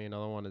out to me.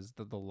 Another one is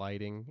the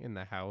lighting in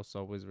the house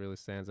always really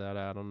stands out.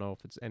 I don't know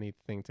if it's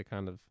anything to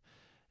kind of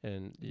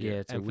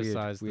it's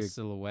emphasize the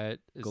silhouette.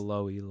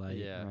 Glowy light.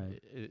 Yeah, right.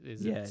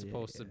 Is it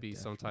supposed to be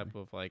some type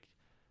of like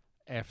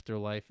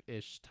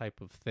afterlife-ish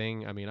type of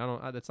thing? I mean,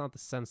 that's not the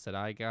sense that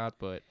I got,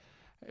 but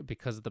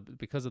because of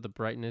the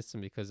brightness,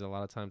 and because a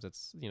lot of times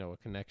it's a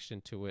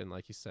connection to it, and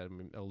like you said,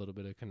 a little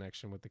bit of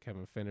connection with the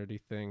Kevin Infinity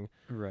thing,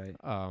 right?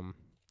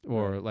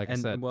 Or like I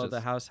said,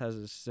 the house has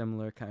a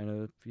similar kind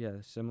of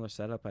similar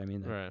setup. I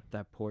mean,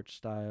 that porch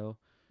style,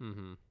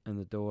 and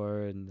the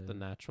door and the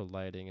natural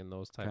lighting in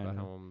those type of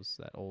homes,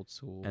 that old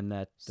school, and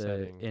that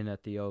setting. The inn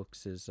at the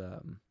Oaks is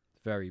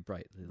very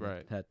brightly lit.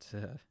 Right. That's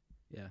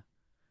Yeah.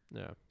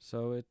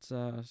 So it's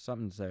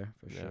something's there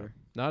for sure.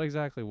 Not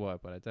exactly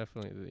what, but I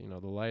definitely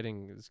the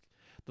lighting is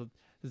the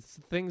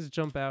things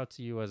jump out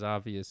to you as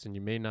obvious, and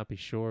you may not be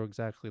sure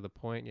exactly the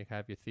point. You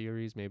have your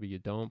theories, maybe you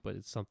don't, but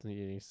it's something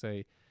you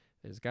say.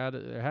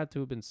 There had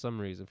to have been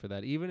some reason for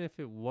that, even if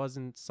it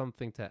wasn't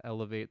something to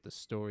elevate the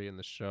story in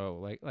the show.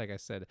 Like I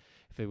said,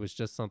 if it was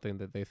just something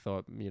that they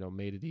thought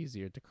made it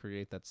easier to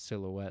create that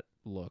silhouette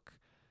look,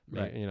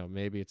 right?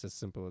 Maybe it's as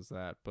simple as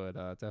that. But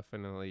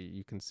definitely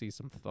you can see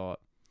some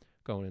thought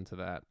going into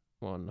that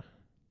one.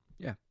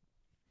 Yeah.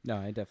 No,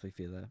 I definitely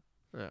feel that.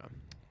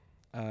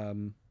 Yeah.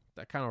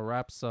 That kind of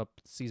wraps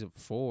up season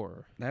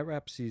 4. That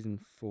wraps season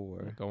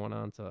 4. We're going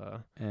on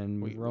to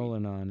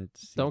rolling on.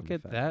 It's don't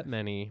get 5. That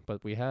many,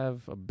 but we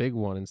have a big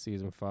one in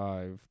season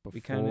 5.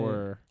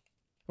 Or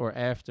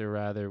after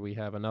rather, we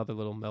have another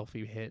little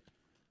Melfi hit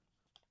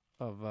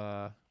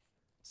of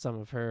some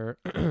of her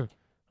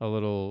a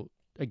little.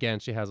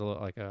 Again, she has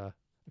a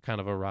kind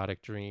of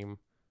erotic dream.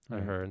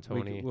 Right. Her and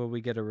Tony.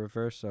 We get a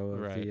reverso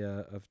of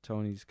of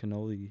Tony's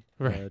cannoli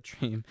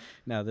dream.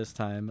 Now this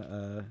time,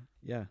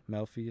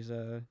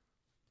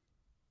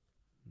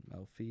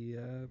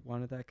 Melfi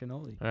wanted that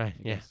cannoli. Right.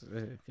 Yes.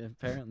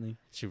 Apparently,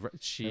 she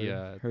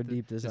her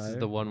deep desire. This is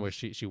the one where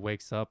she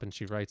wakes up and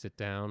she writes it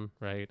down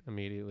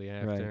immediately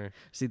after. Right.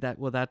 See that's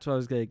what I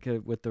was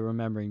gonna with the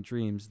remembering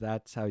dreams.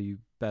 That's how you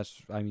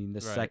best. I mean,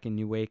 the second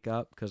you wake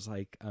up, because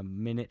like a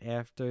minute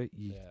after,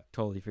 you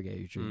totally forget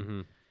your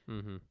dream.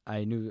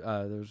 I knew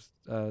there was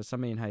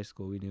somebody in high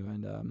school we knew,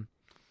 and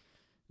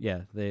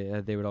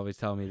they would always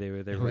tell me they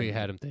were we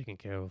had him taken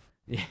care of.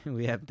 Yeah,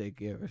 we have him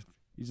taken care of.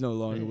 He's no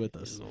longer with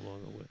us. He's no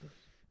longer with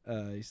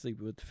us. He's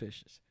sleeping with the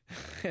fishes.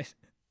 Just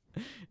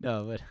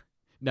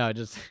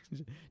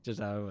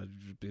I don't want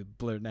to be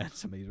blurting out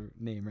somebody's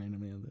name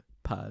randomly on the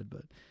pod,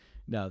 but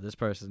no, this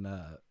person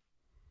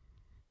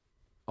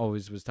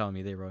always was telling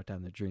me they wrote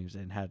down their dreams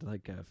and had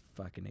like a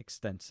fucking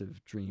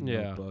extensive dream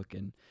notebook,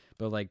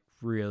 but like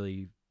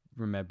really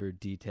remembered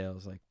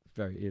details, like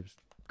it was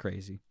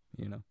crazy,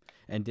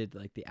 and did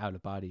like the out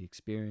of body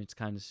experience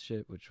kind of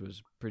shit, which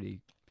was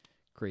pretty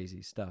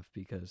crazy stuff,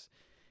 because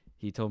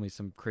he told me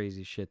some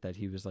crazy shit that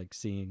he was like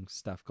seeing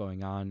stuff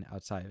going on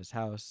outside of his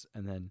house,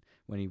 and then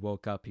when he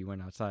woke up he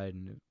went outside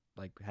and it,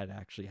 like had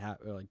actually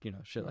happened, or like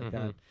shit like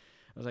that. I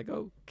was like,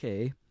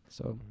 okay,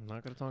 so I'm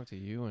not gonna talk to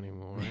you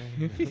anymore.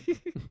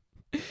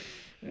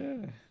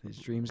 These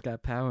dreams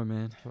got power,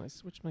 man. Can I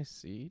switch my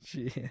seat?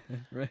 Yeah,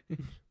 right.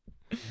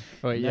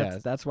 But yeah,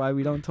 that's why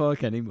we don't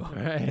talk anymore.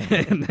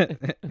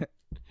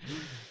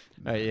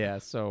 Right. Yeah,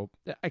 so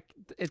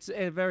it's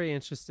very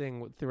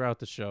interesting throughout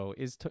the show.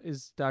 Is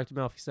Dr.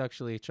 Melfi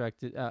sexually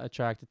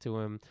attracted to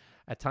him?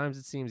 At times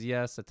it seems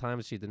yes. At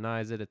times she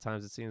denies it. At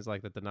times it seems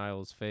like the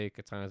denial is fake.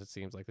 At times it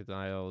seems like the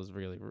denial is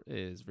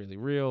really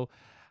real.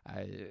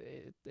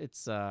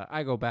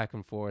 I go back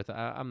and forth.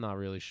 I'm not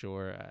really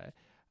sure.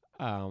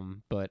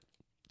 But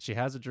she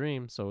has a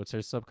dream, so it's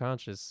her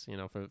subconscious. You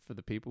know, for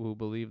the people who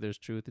believe there's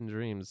truth in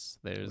dreams,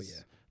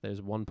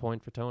 there's 1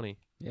 point for Tony.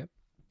 Yep.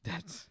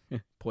 That's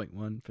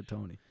 0.1 for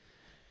Tony.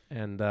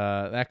 And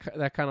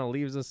that kind of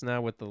leaves us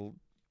now with the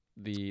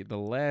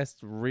last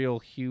real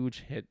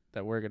huge hit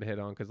that we're gonna hit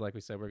on, because like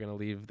we said, we're gonna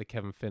leave the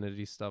Kevin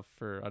Finity stuff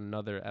for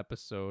another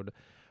episode.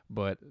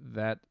 But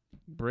that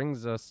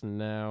brings us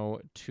now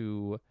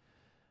to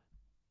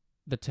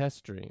the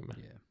test dream.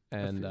 Yeah.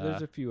 And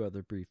there's a few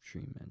other brief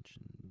dream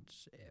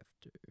mentions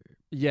after.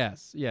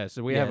 Yes.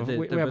 So we have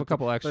a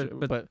couple extra,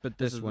 but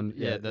this one,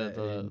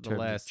 the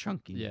last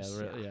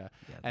chunkiness. Yeah.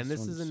 And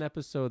this is an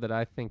episode that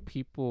I think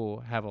people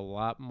have a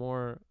lot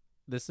more.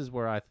 This is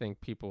where I think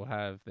people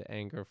have the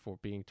anger for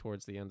being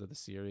towards the end of the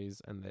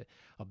series, and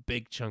a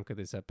big chunk of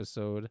this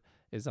episode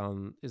is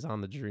on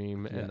the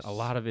dream, and a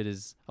lot of it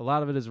is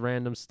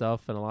random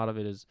stuff, and a lot of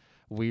it is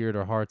weird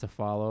or hard to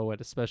follow, and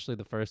especially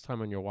the first time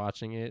when you're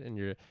watching it and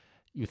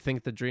you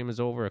think the dream is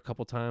over a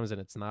couple times and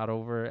it's not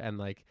over, and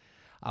like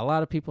a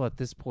lot of people at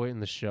this point in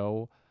the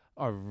show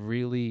are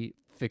really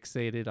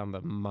fixated on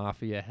the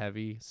mafia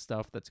heavy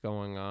stuff that's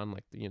going on,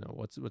 like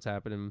what's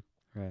happening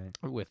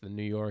with the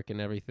New York and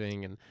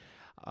everything. And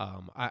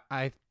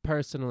I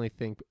personally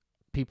think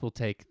people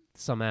take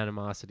some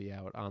animosity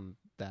out on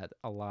that.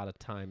 A lot of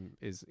time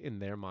is in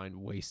their mind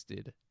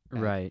wasted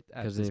at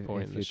this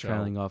point in the show. You're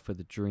trailing off with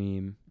a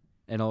dream,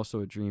 and also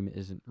a dream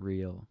isn't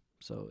real,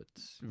 so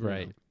it's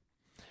right. Know.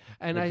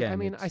 And again, I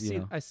mean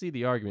I see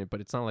the argument,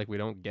 but it's not like we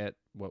don't get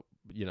what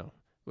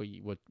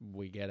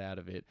we get out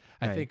of it.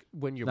 I think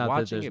when you're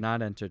watching there's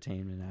not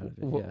entertainment out of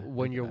it.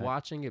 When you're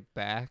watching it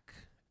back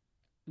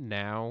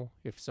now,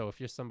 if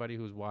you're somebody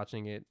who's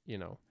watching it,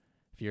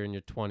 if you're in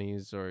your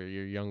 20s or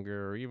you're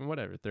younger or even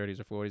whatever, 30s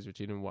or 40s, but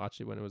you didn't watch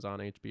it when it was on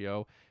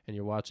HBO, and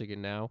you're watching it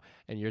now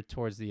and you're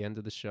towards the end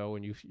of the show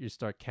and you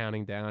start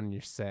counting down and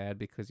you're sad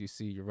because you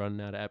see you're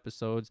running out of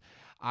episodes.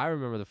 I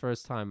remember the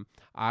first time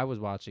I was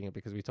watching it,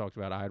 because we talked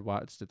about I had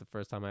watched it the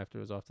first time after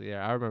it was off the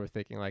air. I remember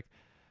thinking, like,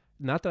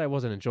 not that I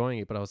wasn't enjoying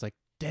it, but I was like,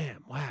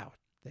 damn, wow,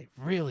 they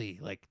really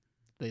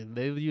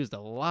they've used a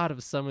lot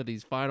of some of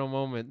these final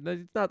moments.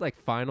 It's not like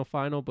final,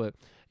 but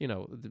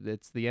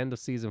it's the end of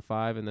season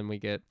 5, and then we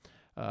get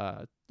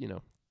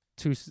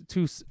two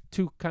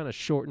kind of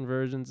shortened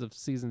versions of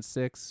season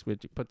 6,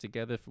 which you put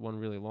together for one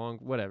really long.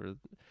 Whatever,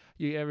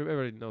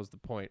 everybody knows the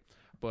point.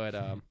 But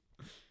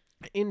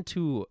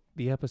into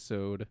the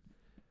episode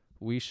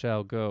we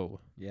shall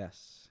go.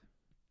 Yes,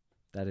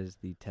 that is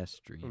the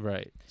test dream.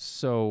 Right.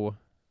 So,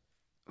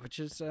 which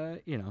is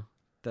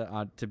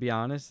to be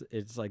honest,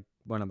 it's like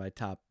one of my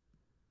top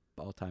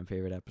all-time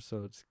favorite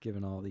episodes,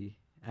 given all the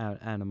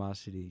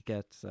animosity it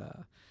gets.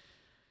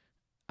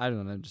 I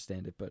don't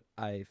understand it, but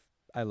I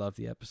love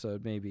the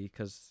episode, maybe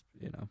because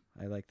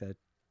I like that.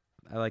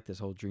 I like this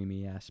whole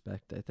dreamy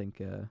aspect. I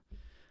think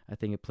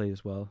it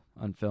plays well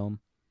on film,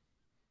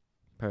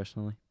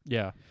 personally.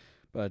 Yeah.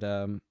 But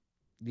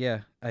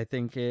I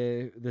think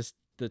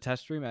the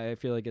test dream, I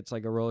feel like it's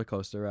like a roller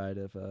coaster ride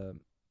of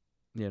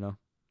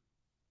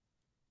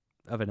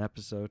of an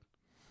episode.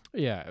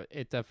 Yeah,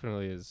 it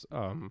definitely is.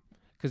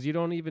 Because you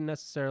don't even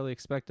necessarily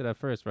expect it at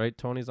first, right?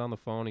 Tony's on the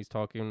phone. He's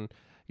talking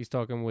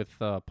with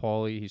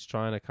Paulie. He's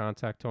trying to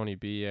contact Tony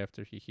B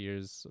after he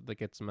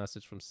gets a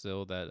message from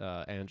Syl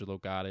that Angelo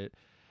got it,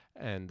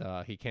 and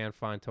he can't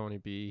find Tony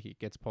B. He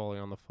gets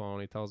Paulie on the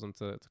phone. He tells him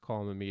to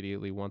call him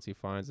immediately once he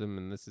finds him,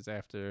 and this is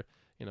after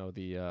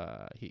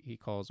he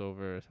calls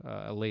over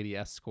a lady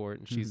escort,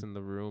 and she's in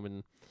the room,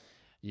 and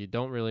you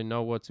don't really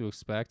know what to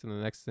expect, and the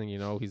next thing you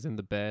know, he's in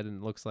the bed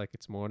and it looks like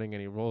it's morning,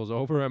 and he rolls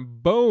over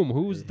and boom,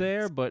 who's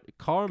there but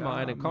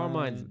Carmine, and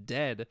Carmine's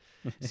dead.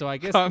 So I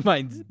guess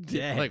Carmine's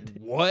dead. Like,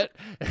 what?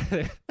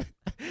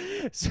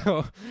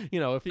 So,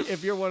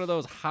 if you're one of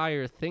those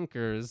higher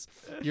thinkers,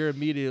 you're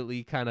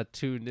immediately kind of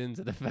tuned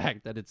into the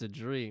fact that it's a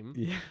dream.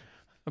 Yeah.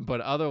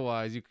 But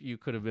otherwise, you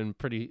could have been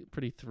pretty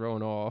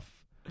thrown off.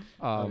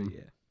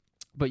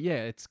 But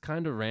yeah, it's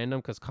kind of random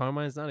because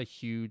Carmine's not a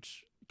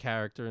huge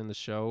character in the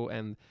show,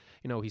 and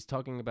he's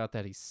talking about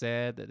that he's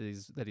sad, that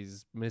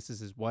he's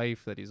misses his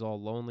wife, that he's all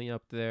lonely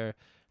up there,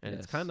 and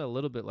it's kind of a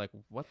little bit like,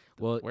 what?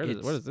 Where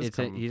does this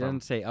come from? He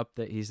doesn't say up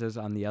there; he says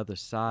on the other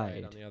side.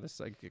 Right, on the other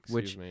side.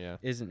 Which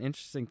is an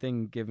interesting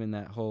thing, given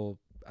that whole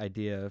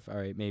idea of, all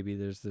right, maybe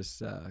there's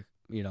this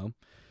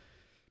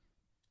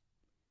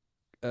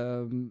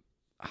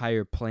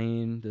higher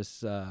plane, this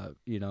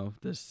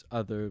this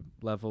other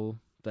level,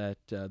 that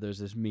there's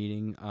this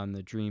meeting on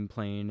the dream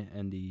plane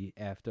and the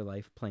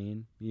afterlife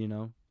plane,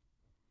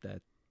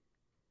 that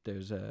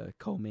there's a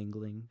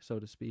commingling, so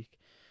to speak.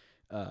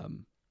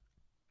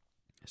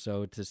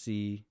 So to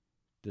see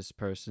this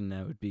person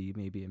that would be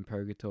maybe in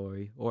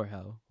purgatory or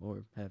hell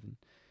or heaven,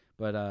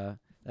 but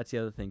that's the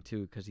other thing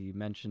too, because he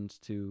mentions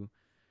to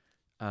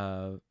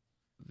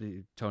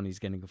Tony's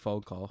getting a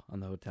phone call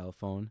on the hotel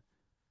phone,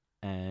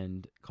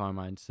 and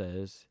Carmine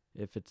says,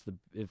 if it's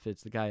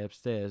the guy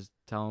upstairs,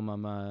 tell him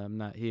I'm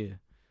not here,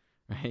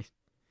 right?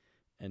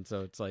 And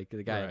so it's like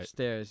the guy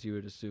upstairs, you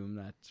would assume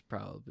that's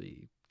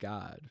probably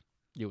God.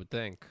 You would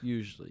think.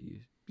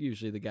 Usually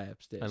the guy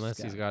upstairs.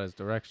 Unless he's got his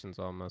directions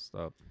all messed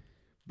up.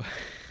 But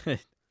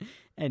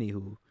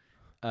anywho.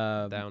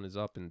 Down is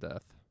up in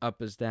death. Up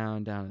is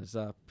down, down is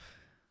up.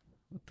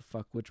 What the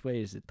fuck? Which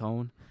way is it,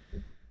 Tone?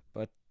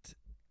 But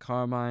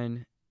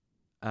Carmine,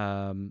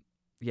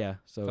 yeah,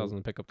 so tells him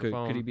to pick up the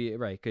phone. Could he be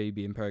right? Could he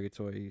be in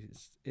purgatory?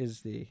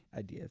 Is the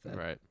idea of that?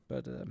 Right.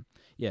 But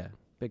yeah,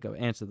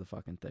 answer the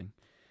fucking thing.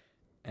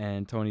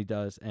 And Tony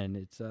does, and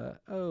it's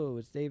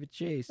it's David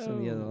Chase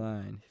on the other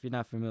line. If you're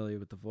not familiar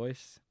with the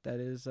voice, that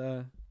is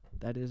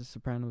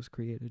Sopranos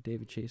creator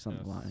David Chase on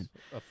the line.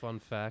 A fun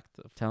fact.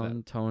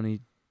 Telling Tony,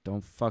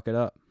 don't fuck it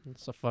up.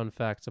 It's a fun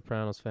fact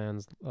Sopranos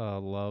fans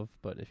love,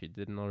 but if you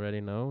didn't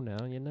already know,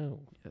 now you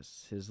know.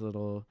 Yes, his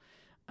little,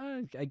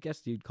 I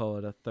guess you'd call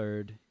it a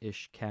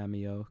third-ish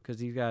cameo,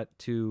 because he's got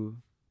 2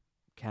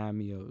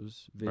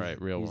 cameos.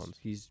 Right, real ones.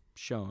 He's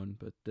shown,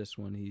 but this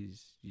one you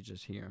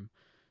just hear him.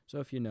 So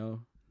if you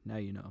know, now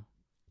you know.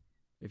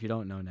 If you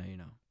don't know, now you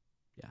know.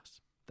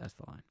 Yes, that's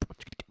the line.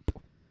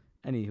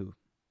 Anywho.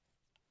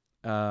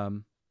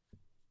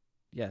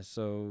 Yeah,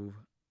 so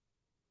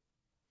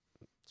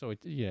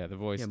the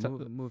voice. Yeah,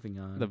 moving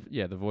on.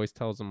 The voice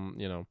tells him,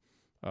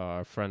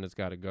 our friend has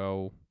got to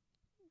go.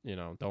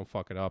 Don't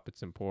fuck it up.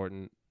 It's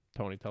important.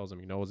 Tony tells him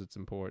he knows it's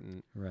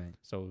important. Right.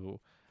 So,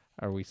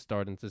 are we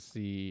starting to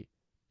see?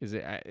 Is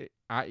it?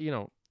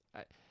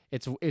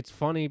 It's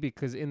funny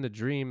because in the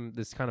dream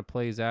this kind of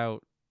plays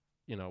out.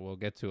 We'll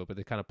get to it, but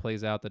it kind of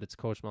plays out that it's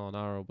Coach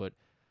Molinaro. But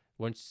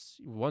once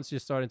you're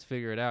starting to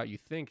figure it out, you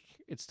think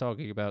it's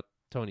talking about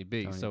Tony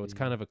B. It's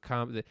kind of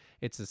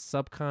it's a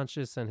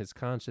subconscious and his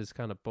conscious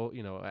kind of both,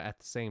 at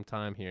the same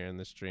time here in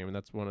this dream. And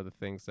that's one of the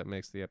things that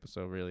makes the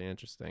episode really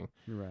interesting.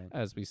 Right.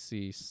 As we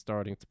see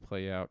starting to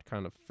play out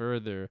kind of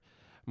further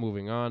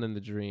moving on in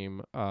the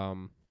dream.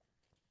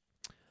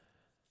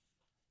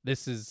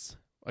 This is,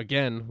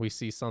 again, we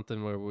see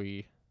something where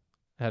we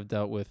have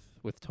dealt with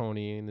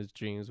Tony in his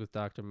dreams with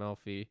Dr.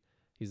 Melfi.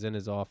 He's in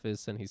his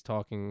office and he's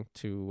talking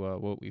to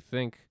what we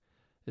think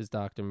is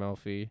Dr.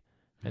 Melfi.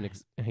 And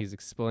he's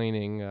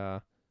explaining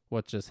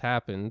what just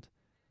happened,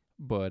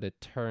 but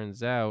it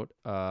turns out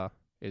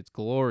it's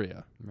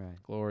Gloria.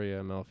 Right.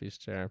 Gloria Melfi's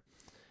chair.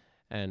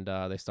 And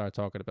they start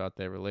talking about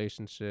their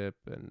relationship,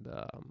 and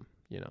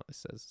it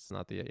says it's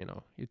not the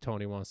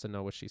Tony wants to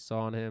know what she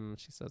saw in him.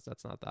 She says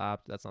that's not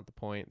the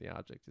point. The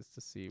object is to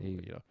see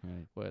what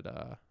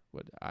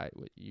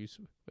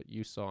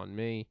you saw in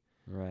me.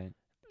 Right.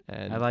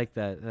 And I like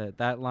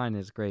that line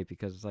is great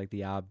because it's like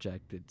the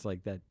object. It's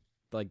like that.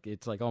 Like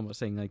it's like almost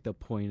saying like the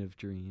point of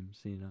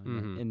dreams,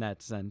 in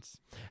that sense.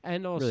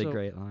 And also really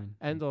great line.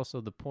 And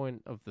also the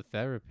point of the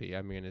therapy.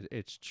 I mean,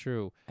 it's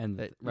true. And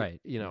that, right,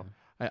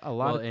 a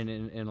lot of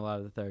in a lot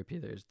of the therapy,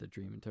 there's the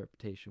dream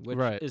interpretation, which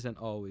isn't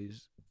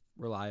always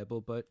reliable,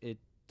 but it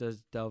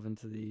does delve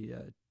into the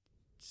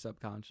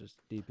subconscious,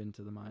 deep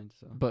into the mind.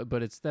 So,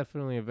 but it's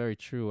definitely a very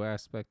true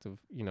aspect of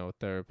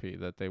therapy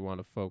that they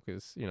want to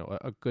focus.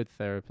 A good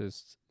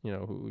therapist,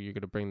 who you're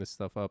gonna bring this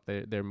stuff up,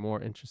 they're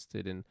more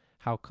interested in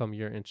how come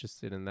you're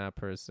interested in that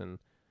person,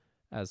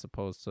 as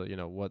opposed to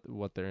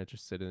what they're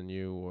interested in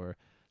you, or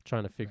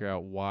trying to figure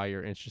out why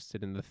you're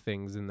interested in the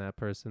things in that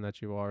person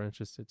that you are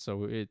interested.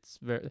 So it's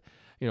very,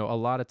 a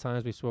lot of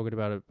times we've spoken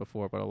about it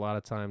before, but a lot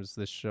of times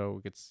this show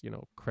gets,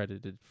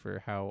 credited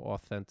for how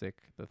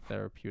authentic the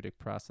therapeutic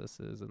process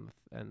is.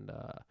 And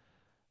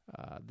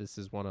this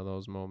is one of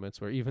those moments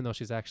where even though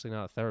she's actually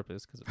not a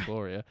therapist because it's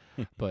Gloria,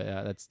 but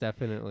that's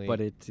definitely, but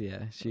it's,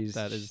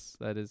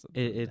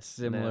 it's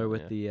similar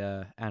with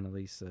the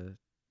Annalisa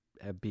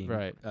being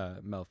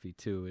Melfi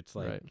too. It's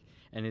like,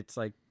 and it's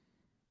like,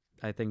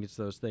 I think it's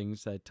those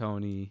things that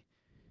Tony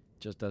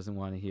just doesn't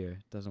want to hear,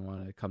 doesn't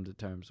want to come to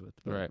terms with.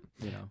 But, right.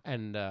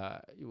 And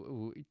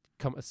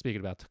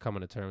speaking about coming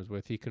to terms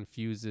with, he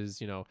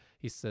confuses,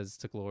 he says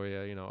to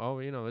Gloria,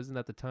 isn't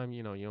that the time,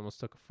 you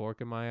almost took a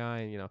fork in my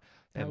eye,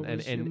 and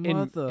in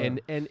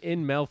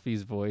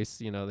Melfi's voice,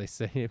 they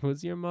say it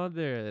was your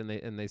mother,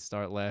 and they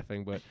start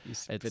laughing, but he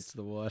spits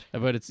the water.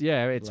 But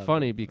it's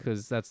funny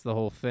because that's the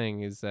whole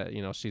thing is that,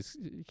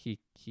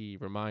 he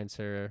reminds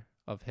her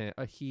of him.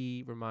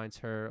 He reminds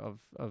her of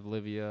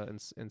Livia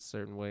in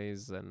certain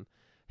ways and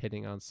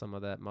hitting on some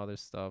of that mother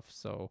stuff.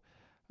 So,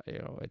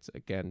 it's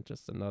again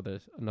just another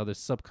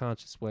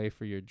subconscious way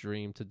for your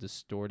dream to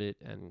distort it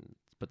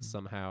but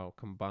somehow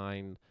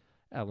combine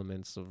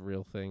elements of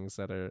real things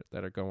that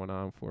are going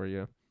on for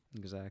you.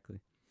 Exactly.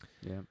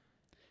 Yeah.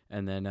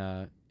 And then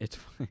it's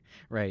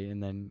right.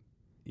 And then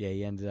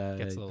he ends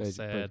gets a little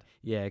sad.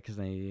 Because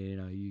then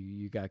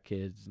you got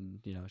kids and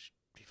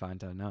he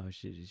finds out no,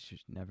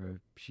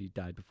 she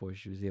died before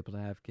she was able to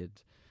have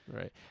kids.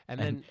 Right.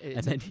 And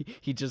then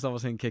he just all of a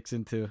sudden kicks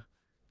into,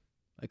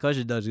 my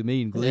cousin doesn't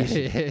mean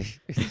Gleason. It's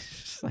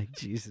just like,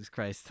 Jesus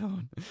Christ,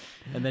 Tone.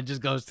 And then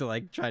just goes to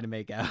like try to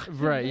make out.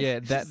 Right, yeah.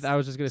 That I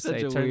was just gonna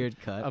say, such a weird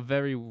cut. A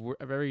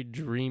very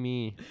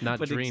dreamy, not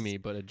but dreamy,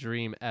 but a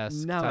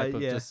dream-esque type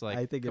of just like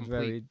I think complete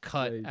it's very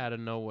cut out of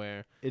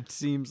nowhere. It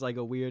seems like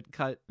a weird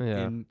cut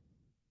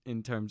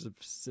in terms of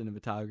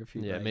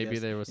cinematography. Yeah, maybe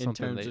there was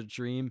something. In terms of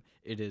dream,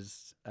 it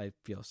is. I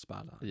feel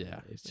spot on.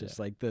 Yeah, it's just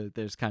like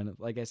there's kind of,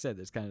 like I said,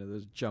 there's kind of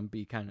those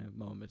jumpy kind of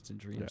moments in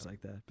dreams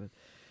like that, but.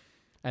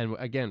 And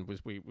again,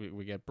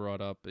 we get brought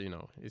up,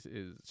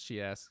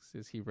 she asks,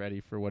 is he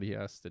ready for what he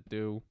has to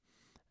do?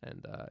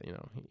 And,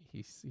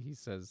 he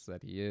says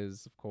that he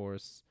is, of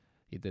course.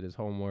 He did his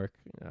homework.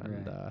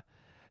 And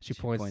she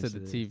points to the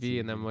TV,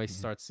 and then we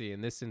start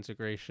seeing this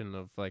integration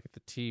of, like,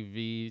 the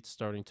TV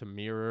starting to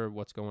mirror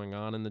what's going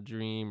on in the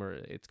dream, or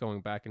it's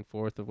going back and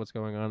forth of what's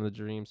going on in the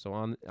dream. So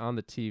on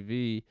the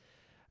TV,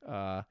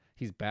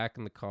 he's back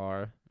in the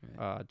car.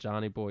 Right.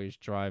 Johnny Boy is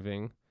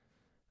driving.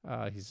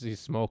 He's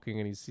smoking,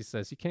 and he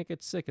says he can't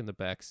get sick in the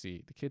back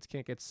seat. The kids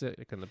can't get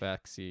sick in the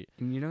back seat.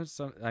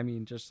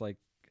 And just like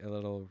a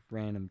little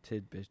random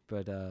tidbit,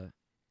 but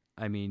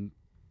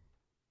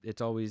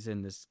it's always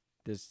in this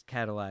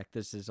Cadillac.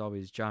 This is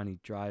always Johnny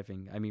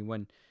driving. I mean,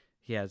 when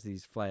he has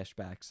these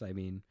flashbacks,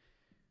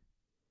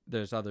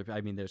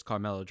 there's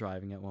Carmelo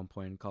driving at one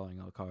point and calling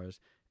out cars,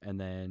 and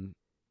then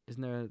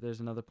there's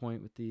another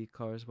point with the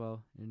car as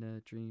well in a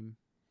dream.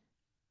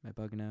 Am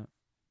I bugging out?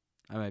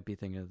 I might be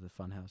thinking of the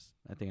Funhouse.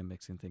 I think I'm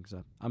mixing things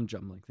up. I'm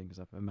jumbling things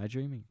up. Am I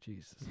dreaming?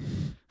 Jesus.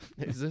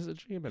 Is this a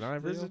dream? And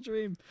I'm real? This is a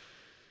dream.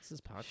 Is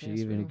this podcast She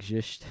even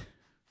exists.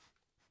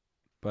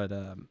 But,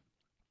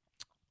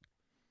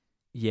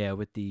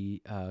 with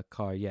the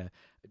car,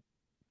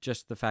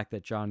 just the fact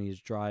that Johnny is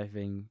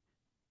driving,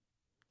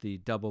 the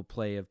double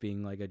play of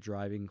being like a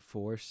driving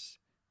force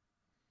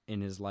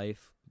in his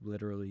life,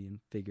 literally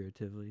and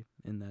figuratively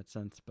in that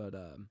sense. But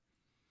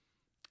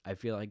I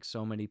feel like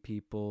so many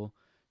people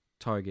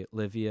target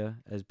Livia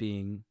as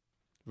being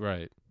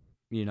right,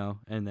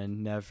 and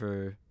then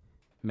never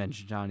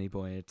mention Johnny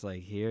Boy. It's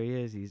like, here he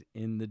is, he's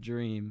in the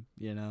dream,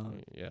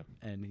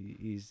 and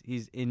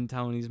he's in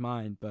Tony's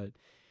mind. But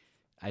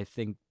I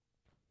think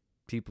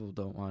people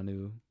don't want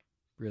to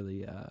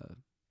really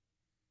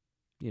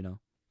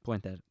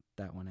point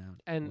that one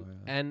out.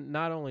 And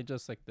not only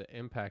just like the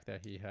impact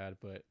that he had,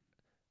 but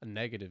a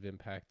negative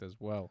impact as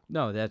well.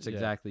 No, that's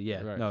exactly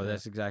right,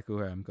 that's exactly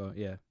where I'm going.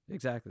 Yeah,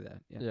 exactly that.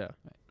 Yeah.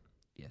 Right.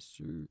 Yes,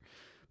 sir.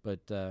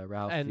 But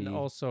Ralphie, and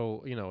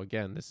also,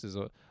 again, this is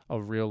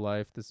a real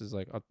life. This is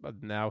like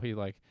now he,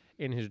 like,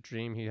 in his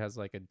dream, he has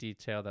like a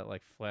detail that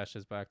like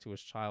flashes back to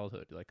his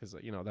childhood, like, because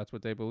that's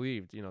what they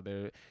believed.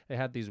 They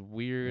had these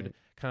weird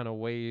kind of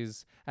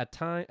ways at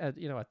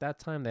that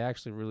time they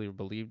actually really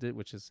believed it,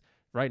 which is.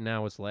 Right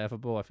now it's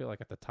laughable. I feel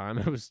like at the time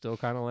it was still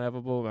kind of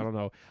laughable. I don't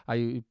know.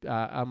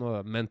 I'm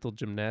a mental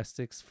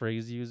gymnastics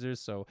phrase user,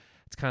 so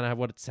it's kind of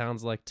what it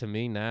sounds like to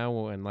me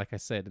now. And like I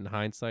said, in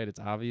hindsight, it's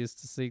obvious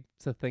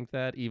to think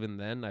that. Even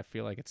then, I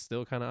feel like it's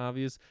still kind of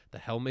obvious. The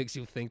hell makes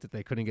you think that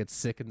they couldn't get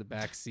sick in the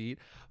back seat?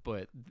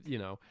 But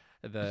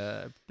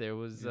there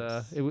was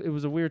it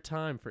was a weird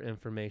time for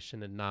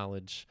information and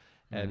knowledge,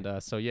 and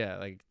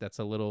like that's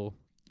a little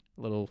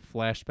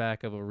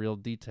flashback of a real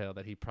detail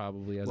that he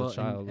probably as a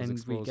child was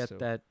exposed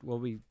to.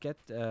 We get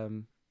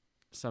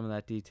some of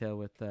that detail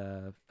with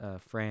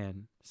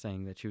Fran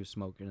saying that she was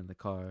smoking in the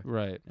car,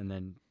 right? And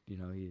then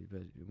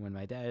when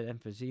my dad had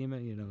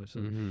emphysema,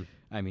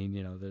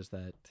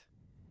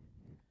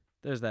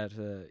 there's that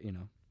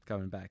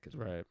coming back as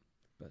well, right?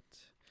 But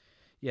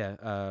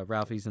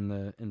Ralphie's in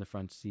the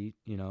front seat,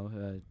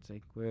 it's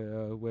like where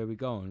are we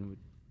going?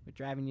 We're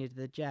driving you to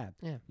the job,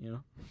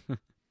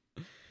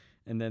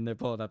 And then they're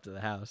pulling up to the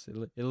house.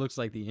 It looks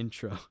like the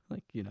intro,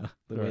 like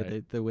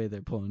the way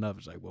they're pulling up.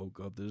 It's like,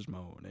 woke up this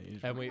morning.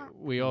 And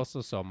we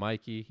also saw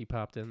Mikey. He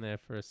popped in there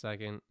for a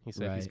second. He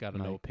said he's got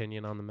no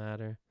opinion on the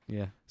matter.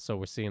 Yeah. So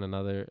we're seeing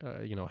another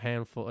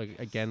handful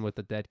again with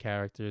the dead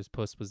characters.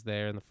 Puss was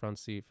there in the front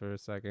seat for a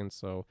second.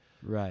 So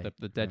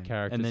the dead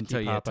characters and then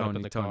keep popping up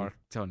in the car.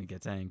 Tony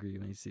gets angry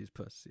when he sees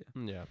Puss.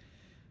 Yeah. Yeah.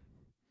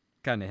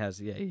 Kind of has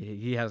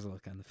he has a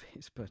look on the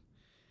face, but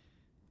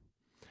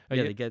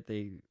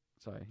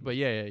Sorry. But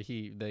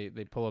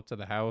they pull up to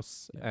the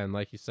house, and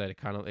like you said, it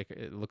kind of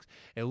it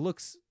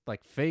looks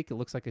like fake. It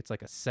looks like it's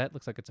like a set.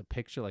 Looks like it's a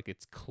picture. Like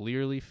it's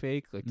clearly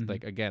fake.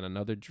 Like again,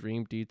 another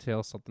dream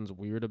detail. Something's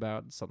weird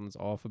about it. Something's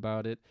off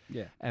about it.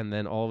 Yeah. And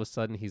then all of a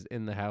sudden, he's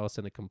in the house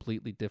in a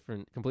completely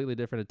different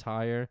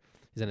attire.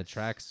 He's in a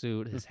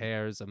tracksuit. His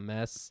hair is a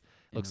mess.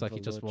 Looks like he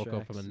just woke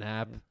up from a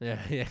nap. Yeah.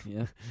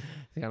 Kind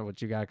of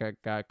what you got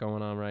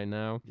going on right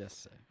now.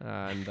 Yes, sir.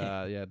 And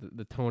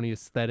the Tony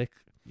aesthetic.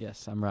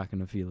 Yes, I'm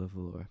rocking a Fila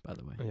velour, by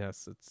the way.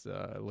 Yes, it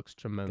looks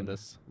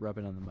tremendous. Rub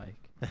it on the mic.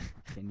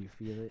 Can you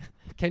feel it?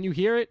 Can you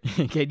hear it?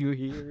 Can you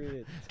hear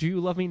it? Do you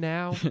love me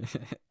now? Do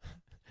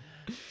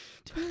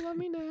you love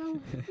me now?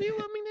 Do you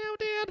love me now,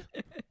 Dad?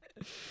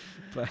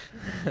 But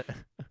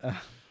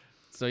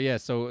so yeah,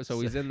 so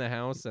he's in the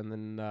house, and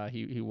then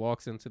he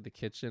walks into the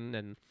kitchen,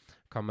 and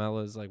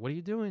Carmela's like, "What are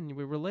you doing?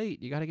 We were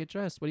late. You got to get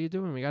dressed. What are you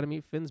doing? We got to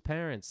meet Finn's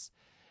parents."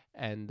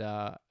 And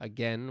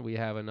again, we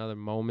have another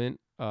moment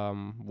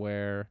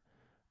where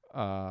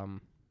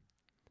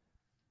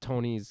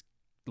Tony's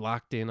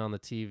locked in on the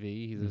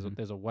TV.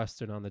 There's a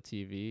Western on the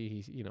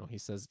TV. He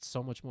says it's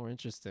so much more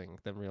interesting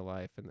than real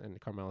life. And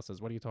Carmela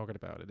says, "What are you talking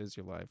about? It is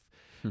your life,"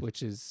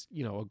 which is,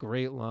 a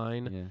great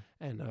line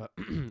and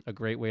a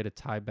great way to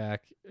tie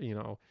back,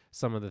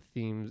 some of the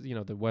themes,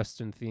 the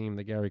Western theme,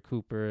 the Gary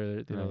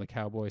Cooper, the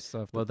cowboy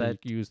stuff that they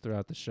use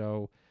throughout the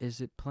show.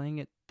 Is it playing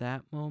at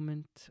that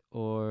moment,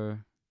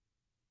 or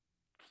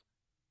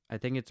I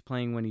think it's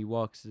playing when they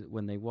walk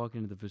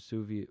into the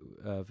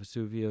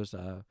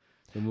Vesuvios.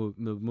 The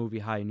movie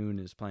High Noon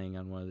is playing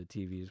on one of the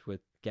TVs with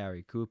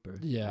Gary Cooper.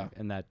 Yeah.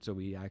 And so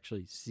we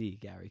actually see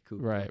Gary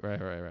Cooper.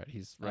 Right.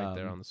 He's right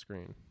there on the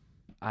screen.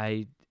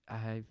 I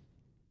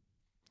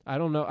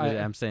don't know.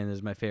 I'm saying this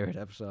is my favorite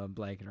episode. I'm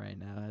blanking right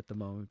now at the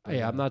moment. But,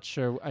 I'm not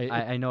sure.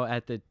 I know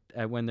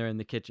when they're in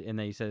the kitchen and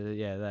they said,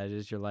 "Yeah, that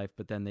is your life,"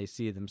 but then they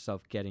see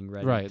themselves getting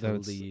ready to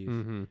leave,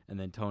 and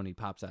then Tony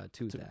pops out a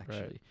tooth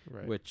actually,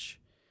 right. which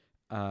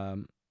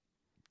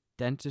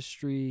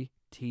dentistry,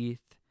 teeth.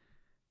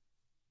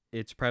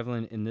 It's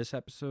prevalent in this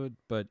episode,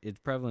 but it's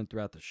prevalent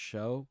throughout the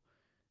show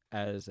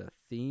as a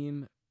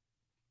theme.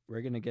 We're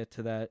going to get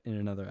to that in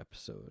another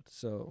episode,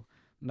 so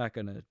I'm not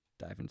going to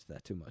dive into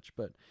that too much.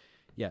 But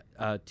yeah,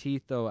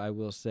 teeth, though, I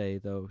will say,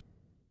 though,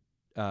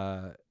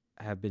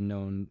 have been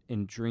known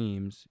in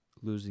dreams,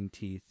 losing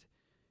teeth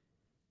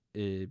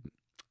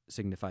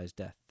signifies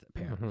death,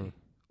 apparently,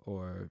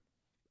 or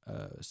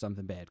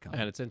something bad coming.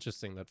 And it's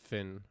interesting that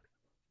Finn,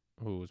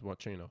 who's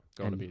going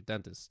to be a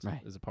dentist,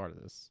 is a part of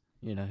this.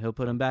 He'll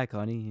put him back,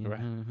 honey.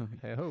 Right.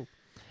 Hey ho.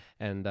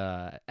 And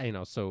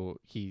so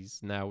he's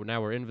now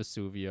we're in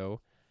Vesuvio,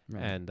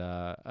 and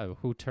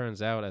who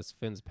turns out as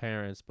Finn's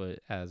parents, but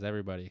as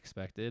everybody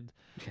expected,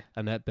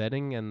 Annette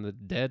Bening and the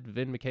dead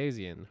Vin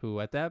Makazian, who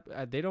at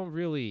that they don't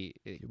really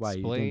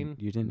explain. Why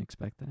you didn't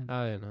expect that?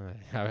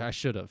 I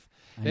should have.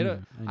 They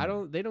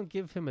don't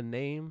give him a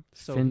name.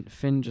 So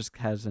Finn just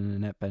has an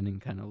Annette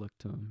Bening kind of look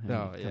to him.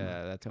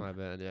 That's my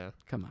bad. Yeah.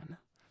 Come on.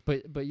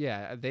 But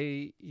yeah,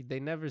 they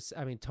never.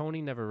 I mean,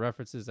 Tony never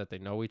references that they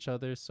know each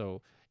other.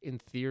 So in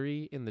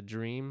theory, in the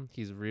dream,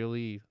 he's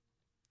really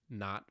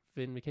not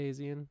Finn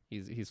Makazian.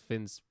 He's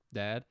Finn's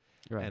dad.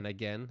 Right. And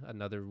again,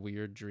 another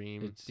weird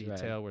dream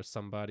detail where it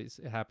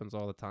happens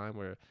all the time,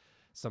 where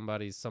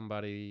somebody's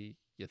somebody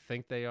you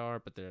think they are,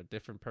 but they're a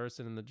different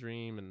person in the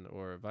dream,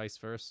 or vice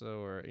versa,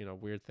 or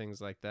weird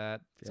things like that.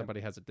 Yep.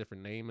 Somebody has a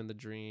different name in the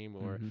dream,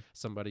 or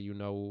somebody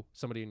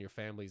somebody in your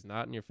family's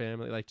not in your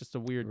family, like just a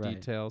weird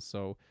detail.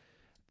 So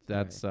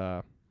that's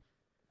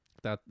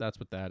that's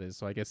what that is.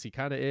 So I guess he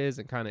kind of is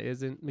and kind of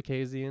isn't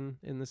Makazian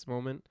in this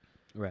moment.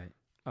 Right.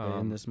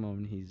 In this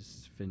moment,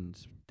 he's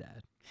Finn's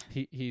dad.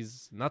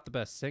 He's not the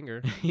best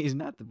singer. He's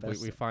not the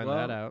best. We find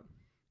that out.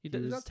 He's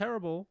not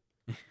terrible.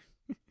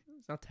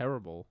 He's not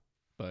terrible.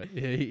 But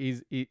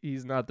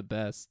he's not the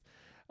best.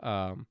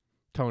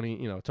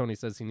 Tony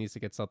says he needs to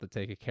get something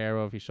taken care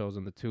of. He shows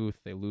him the tooth.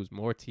 They lose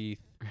more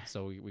teeth.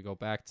 So we go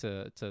back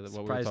to what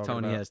we were talking about.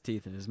 Tony has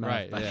teeth in his mouth.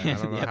 Right. Yeah.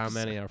 I don't know how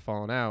many are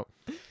falling out,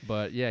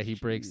 but yeah, he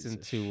breaks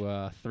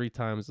into 3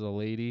 times the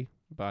lady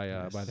by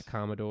the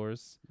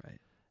Commodores. Right.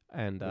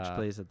 And which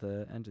plays at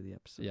the end of the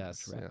episode.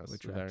 Yes.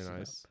 Which is very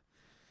nice.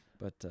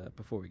 But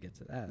before we get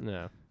to that,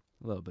 a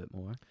little bit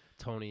more.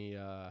 Tony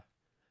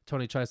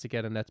tries to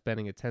get Annette's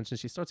Bening attention.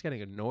 She starts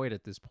getting annoyed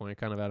at this point,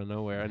 kind of out of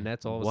nowhere.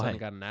 Annette's all of a sudden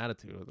got an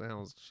attitude. What the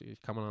hell is she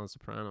coming on The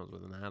Sopranos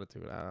with an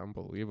attitude?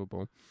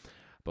 Unbelievable.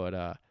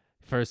 But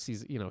first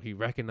he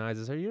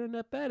recognizes her. You're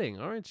Annette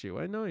Bening, aren't you?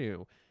 I know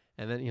you.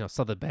 And then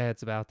something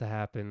bad's about to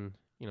happen.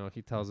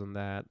 He tells him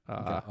that.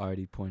 Got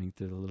Artie pointing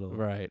through the little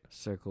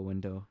circle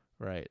window.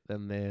 Right.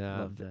 Then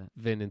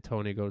Vin and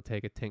Tony go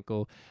take a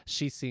tinkle.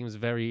 She seems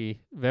very,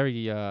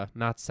 very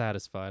not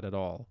satisfied at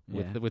all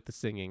with the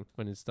singing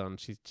when it's done.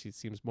 She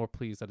seems more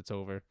pleased that it's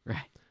over.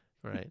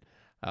 Right.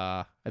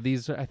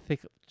 These are, I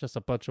think, just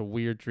a bunch of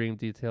weird dream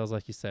details,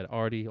 like you said.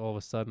 Artie all of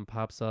a sudden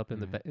pops up in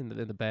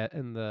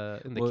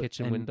the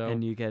kitchen window,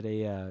 and you get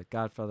a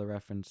Godfather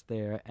reference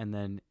there, and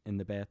then in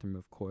the bathroom,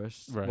 of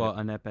course. Right. Well,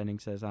 Annette Bening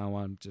says, "I don't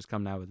want him just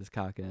coming out with his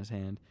cock in his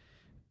hand."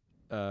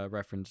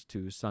 Reference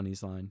to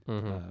Sonny's line.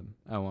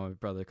 I want my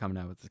brother coming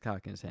out with his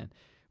cock in his hand,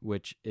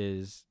 which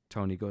is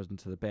Tony goes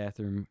into the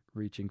bathroom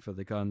reaching for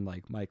the gun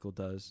like Michael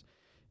does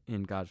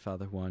in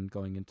Godfather 1,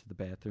 going into the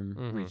bathroom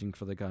reaching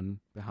for the gun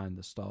behind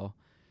the stall,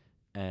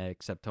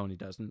 except Tony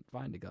doesn't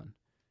find a gun.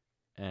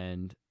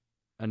 And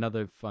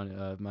another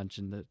fun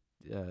mention that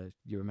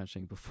you were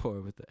mentioning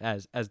before with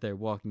as they're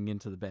walking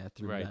into the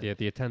bathroom. Right.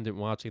 The attendant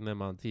watching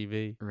them on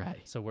TV.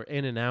 Right. So we're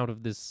in and out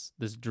of this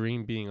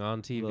dream being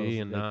on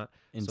TV and like not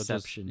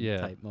Inception so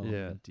just, type moment.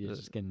 Yeah. You're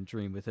just getting a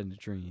dream within a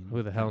dream.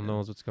 Who the hell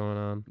knows what's going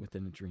on?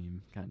 Within a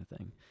dream kind of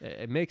thing.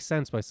 It makes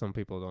sense why some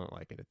people don't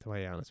like it, to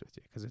be honest with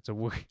you, because it's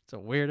a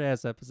weird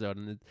ass episode,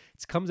 and it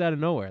comes out of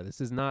nowhere.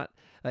 This is not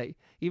like,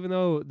 even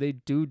though they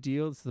do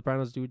deal, the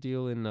Sopranos do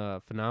deal in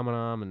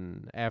phenomenon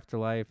and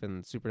afterlife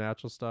and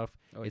supernatural stuff.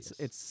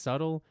 It's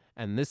subtle,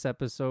 and this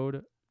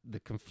episode, the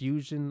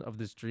confusion of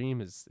this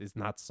dream is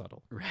not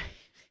subtle. Right.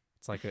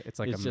 It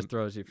just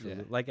throws you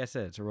for like I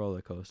said, it's a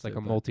roller coaster. It's like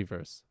a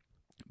multiverse.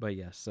 But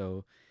yeah,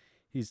 so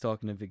he's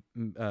talking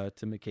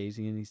to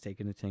Mackenzie, and he's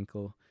taking a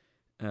tinkle.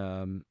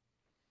 And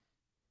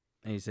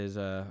he says,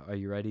 "Are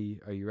you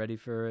ready? Are you ready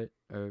for it?"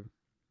 Or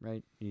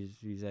right?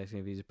 He's asking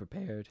if he's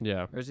prepared.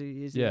 Yeah. Or is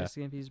he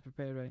asking if he's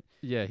prepared? Right?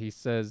 Yeah. He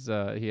says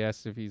he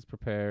asks if he's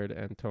prepared,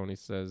 and Tony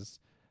says,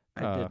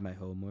 "I did my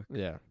homework."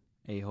 Yeah.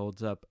 And he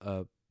holds up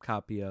a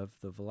copy of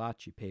the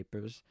Valachi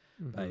Papers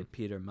by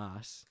Peter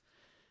Maas.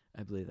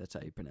 I believe that's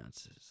how you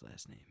pronounce his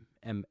last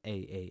name,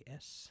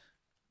 Maas.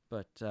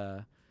 But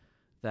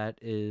that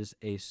is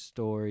a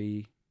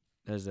story.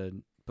 There's a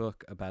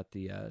book about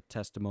the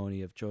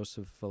testimony of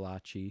Joseph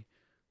Valachi,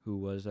 who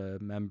was a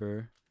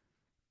member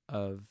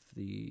of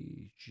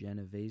the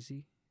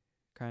Genovese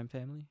crime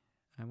family,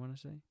 I want to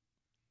say.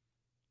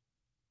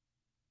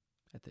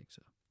 I think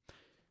so.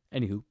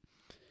 Anywho,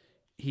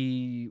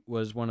 he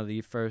was one of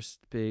the first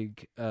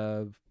big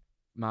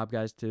mob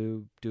guys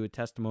to do a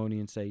testimony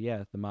and say,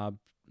 yeah, the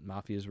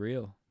mafia is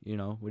real. You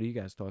know, what are you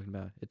guys talking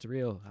about? It's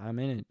real. I'm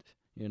in it.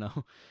 You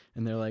know,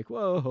 and they're like,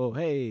 "Whoa,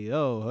 hey,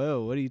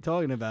 oh, what are you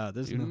talking about?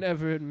 This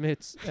never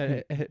admit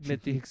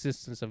the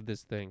existence of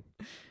this thing.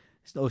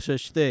 There's no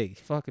such thing." It's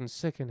fucking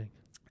sickening.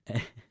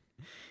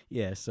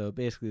 Yeah, so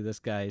basically, this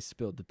guy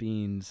spilled the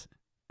beans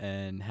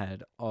and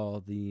had all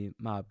the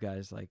mob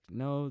guys like,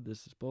 "No,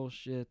 this is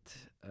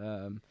bullshit."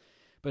 But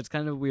it's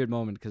kind of a weird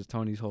moment because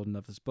Tony's holding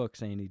up this book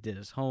saying he did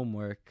his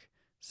homework.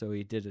 So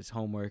he did his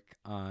homework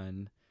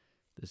on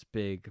this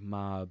big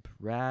mob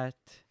rat.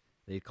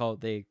 They call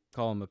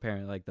him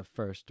apparently like the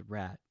first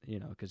rat, you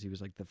know, because he was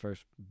like the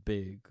first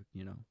big,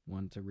 you know,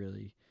 one to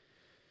really,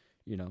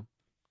 you know,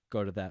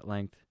 go to that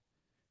length.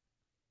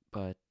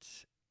 But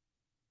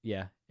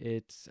yeah,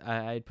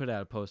 I put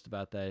out a post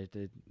about that.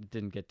 It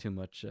didn't get too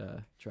much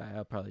try.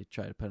 I'll probably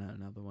try to put out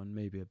another one,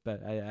 maybe.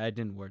 But I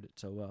didn't word it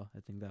so well. I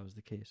think that was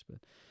the case. But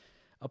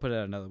I'll put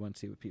out another one,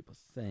 see what people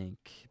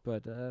think.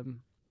 But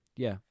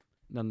yeah,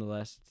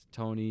 nonetheless,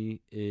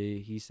 Tony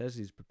he says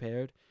he's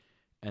prepared,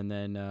 and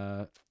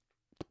then.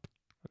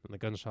 And the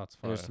gunshots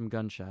fire. There's some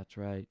gunshots,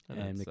 right?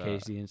 And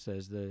Mackenzie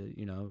says this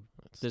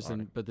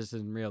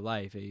isn't real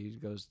life. He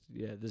goes,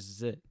 yeah, this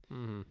is it.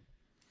 Mm-hmm.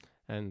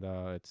 And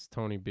it's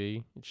Tony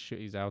B.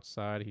 He's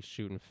outside. He's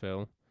shooting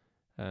Phil,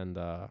 and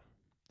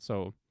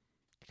so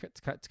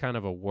it's kind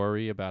of a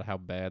worry about how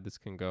bad this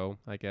can go,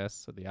 I guess.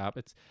 So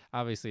it's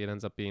obviously it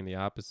ends up being the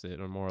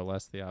opposite, or more or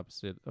less the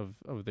opposite of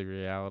the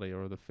reality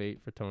or the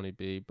fate for Tony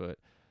B. But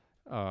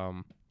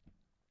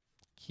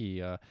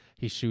he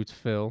shoots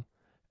Phil.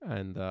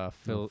 And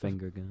Phil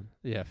finger gun.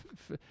 Yeah,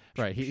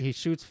 right. He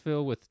shoots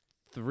Phil with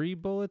 3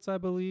 bullets, I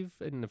believe,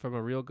 from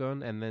a real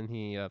gun, and then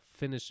he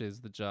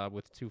finishes the job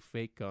with 2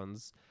 fake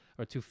guns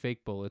or 2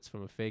 fake bullets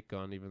from a fake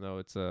gun, even though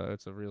it's a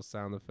real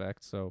sound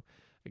effect. So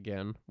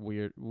again,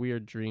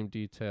 weird dream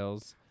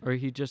details. Or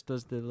he just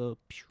does the little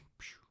pew,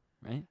 pew,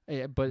 right?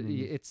 Yeah, but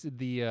it's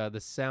the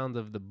sound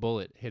of the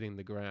bullet hitting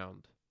the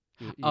ground.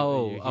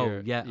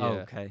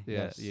 Okay.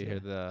 Yeah, you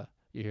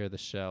hear the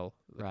shell.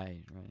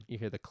 Right. You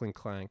hear the clink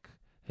clank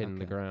hitting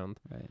the ground.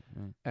 Right.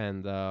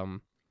 And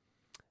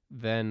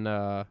then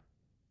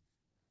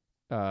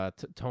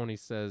Tony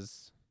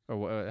says,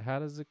 or how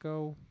does it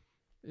go?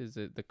 Is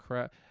it the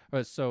crowd?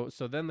 So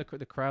then the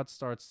crowd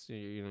starts.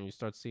 You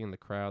start seeing the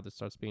crowd. It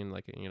starts being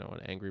like an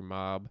angry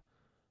mob,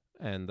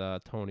 and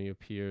Tony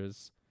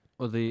appears.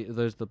 Well,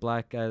 there's the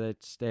black guy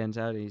that stands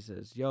out. And he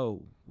says,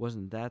 "Yo,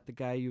 wasn't that the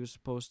guy you were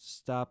supposed to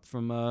stop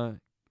from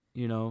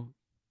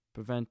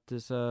prevent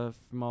this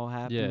from all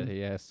happening?" Yeah,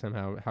 he asked him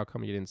how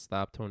come you didn't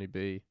stop Tony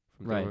B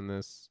from doing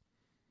this.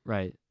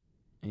 Right.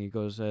 And he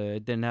goes, "I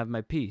didn't have my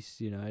piece,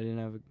 I didn't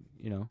have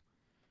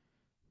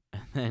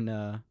And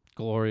then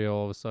Gloria,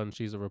 all of a sudden,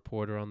 she's a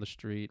reporter on the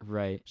street.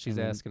 Right. She's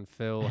asking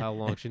Phil how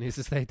long she needs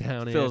to stay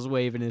down here. Phil's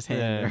waving his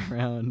hand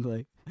around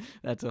like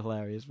that's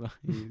hilarious.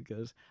 He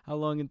goes, "How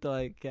long until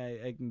I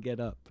can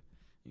get up?"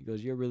 He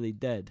goes, "You're really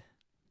dead."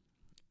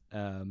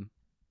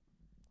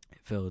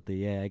 Phil with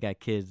I got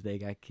kids, they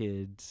got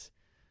kids.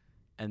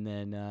 And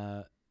then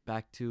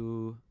back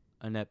to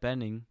Annette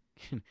Bening.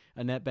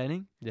 Annette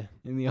Bening? Yeah.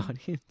 In the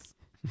audience.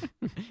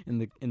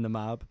 in the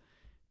mob.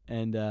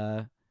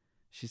 And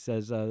she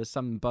says there's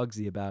something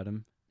Bugsy about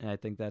him. And I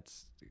think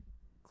that's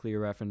clear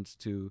reference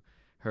to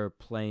her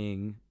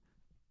playing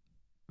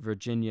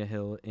Virginia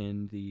Hill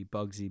in the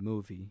Bugsy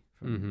movie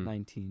from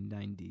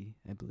 1990,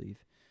 I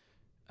believe.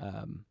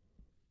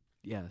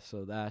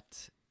 So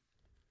that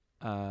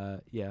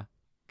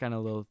kind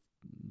of little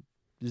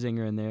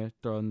zinger in there,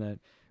 throwing that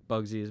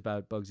Bugsy is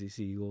about Bugsy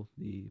Siegel,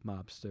 the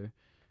mobster,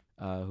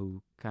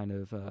 who kind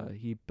of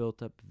he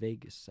built up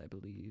Vegas, I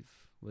believe,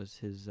 was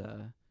his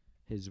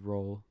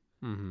role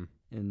in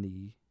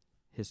the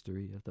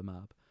history of the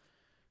mob.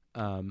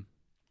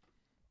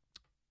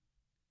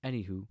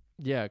 Anywho,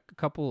 yeah, a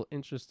couple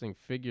interesting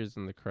figures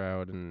in the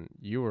crowd, and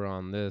you were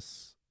on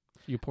this.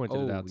 You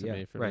pointed it out to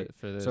me for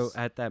this. So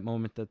at that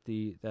moment that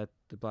the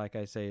black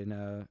guy saying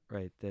that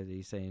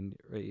he's saying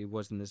it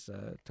wasn't this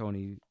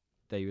Tony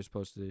that you were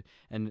supposed to,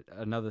 and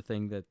another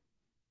thing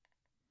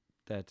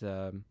that's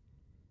a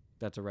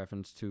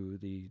reference to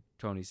the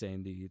Tony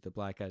saying the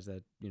black guys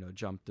that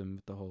jumped him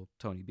with the whole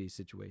Tony B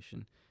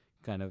situation,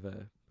 kind of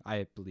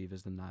I believe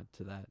is the nod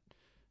to that.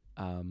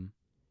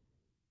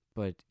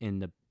 But in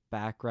the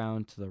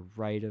background to the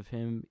right of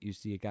him, you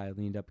see a guy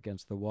leaned up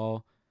against the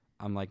wall.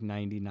 I'm like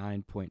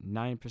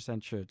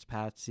 99.9% sure it's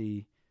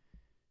Patsy,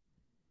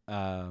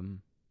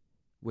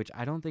 which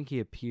I don't think he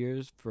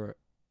appears for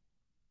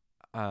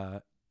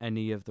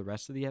any of the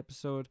rest of the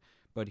episode,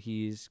 but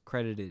he's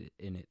credited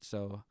in it.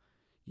 So,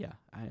 yeah,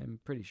 I'm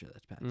pretty sure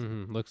that's Patsy.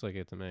 Looks like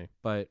it to me.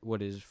 But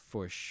what is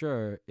for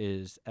sure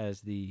is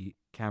as the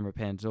camera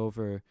pans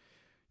over,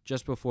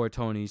 just before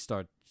Tony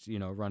starts,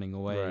 running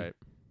away,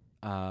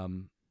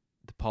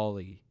 the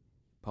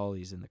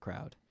Paulie's in the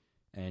crowd,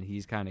 and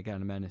he's kind of got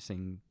a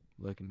menacing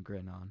looking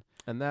grin on.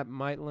 And that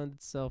might lend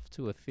itself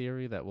to a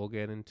theory that we'll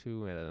get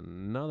into in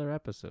another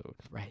episode.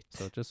 Right.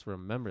 So just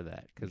remember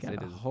that, because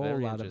it is a whole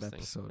very lot of interesting.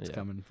 episodes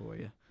coming for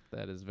you.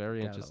 That is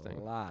very interesting.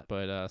 A lot.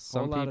 But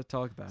some lot to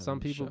talk about. Some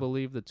people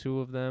believe the two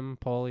of them,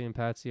 Paulie and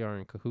Patsy, are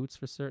in cahoots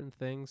for certain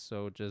things.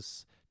 So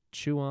just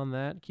chew on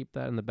that. Keep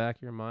that in the back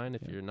of your mind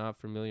if you're not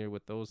familiar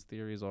with those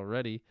theories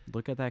already.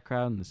 Look at that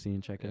crowd in the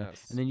scene. Check it out.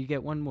 And then you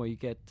get one more. You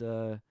get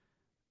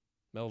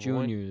Mel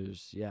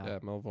Junior's. Voight. Yeah,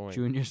 Mel Voight.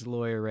 Junior's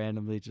lawyer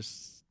randomly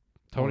just.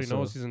 Tony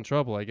knows he's in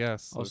trouble, I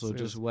guess. Also,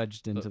 just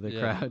wedged into the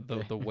crowd.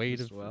 The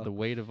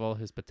weight of all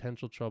his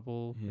potential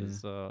trouble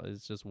is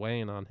just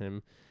weighing on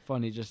him.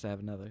 Funny just to have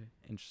another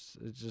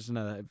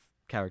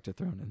character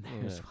thrown in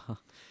there as well.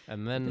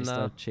 And then they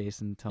start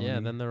chasing Tony. Yeah,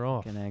 then they're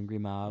off. An angry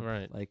mob,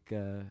 right? Like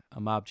a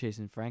mob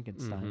chasing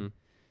Frankenstein,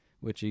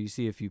 which you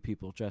see a few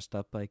people dressed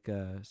up like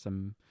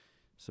some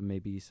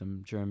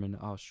German,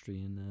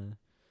 Austrian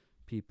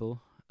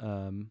people,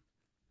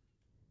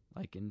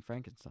 like in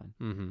Frankenstein.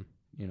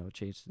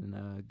 Chasing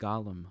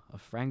Gollum, a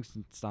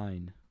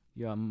Frankenstein.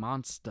 You're a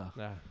monster.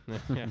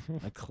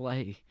 A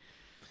clay.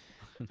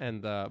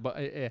 And but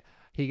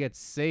he gets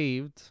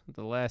saved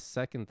the last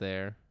second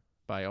there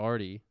by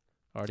Artie.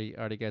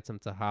 Artie gets him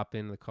to hop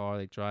in the car.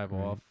 They drive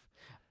off.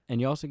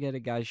 And you also get a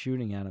guy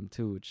shooting at him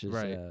too, which is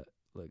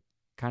like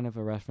kind of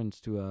a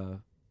reference to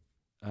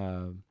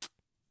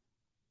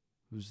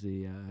who's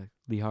the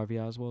Lee Harvey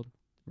Oswald,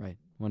 right?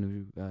 One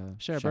who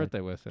share a birthday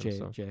with him.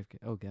 JFK.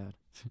 Oh God,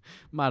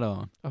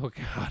 Maron. Oh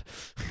God,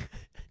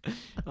 I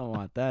don't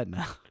want that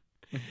now.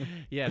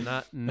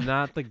 Yeah,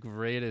 not the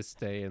greatest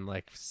day in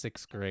like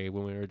 6th grade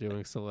when we were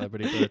doing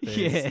celebrity birthdays.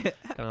 Yeah,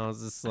 and I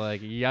was just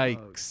like,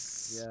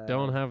 yikes!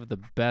 Don't have the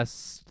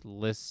best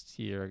list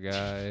here,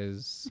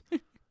 guys.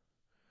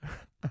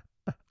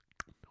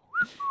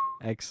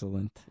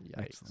 Excellent. Yikes.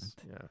 Excellent.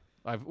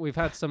 Yeah, we've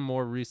had some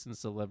more recent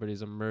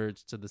celebrities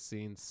emerge to the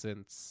scene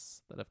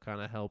since that have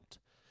kind of helped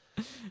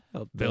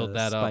build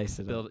that up.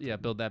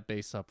 Build that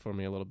base up for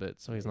me a little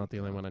bit. So he's not the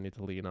only one I need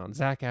to lean on.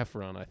 Zac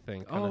Efron, I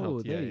think.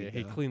 Helped.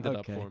 He cleaned it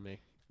up for me.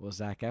 Well,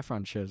 Zac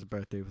Efron shares a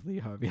birthday with Lee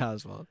Harvey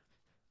Oswald.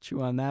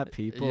 Chew on that,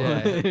 people.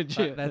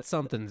 Yeah, that's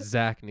something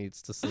Zac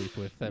needs to sleep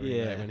with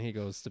every night when he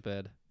goes to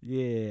bed.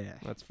 Yeah,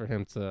 that's for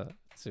him to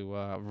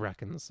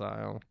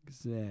reconcile.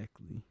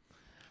 Exactly.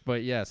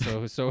 But yeah,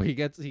 so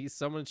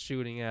someone's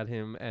shooting at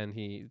him,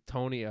 and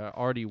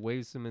Artie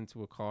waves him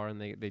into a car,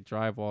 and they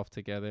drive off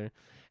together,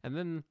 and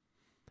then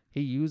he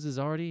uses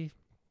Artie.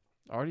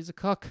 Artie's a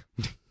cuck.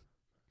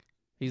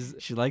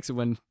 She likes it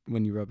when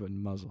you rub it in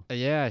the muzzle.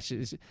 Yeah,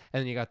 and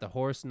then you got the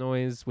horse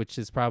noise, which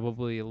is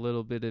probably a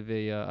little bit of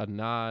a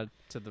nod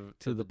to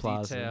the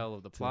plaza. Detail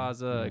of the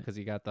plaza, because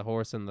you got the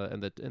horse and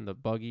the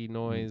buggy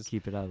noise.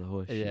 Keep it out of the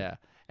horse. Yeah,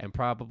 and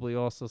probably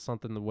also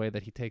something the way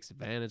that he takes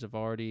advantage of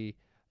Artie.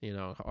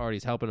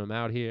 Artie's helping him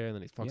out here, and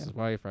then he fucks his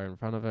wife right in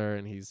front of her,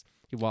 and he's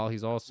been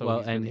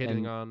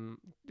hitting on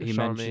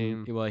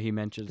Charmaine. He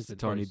mentions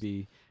Tony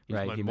B. He's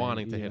been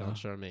wanting to hit on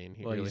Charmaine.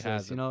 He really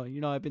has.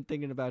 I've been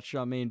thinking about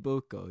Charmaine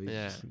Bucco.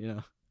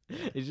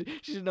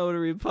 She's a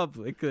notary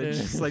public. It's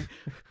just like,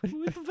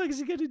 what the fuck is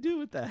he gonna do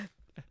with that?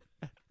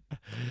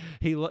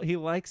 He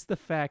likes the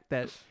fact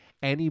that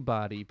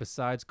anybody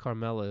besides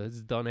Carmela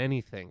has done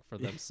anything for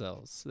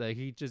themselves. Like,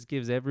 he just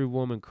gives every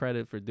woman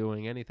credit for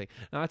doing anything.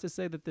 Not to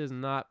say that there's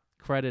not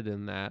credit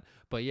in that,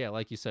 but yeah,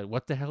 like you said,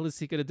 what the hell is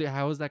he gonna do?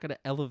 How is that gonna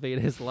elevate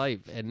his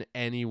life in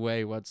any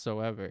way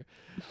whatsoever?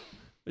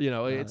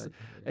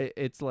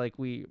 it's like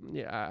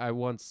I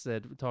once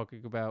said,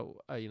 talking about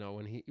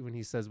when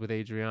he says with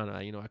Adriana,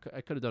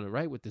 I could have done it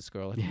right with this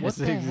girl. Like, Yes, what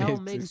the hell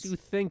it's- makes you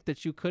think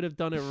that you could have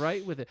done it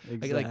right with it?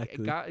 Exactly.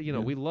 Like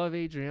God, we love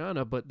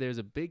Adriana, but there's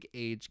a big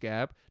age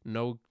gap.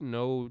 No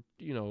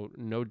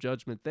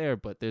judgment there,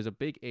 but there's a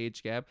big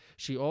age gap.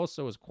 She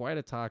also is quite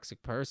a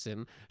toxic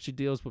person.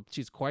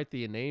 She's quite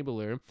the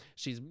enabler.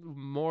 She's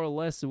more or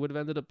less, it would have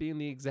ended up being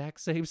the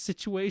exact same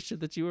situation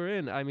that you were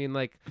in. I mean,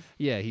 like,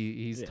 yeah,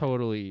 he's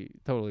totally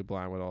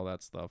blind with all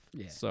that stuff.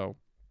 Yeah. So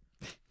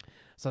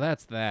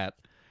that's that.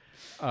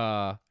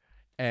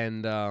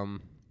 And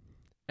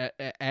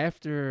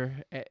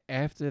after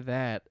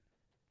that,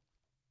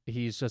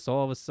 he's just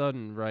all of a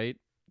sudden, right,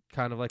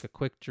 kind of like a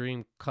quick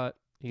dream cut.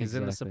 He's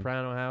in the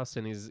Soprano house,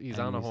 and he's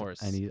on a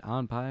horse, and he's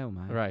on pie. Oh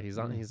my! Right, he's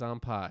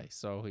on pie.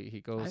 So he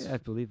goes. I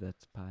believe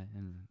that's pie.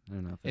 I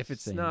don't know if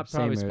it's same, not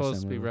probably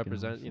supposed to be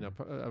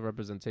a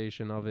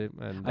representation of it.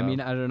 And I mean,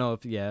 I don't know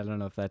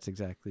if that's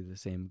exactly the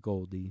same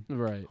Goldie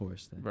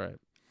horse thing. Right.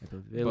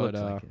 It looks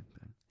like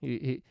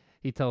it.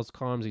 He tells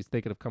Carms he's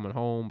thinking of coming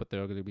home, but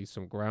there are going to be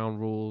some ground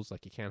rules,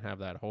 like you can't have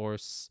that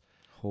horse.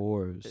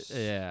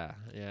 Yeah.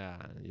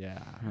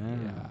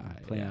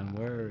 Play on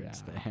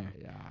words there.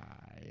 Yeah.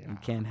 You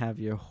can't have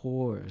your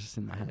horse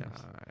in the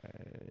house.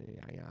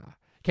 Yeah.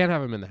 Can't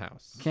have him in the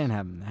house. Can't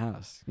have him in the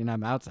house. You know,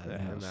 I'm outside the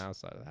house. In the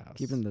outside of the house.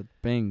 Keeping the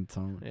bing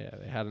tone.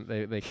 Yeah,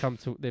 they've come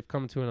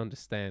to an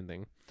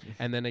understanding.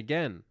 And then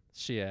again,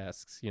 she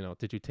asks,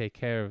 did you take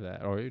care of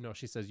that? Or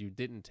she says you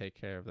didn't take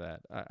care of that.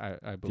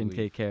 I believe. Didn't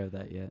take care of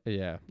that yet.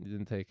 Yeah, you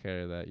didn't take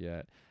care of that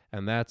yet.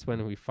 And that's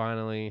when we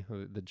finally,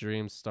 the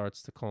dream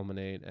starts to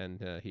culminate,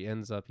 and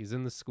he's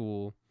in the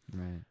school.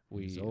 Right.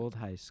 His old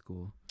high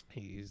school.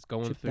 He's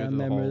going through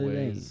the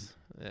hallways.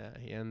 Yeah,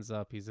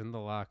 he's in the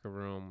locker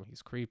room.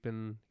 He's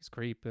creeping.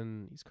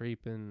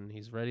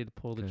 He's ready to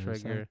pull the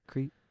trigger.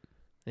 Creep.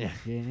 Yeah.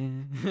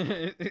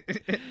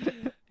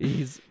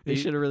 They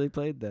should have really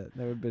played that.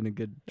 That would have been a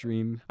good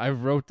dream. I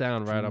wrote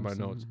down right on my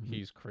notes.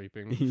 He's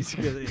creeping.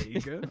 There you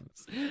go.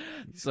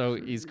 So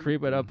he's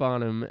creeping up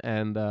on him,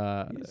 and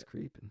he's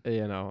creeping.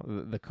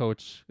 The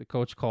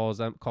coach calls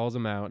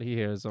him out. He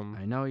hears him.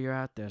 I know you're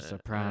out there,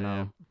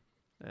 Soprano.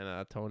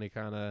 And Tony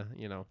kind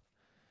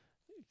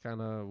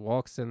of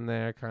walks in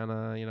there,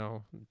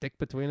 dick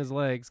between his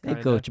legs. Hey,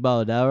 Coach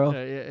Baladaro.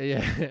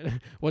 Yeah.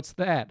 What's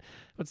that?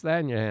 What's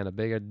that in your hand? A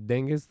bigger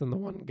dingus than the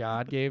one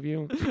God gave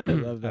you? I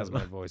love that. As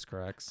my voice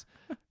cracks.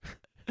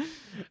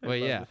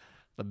 But yeah,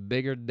 the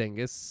bigger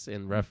dingus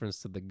in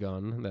reference to the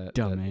gun that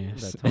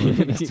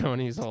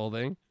Tony's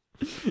holding.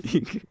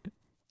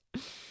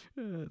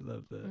 I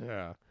love that.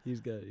 Yeah. He's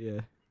got,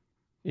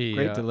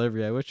 great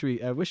delivery. I wish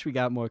we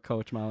got more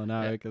Coach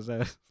Molinari, because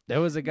there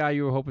was a guy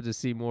you were hoping to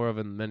see more of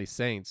in Many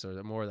Saints,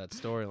 or more of that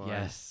storyline.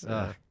 Yes.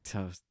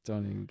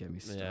 Don't even get me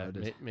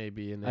started. Yeah,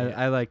 maybe in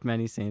I like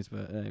Many Saints,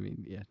 but I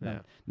mean,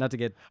 not to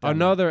get down,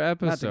 another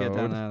episode. Not to get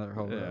down another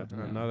hole.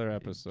 Another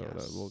episode.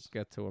 We'll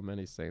get to a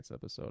Many Saints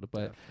episode,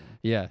 but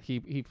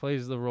definitely. he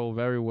plays the role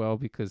very well,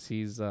 because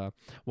he's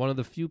one of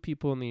the few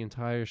people in the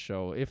entire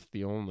show, if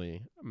the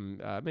only.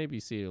 Maybe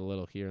you see it a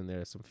little here and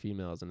there, some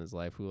females in his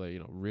life who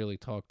really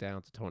talk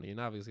down to Tony, and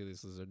obviously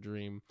this is a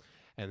dream.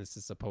 And this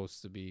is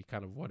supposed to be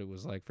kind of what it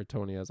was like for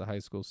Tony as a high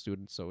school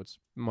student, so it's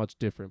much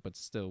different. But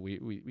still,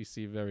 we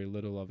see very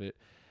little of it.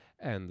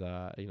 And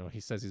he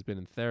says he's been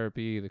in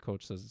therapy. The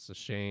coach says it's a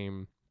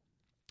shame.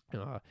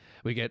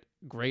 We get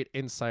great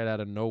insight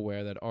out of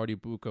nowhere that Artie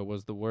Bucca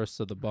was the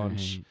worst of the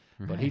bunch,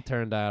 but he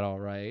turned out all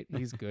right.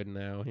 He's good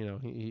now.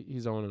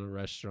 He's owning a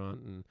restaurant,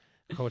 and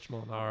Coach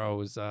Molinaro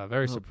was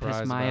very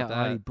surprised about that.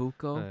 Artie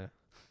Bucca.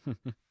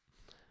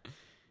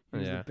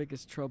 He's Yeah. the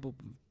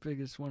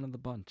biggest one of the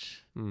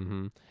bunch.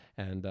 Mm-hmm.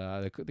 And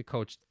the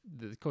coach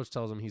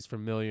tells him he's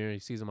familiar. He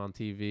sees him on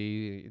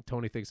TV.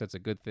 Tony thinks that's a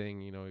good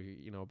thing.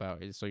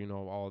 About it. So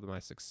all of my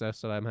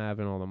success that I'm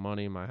having, all the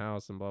money in my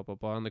house, and blah blah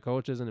blah. And the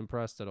coach isn't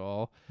impressed at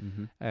all.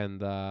 Mm-hmm. And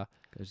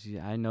because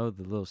I know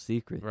the little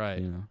secret,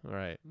 right,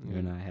 right. You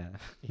and I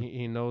have.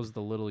 he knows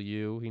the little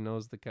you. He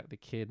knows the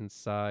kid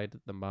inside,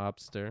 the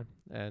mobster,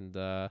 and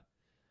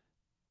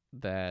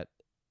that.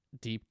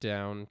 Deep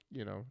down,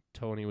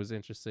 Tony was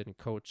interested in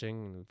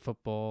coaching and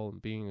football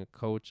and being a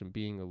coach and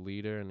being a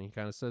leader, and he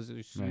kind of says,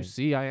 "You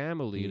see, I am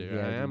a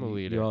leader. I am a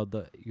leader."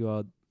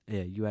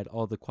 You had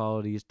all the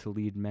qualities to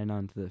lead men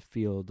onto the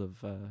field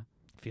of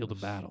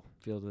battle,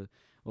 field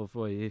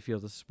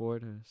of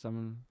sport, or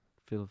someone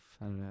I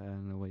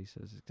don't know what he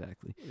says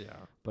exactly.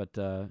 Yeah, but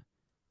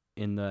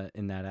in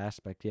that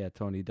aspect,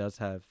 Tony does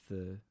have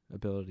the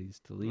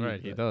abilities to lead.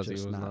 Right, he does. He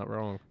was not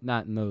wrong.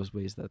 Not in those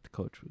ways that the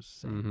coach was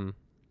saying. Mm-hmm.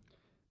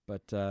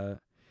 But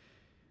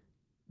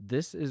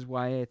this is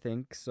why I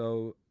think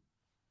so.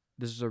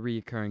 This is a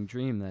reoccurring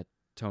dream that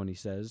Tony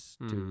says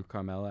to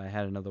Carmela. I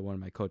had another one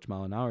of my Coach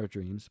Molinaro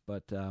dreams,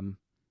 but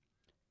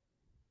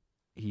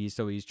he's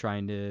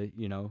trying to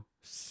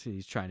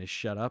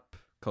shut up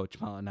Coach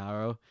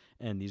Molinaro,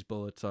 and these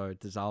bullets are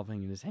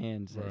dissolving in his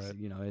hands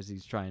as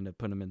he's trying to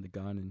put him in the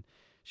gun and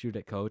shoot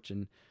at Coach.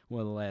 And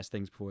one of the last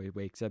things before he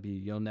wakes up,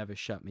 you'll never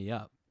shut me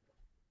up.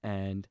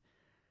 And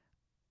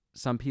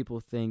some people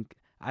think,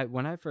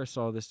 when I first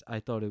saw this, I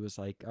thought it was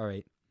like, all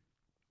right,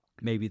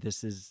 maybe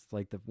this is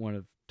like one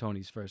of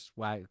Tony's first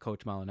whack.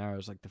 Coach Molinaro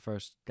is like the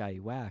first guy he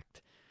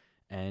whacked,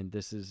 and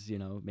this is,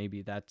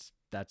 maybe that's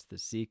the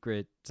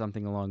secret,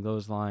 something along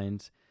those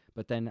lines.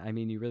 But then, I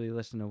mean, you really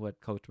listen to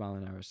what Coach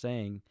Molinaro is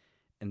saying,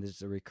 and this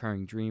is a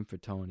recurring dream for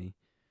Tony.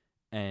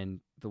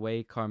 And the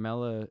way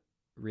Carmela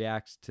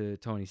reacts to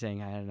Tony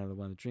saying, I had another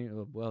one of the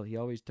dream, well, he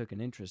always took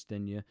an interest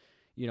in you.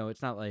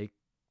 It's not like,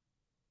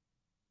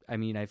 I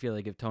mean, I feel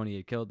like if Tony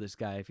had killed this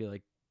guy, I feel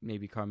like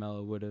maybe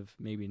Carmela would have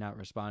maybe not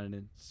responded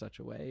in such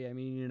a way. I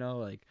mean,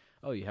 like,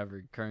 oh, you have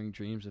recurring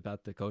dreams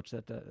about the coach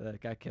that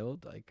got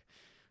killed? Like,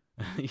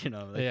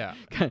 yeah.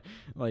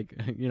 Like,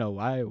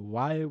 why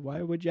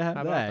would you have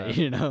How that?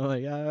 about that?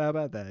 Like, how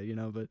about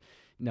that? But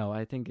no,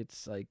 I think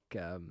it's like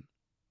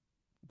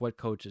what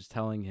coach is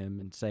telling him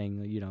and saying,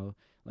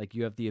 like,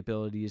 you have the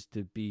abilities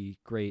to be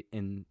great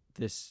in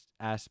this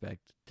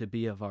aspect, to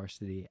be a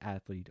varsity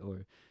athlete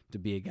or to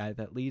be a guy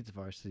that leads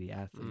varsity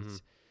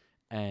athletes.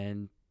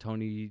 And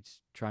Tony's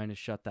trying to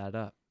shut that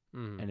up.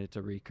 And it's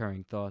a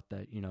recurring thought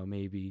that,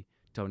 maybe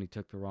Tony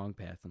took the wrong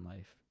path in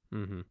life.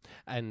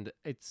 And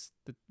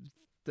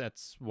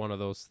that's one of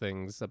those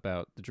things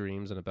about the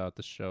dreams and about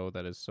the show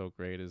that is so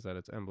great, is that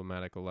it's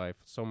emblematic of life.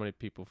 So many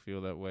people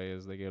feel that way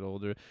as they get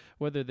older,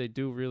 whether they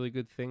do really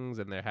good things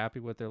and they're happy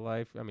with their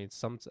life. I mean,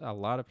 a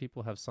lot of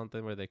people have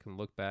something where they can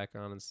look back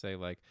on and say,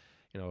 like,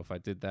 if I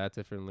did that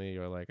differently,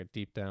 or like a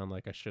deep down,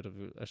 like I should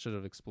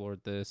have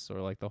explored this,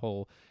 or like the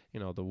whole,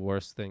 the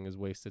worst thing is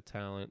wasted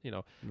talent.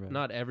 Right.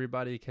 Not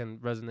everybody can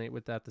resonate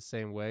with that the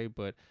same way,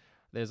 but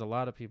there's a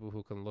lot of people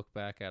who can look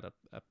back at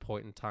a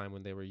point in time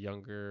when they were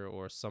younger,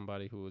 or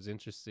somebody who was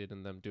interested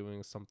in them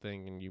doing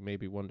something, and you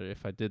maybe wonder,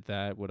 if I did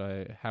that,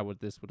 how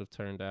would this have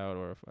turned out,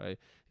 or if I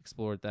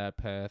explored that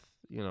path.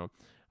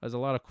 There's a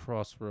lot of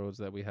crossroads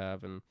that we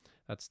have, and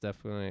that's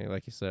definitely,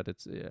 like you said,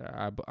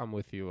 I'm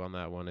with you on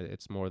that one.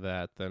 It's more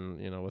that than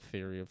a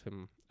theory of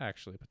him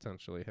actually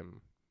potentially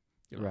him,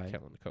 right,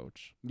 killing the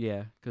coach.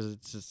 Yeah, because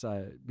it's just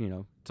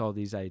it's all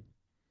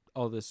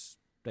this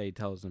that he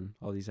tells him,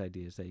 all these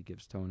ideas that he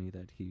gives Tony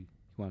that he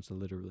wants to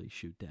literally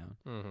shoot down.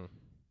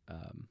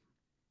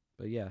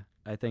 But yeah,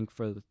 I think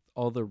for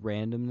all the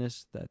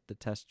randomness that the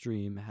test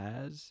dream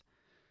has,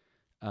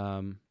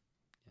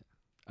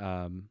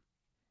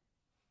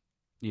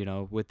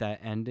 with that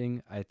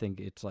ending, I think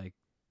it's like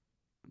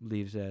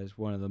leaves it as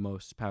one of the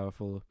most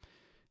powerful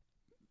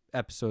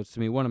episodes to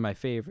me. One of my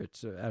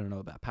favorites. I don't know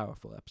about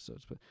powerful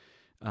episodes, but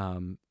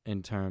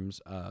in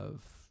terms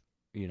of,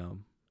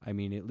 I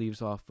mean, it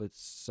leaves off with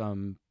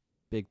some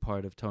big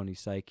part of Tony's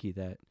psyche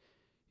that,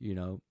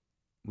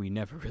 we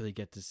never really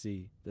get to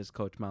see. This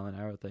Coach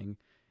Molinaro thing,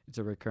 it's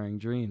a recurring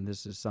dream.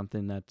 This is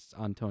something that's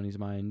on Tony's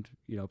mind,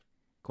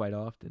 quite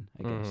often,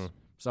 I guess.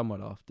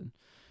 Somewhat often.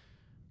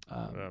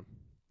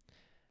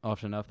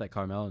 Often enough that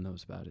Carmela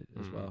knows about it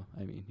as well.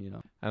 I mean,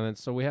 And then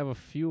so we have a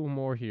few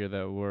more here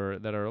that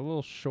are a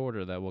little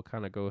shorter that we'll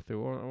kind of go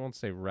through. I won't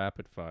say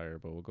rapid fire,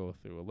 but we'll go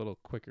through a little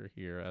quicker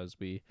here as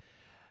we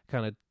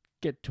kind of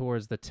get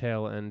towards the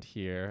tail end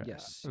here.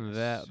 Yes.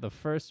 The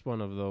first one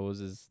of those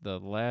is the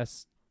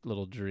last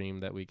little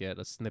dream that we get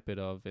a snippet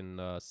of in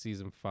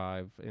season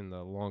 5 in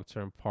the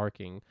long-term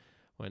parking,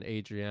 when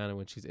Adriana,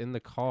 when she's in the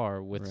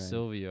car with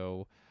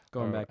Silvio,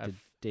 going back to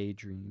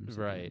daydreams.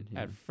 Right. Again,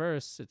 yeah. At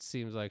first, it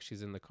seems like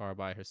she's in the car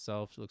by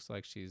herself. It looks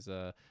like she's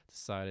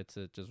decided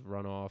to just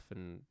run off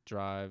and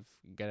drive,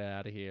 get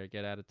out of here,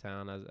 get out of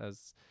town.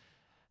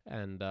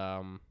 And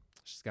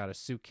she's got a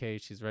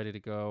suitcase. She's ready to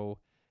go.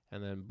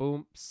 And then,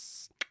 boom,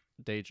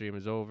 daydream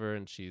is over,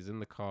 and she's in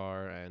the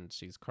car, and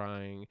she's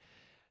crying.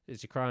 Is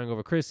she crying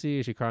over Chrissy?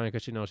 Is she crying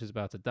because she knows she's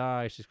about to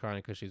die? She's crying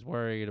because she's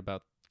worried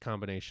about the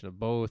combination of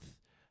both.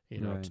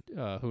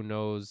 Who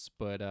knows?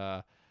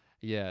 But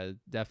yeah,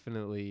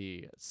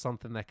 definitely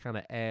something that kind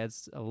of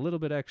adds a little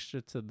bit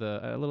extra to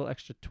a little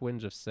extra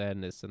twinge of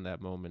sadness in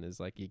that moment,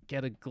 is like you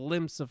get a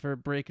glimpse of her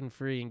breaking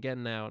free and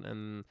getting out,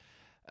 and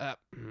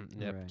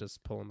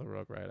just pulling the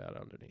rug right out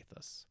underneath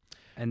us.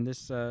 And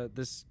this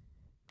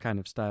kind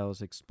of style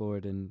is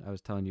explored, and I was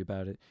telling you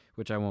about it,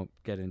 which I won't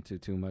get into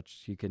too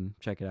much. You can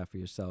check it out for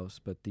yourselves.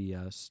 But the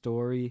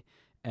story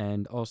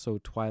and also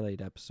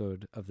Twilight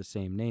episode of the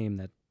same name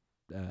that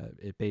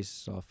it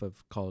bases off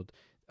of, called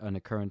An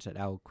Occurrence at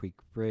Owl Creek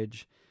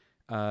Bridge,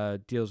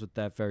 deals with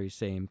that very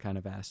same kind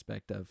of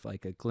aspect of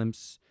like a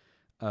glimpse,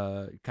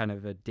 kind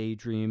of a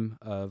daydream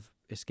of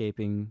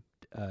escaping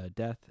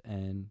death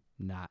and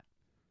not.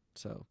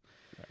 So,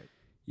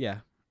 yeah.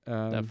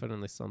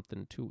 Definitely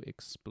something to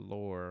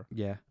explore.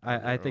 Yeah,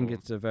 I think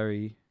it's a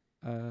very,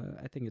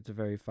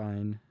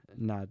 fine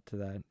nod to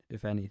that,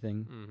 if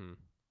anything.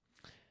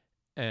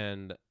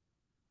 And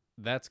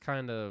that's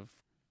kind of,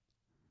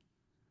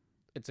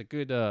 it's a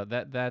good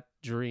that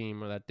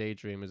dream, or that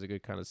daydream, is a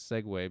good kind of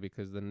segue,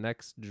 because the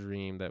next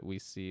dream that we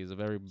see is a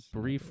very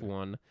brief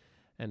one,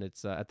 and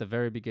it's at the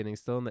very beginning,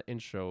 still in the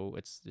intro.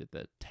 It's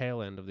the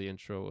tail end of the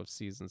intro of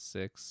season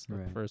 6,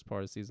 the first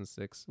part of season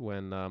 6,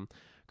 when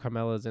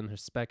Carmela's in her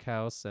spec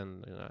house,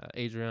 and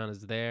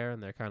Adriana's there,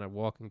 and they're kind of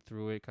walking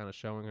through it, kind of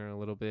showing her a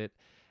little bit,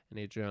 and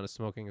Adriana's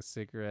smoking a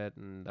cigarette,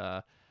 and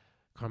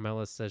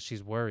Carmela says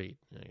she's worried.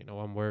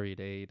 I'm worried,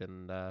 Aid,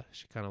 and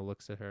she kind of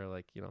looks at her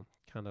like,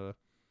 kind of,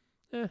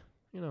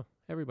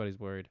 everybody's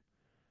worried.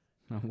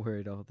 I'm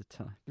worried all the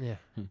time. Yeah.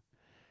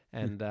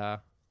 And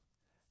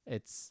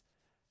it's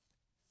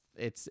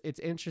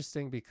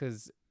interesting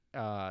because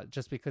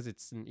just because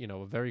it's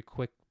a very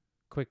quick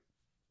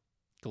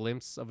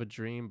glimpse of a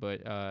dream, but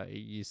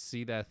you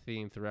see that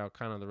theme throughout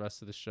kind of the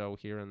rest of the show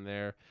here and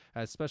there,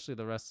 especially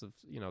the rest of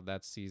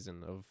that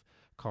season of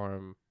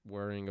Carm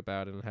worrying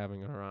about it and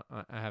having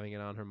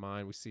it on her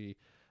mind. We see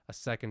a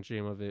second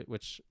dream of it,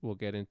 which we'll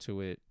get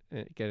into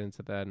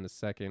that in a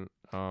second.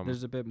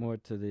 There's a bit more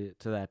to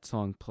that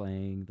song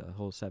playing, the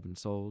whole Seven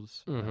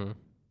Souls.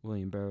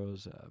 William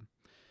Burroughs,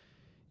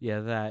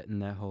 that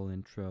and that whole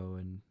intro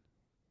and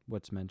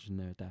what's mentioned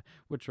there,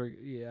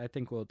 I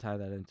think we'll tie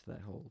that into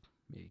that whole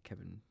maybe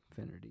Kevin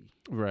Finnerty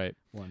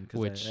one,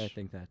 because I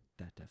think that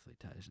definitely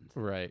ties into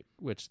right.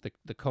 Which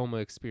the coma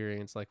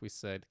experience, like we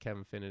said,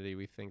 Kevin Finnerty,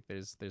 we think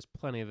there's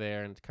plenty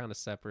there and kind of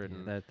separate,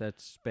 and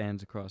that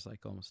spans across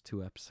like almost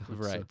 2 episodes.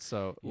 Right.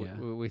 So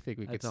we think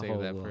we could save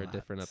that for a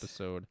different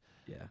episode.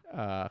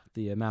 Yeah.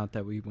 The amount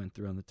that we went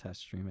through on the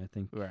test stream, I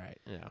think. Right.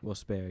 Yeah. We'll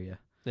spare you.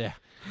 Yeah.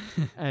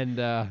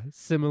 And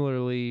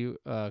similarly,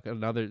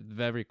 another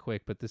very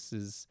quick, but this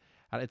is,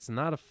 it's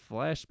not a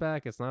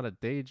flashback. It's not a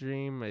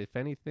daydream. If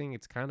anything,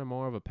 it's kind of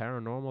more of a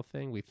paranormal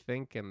thing, we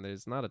think. And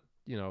there's not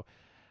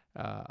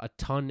a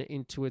ton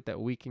into it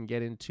that we can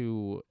get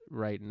into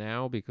right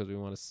now because we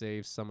want to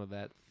save some of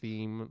that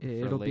theme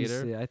for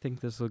later. I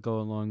think this will go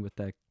along with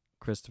that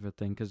Christopher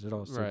thing because it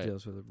also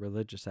deals with a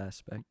religious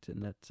aspect,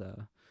 and that's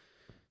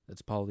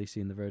Paulie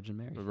seeing the Virgin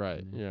Mary.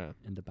 Right,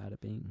 and the Bada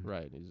Bing.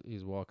 Right,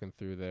 he's walking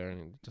through there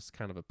and he just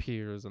kind of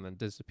appears and then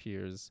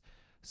disappears.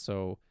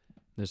 So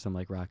there's some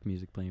like rock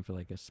music playing for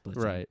like a split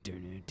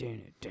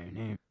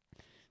second.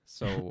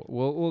 So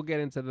we'll get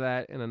into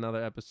that in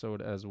another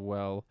episode as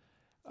well.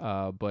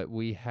 But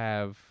we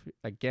have,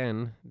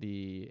 again,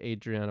 the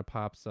Adriana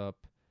pops up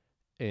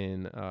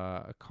in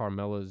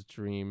Carmela's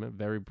dream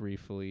very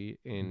briefly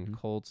in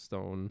Cold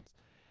Stone,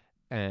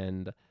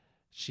 and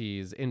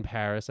she's in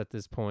Paris at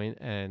this point,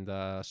 and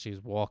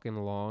she's walking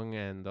along,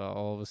 and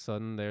all of a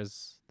sudden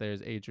there's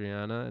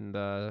Adriana,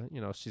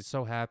 and she's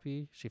so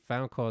happy she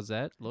found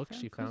Cosette.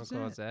 She found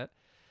Cosette,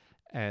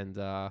 and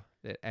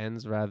it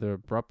ends rather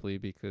abruptly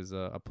because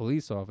a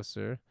police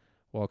officer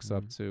walks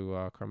up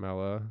to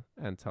Carmela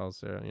and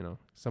tells her,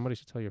 somebody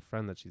should tell your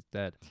friend that she's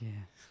dead. Yeah.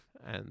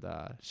 And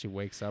she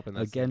wakes up, and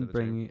that's again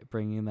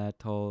bringing that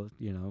whole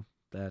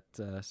that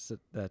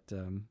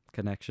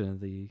connection of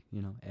the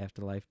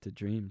afterlife to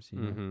dreams.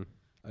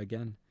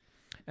 Again.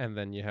 And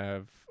then you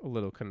have a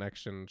little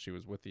connection. She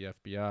was with the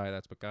FBI.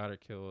 That's what got her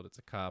killed. It's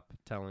a cop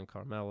telling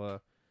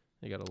Carmela.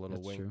 You got a little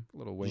That's wink, true.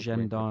 little wink.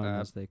 Gendarme,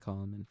 as they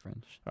call him in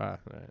French. I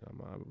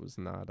was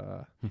not.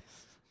 I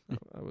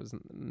was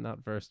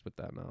not versed with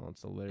that knowledge.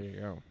 So there you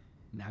go.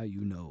 Now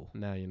you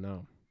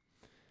know.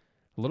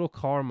 Little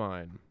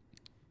Carmine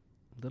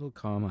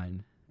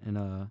in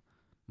a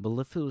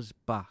mellifluous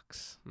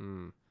box.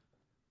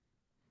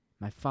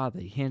 My father,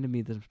 he handed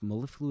me this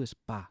mellifluous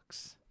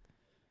box.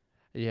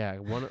 Yeah,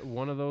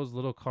 one of those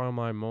little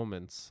Carmine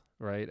moments,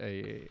 right?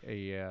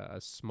 A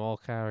small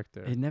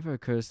character. It never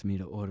occurs to me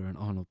to order an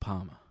Arnold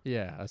Palmer.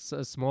 Yeah, a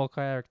small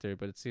character,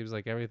 but it seems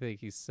like everything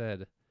he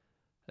said,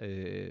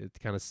 it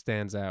kind of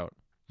stands out.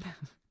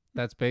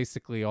 That's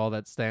basically all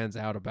that stands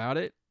out about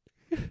it.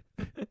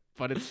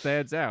 But it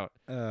stands out.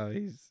 Oh,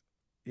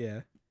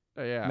 yeah.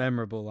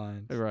 Memorable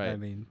lines. Right. I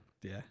mean,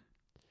 yeah.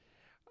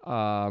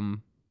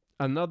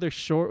 Another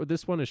short.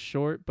 This one is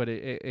short, but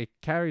it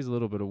carries a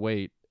little bit of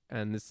weight.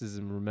 And this is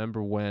in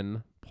Remember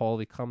When.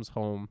 Paulie comes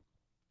home,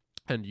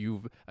 and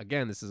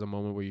this is a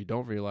moment where you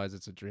don't realize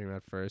it's a dream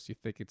at first. You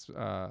think it's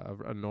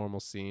a normal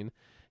scene.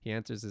 He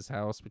enters his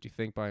house, but you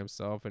think by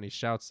himself, and he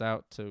shouts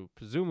out to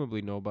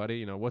presumably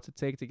nobody, what's it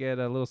take to get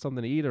a little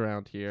something to eat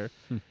around here?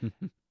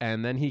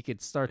 And then he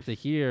could start to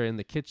hear in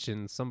the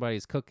kitchen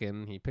somebody's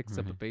cooking. He picks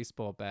up a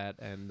baseball bat,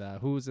 and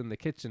who's in the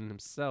kitchen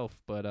himself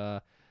but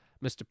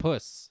Mr.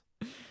 Puss.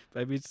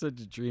 I mean, it's such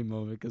a dream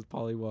moment because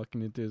Paulie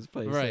walking into his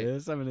place. Right. Like,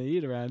 there's something to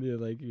eat around here.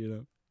 Like,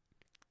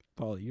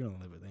 Paulie, you don't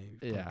live with me.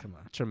 Yeah. Come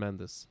on.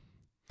 Tremendous.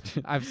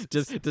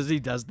 Does he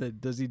do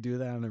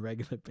that on a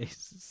regular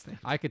basis?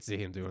 I could see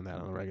him doing that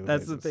on a regular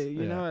basis. That's the thing,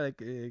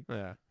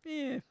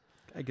 yeah.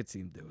 I could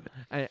see him do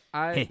it.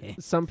 I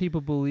some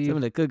people believe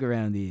something to cook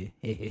around here.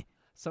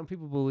 Some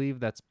people believe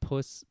that's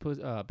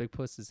Big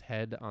Puss's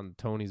head on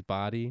Tony's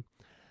body.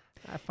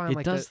 I find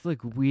it does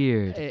look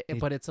weird,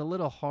 but it's a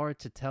little hard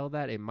to tell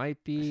that. It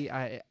might be.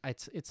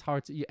 It's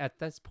hard to. At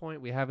this point,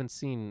 we haven't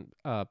seen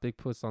Big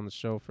Puss on the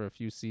show for a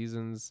few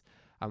seasons.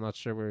 I'm not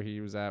sure where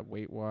he was at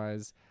weight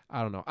wise.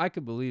 I don't know. I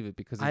could believe it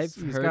because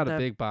he's got a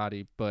big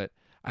body, but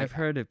I've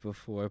heard it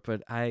before,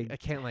 but I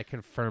can't like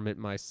confirm it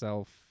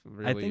myself.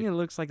 Really. I think it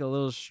looks like a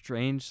little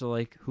strange. So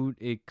like, who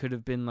it could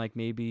have been like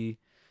maybe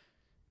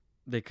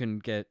they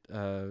couldn't get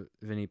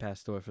Vinny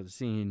Pastore for the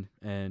scene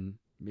and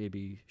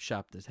maybe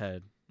chopped his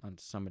head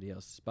onto somebody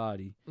else's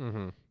body,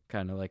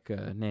 kind of like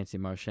a Nancy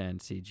Marchand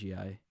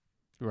CGI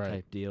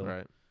type deal.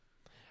 Right.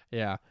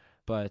 Yeah.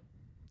 But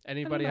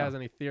anybody has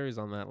any theories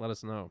on that? Let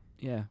us know.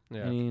 Yeah.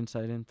 Any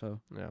inside info?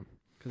 Yeah.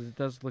 Because it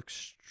does look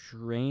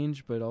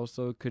strange, but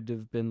also could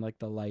have been like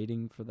the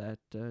lighting for that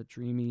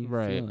dreamy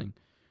feeling.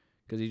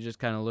 Because he just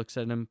kind of looks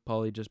at him.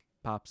 Paulie just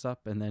pops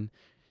up, and then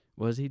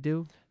what does he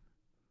do?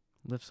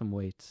 Lift some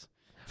weights.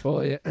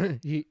 Well, yeah,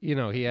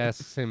 he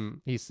asks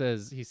him. He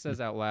says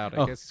out loud.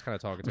 I guess he's kind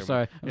of talking to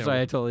him. I'm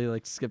sorry. I totally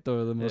like skipped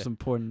over the most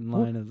important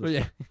line of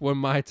the. When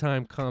my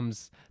time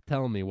comes,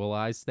 tell me, will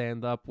I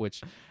stand up?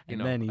 Which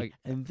then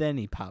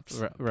he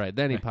pops. Right.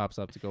 Then he pops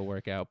up to go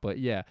work out. But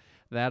yeah,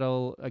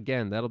 that'll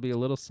be a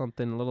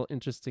little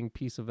interesting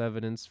piece of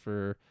evidence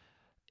for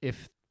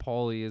if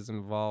Paulie is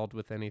involved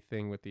with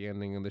anything with the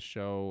ending of the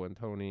show and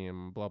Tony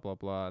and blah blah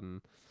blah.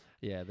 And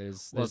yeah,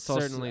 there's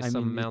certainly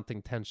some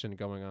mounting tension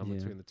going on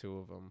between the two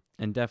of them.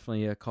 And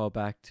definitely a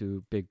callback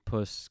to Big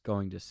Puss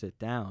going to sit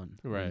down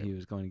when he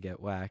was going to get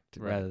whacked,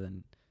 rather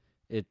than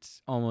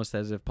it's almost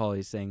as if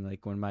Paulie's saying,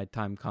 like, when my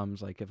time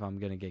comes, like, if I'm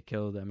going to get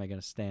killed, am I going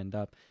to stand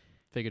up?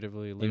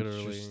 Figuratively, literally.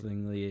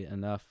 Interestingly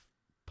enough,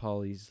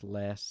 Paulie's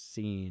last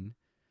scene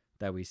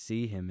that we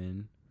see him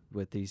in,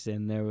 he's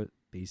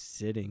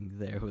sitting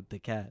there with the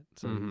cat.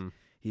 So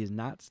he's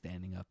not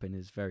standing up in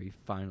his very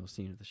final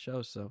scene of the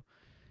show. So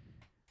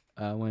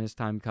when his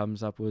time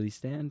comes up, will he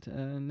stand?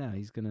 No,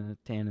 he's going to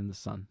tan in the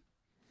sun.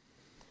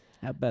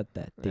 How about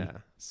that? Yeah.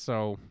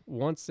 So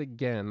once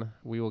again,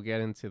 we will get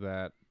into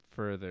that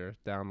further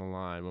down the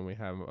line when we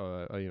have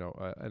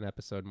an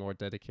episode more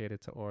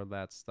dedicated to all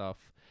that stuff.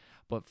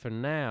 But for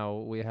now,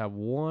 we have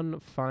one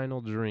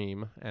final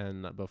dream,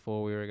 and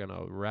before we were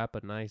gonna wrap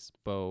a nice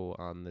bow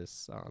on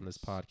this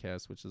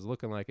podcast, which is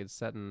looking like it's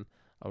setting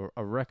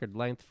a record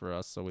length for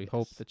us. So we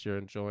hope that you're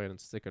enjoying and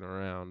sticking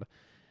around.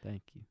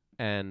 Thank you.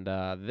 And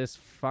this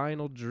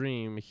final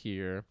dream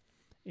here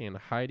in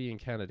Heidi and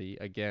Kennedy,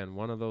 again,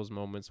 one of those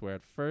moments where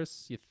at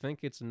first you think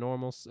it's a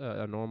normal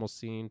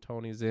scene.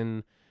 Tony's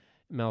in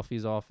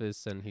Melfi's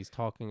office and he's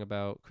talking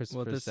about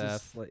Christopher's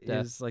death.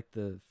 Is like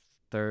the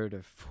third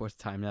or fourth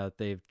time now that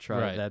they've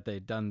tried that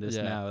they've done this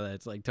now.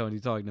 That's like Tony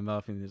talking to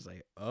Melfi and he's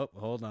like, oh,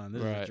 hold on,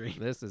 this is a dream.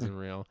 This isn't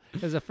real.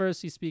 Because at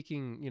first he's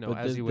speaking,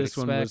 as you would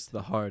expect. This one was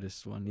the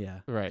hardest one, yeah.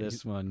 Right.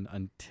 This one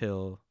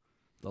until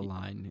the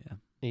line, yeah.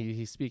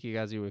 He's speaking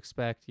as you would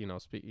expect,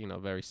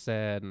 very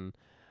sad and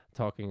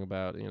talking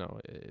about,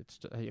 it's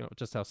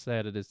just how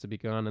sad it is to be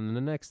gone. And then the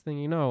next thing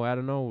you know, out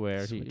of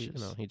nowhere,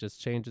 he just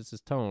changes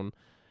his tone.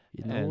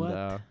 You know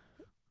what?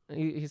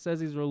 He says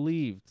he's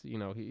relieved.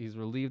 He's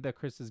relieved that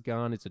Chris is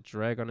gone. It's a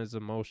drag on his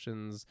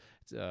emotions.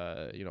 It's,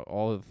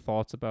 all the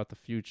thoughts about the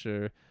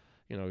future.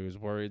 He was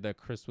worried that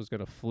Chris was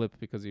gonna flip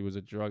because he was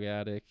a drug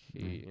addict.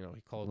 He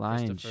called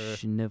Christopher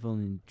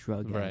schniveling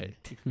drug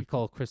addict. He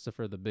called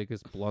Christopher the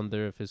biggest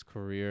blunder of his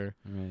career.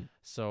 Right.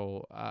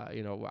 So,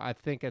 I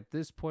think at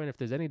this point, if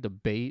there's any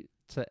debate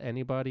to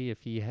anybody,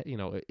 if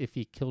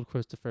he killed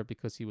Christopher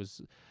because he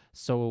was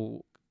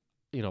so,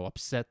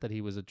 upset that he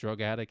was a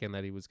drug addict and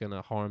that he was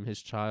gonna harm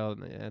his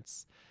child,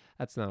 that's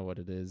not what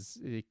it is.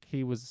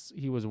 He was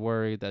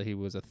worried that he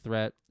was a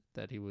threat,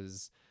 that he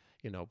was,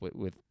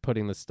 with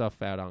putting the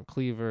stuff out on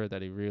Cleaver,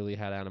 that he really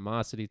had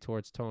animosity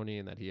towards Tony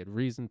and that he had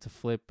reason to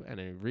flip and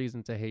a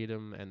reason to hate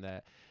him and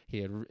that he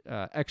had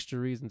extra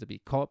reason to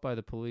be caught by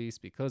the police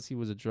because he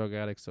was a drug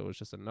addict. So it's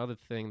just another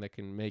thing that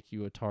can make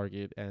you a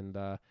target. And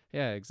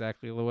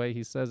exactly the way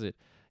he says it.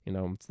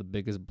 It's the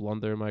biggest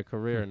blunder in my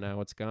career and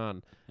now it's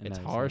gone. It's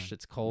harsh,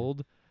 it's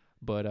cold,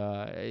 but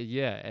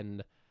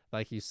and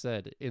like you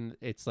said,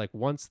 it's like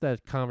once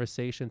that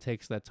conversation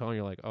takes that tone,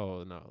 you're like,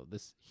 oh no,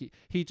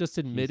 he just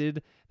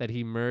admitted that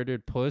he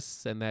murdered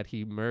Puss and that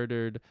he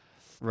murdered.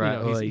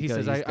 Right. He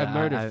says I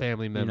murdered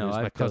family members,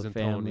 my cousin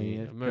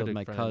Tony, I murdered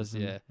my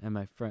cousin and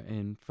my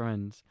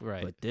friends.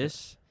 Right. But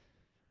this,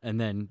 and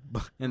then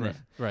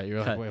right.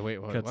 You're like, wait,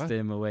 cuts what? to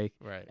him awake.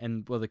 Right.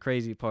 And the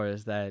crazy part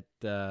is that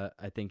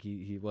I think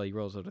he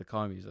rolls over to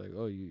Carmen. He's like,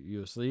 oh,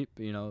 you asleep?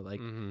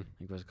 Like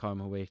was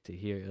Carmen awake to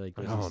hear? Like,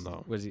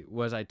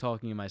 was I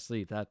talking in my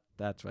sleep?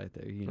 That's right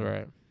there.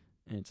 Right.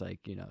 And it's like,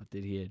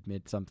 did he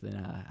admit something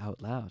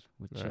out loud?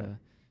 Which,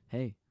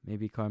 hey,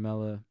 maybe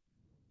Carmela,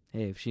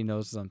 if she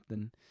knows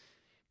something,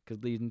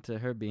 could lead into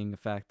her being a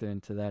factor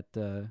into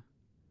that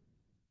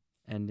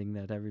ending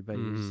that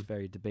everybody's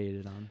very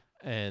debated on.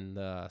 And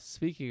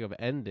speaking of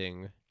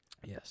ending,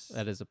 yes,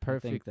 that is a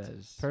perfect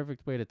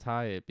way to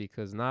tie it,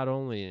 because not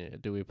only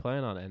do we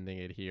plan on ending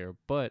it here,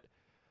 but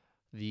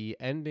the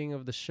ending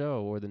of the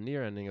show, or the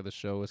near ending of the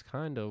show, is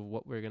kind of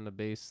what we're going to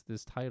base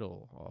this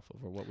title off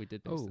of, or what we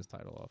did base this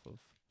title off of.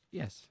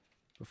 Yes.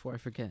 Before I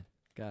forget,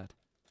 God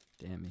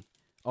damn me.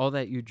 All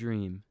That You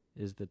Dream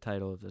is the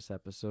title of this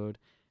episode,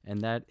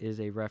 and that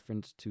is a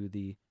reference to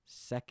the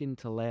second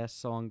to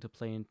last song to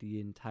play in the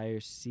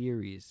entire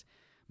series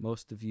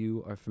most of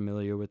you are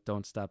familiar with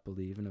Don't Stop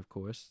Believin', of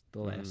course, the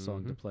last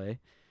song to play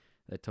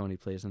that Tony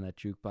plays on that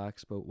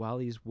jukebox. But while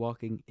he's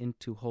walking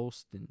into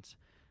Holston's,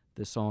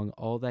 the song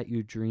All That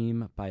You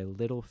Dream by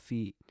Little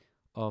Feat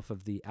off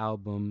of the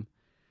album,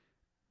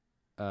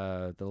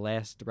 the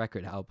last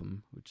record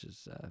album, which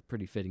is a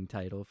pretty fitting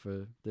title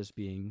for this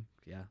being,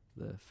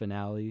 the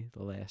finale,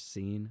 the last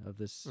scene of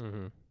this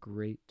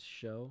great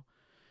show.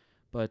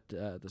 But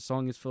the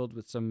song is filled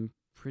with some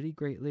pretty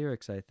great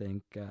lyrics, I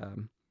think.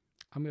 I'm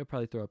going to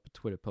probably throw up a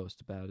Twitter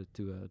post about it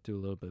to do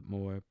a little bit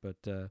more.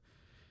 But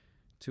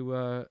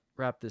to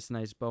wrap this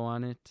nice bow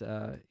on it,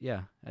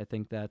 I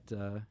think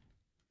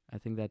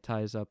that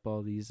ties up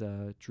all these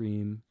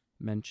dream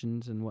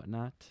mentions and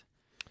whatnot.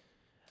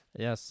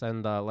 Yes,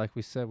 and like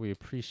we said, we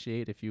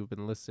appreciate if you've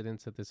been listening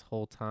to this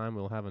whole time.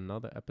 We'll have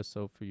another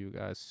episode for you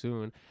guys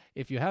soon.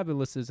 If you have been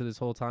listening to this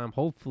whole time,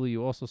 hopefully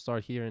you also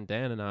start hearing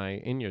Dan and I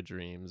in your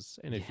dreams.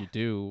 And if you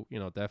do,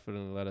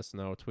 definitely let us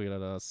know. Tweet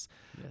at us.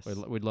 Yes.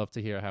 We'd love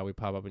to hear how we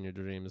pop up in your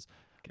dreams.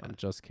 I'm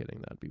just kidding.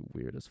 That'd be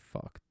weird as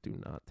fuck. Do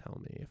not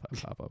tell me if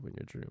I pop up in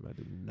your dream. I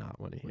do not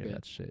want to hear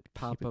that shit.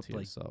 Pop up like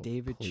yourself,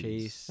 David please.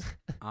 Chase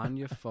on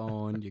your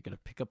phone. You're going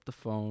to pick up the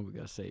phone. We're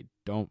going to say,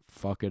 don't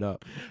fuck it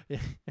up.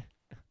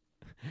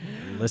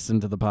 Listen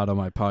to the pod on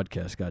my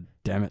podcast. God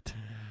damn it.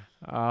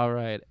 All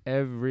right,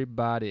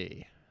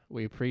 everybody.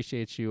 We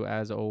appreciate you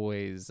as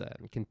always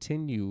and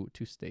continue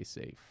to stay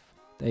safe.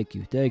 Thank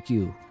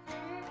you.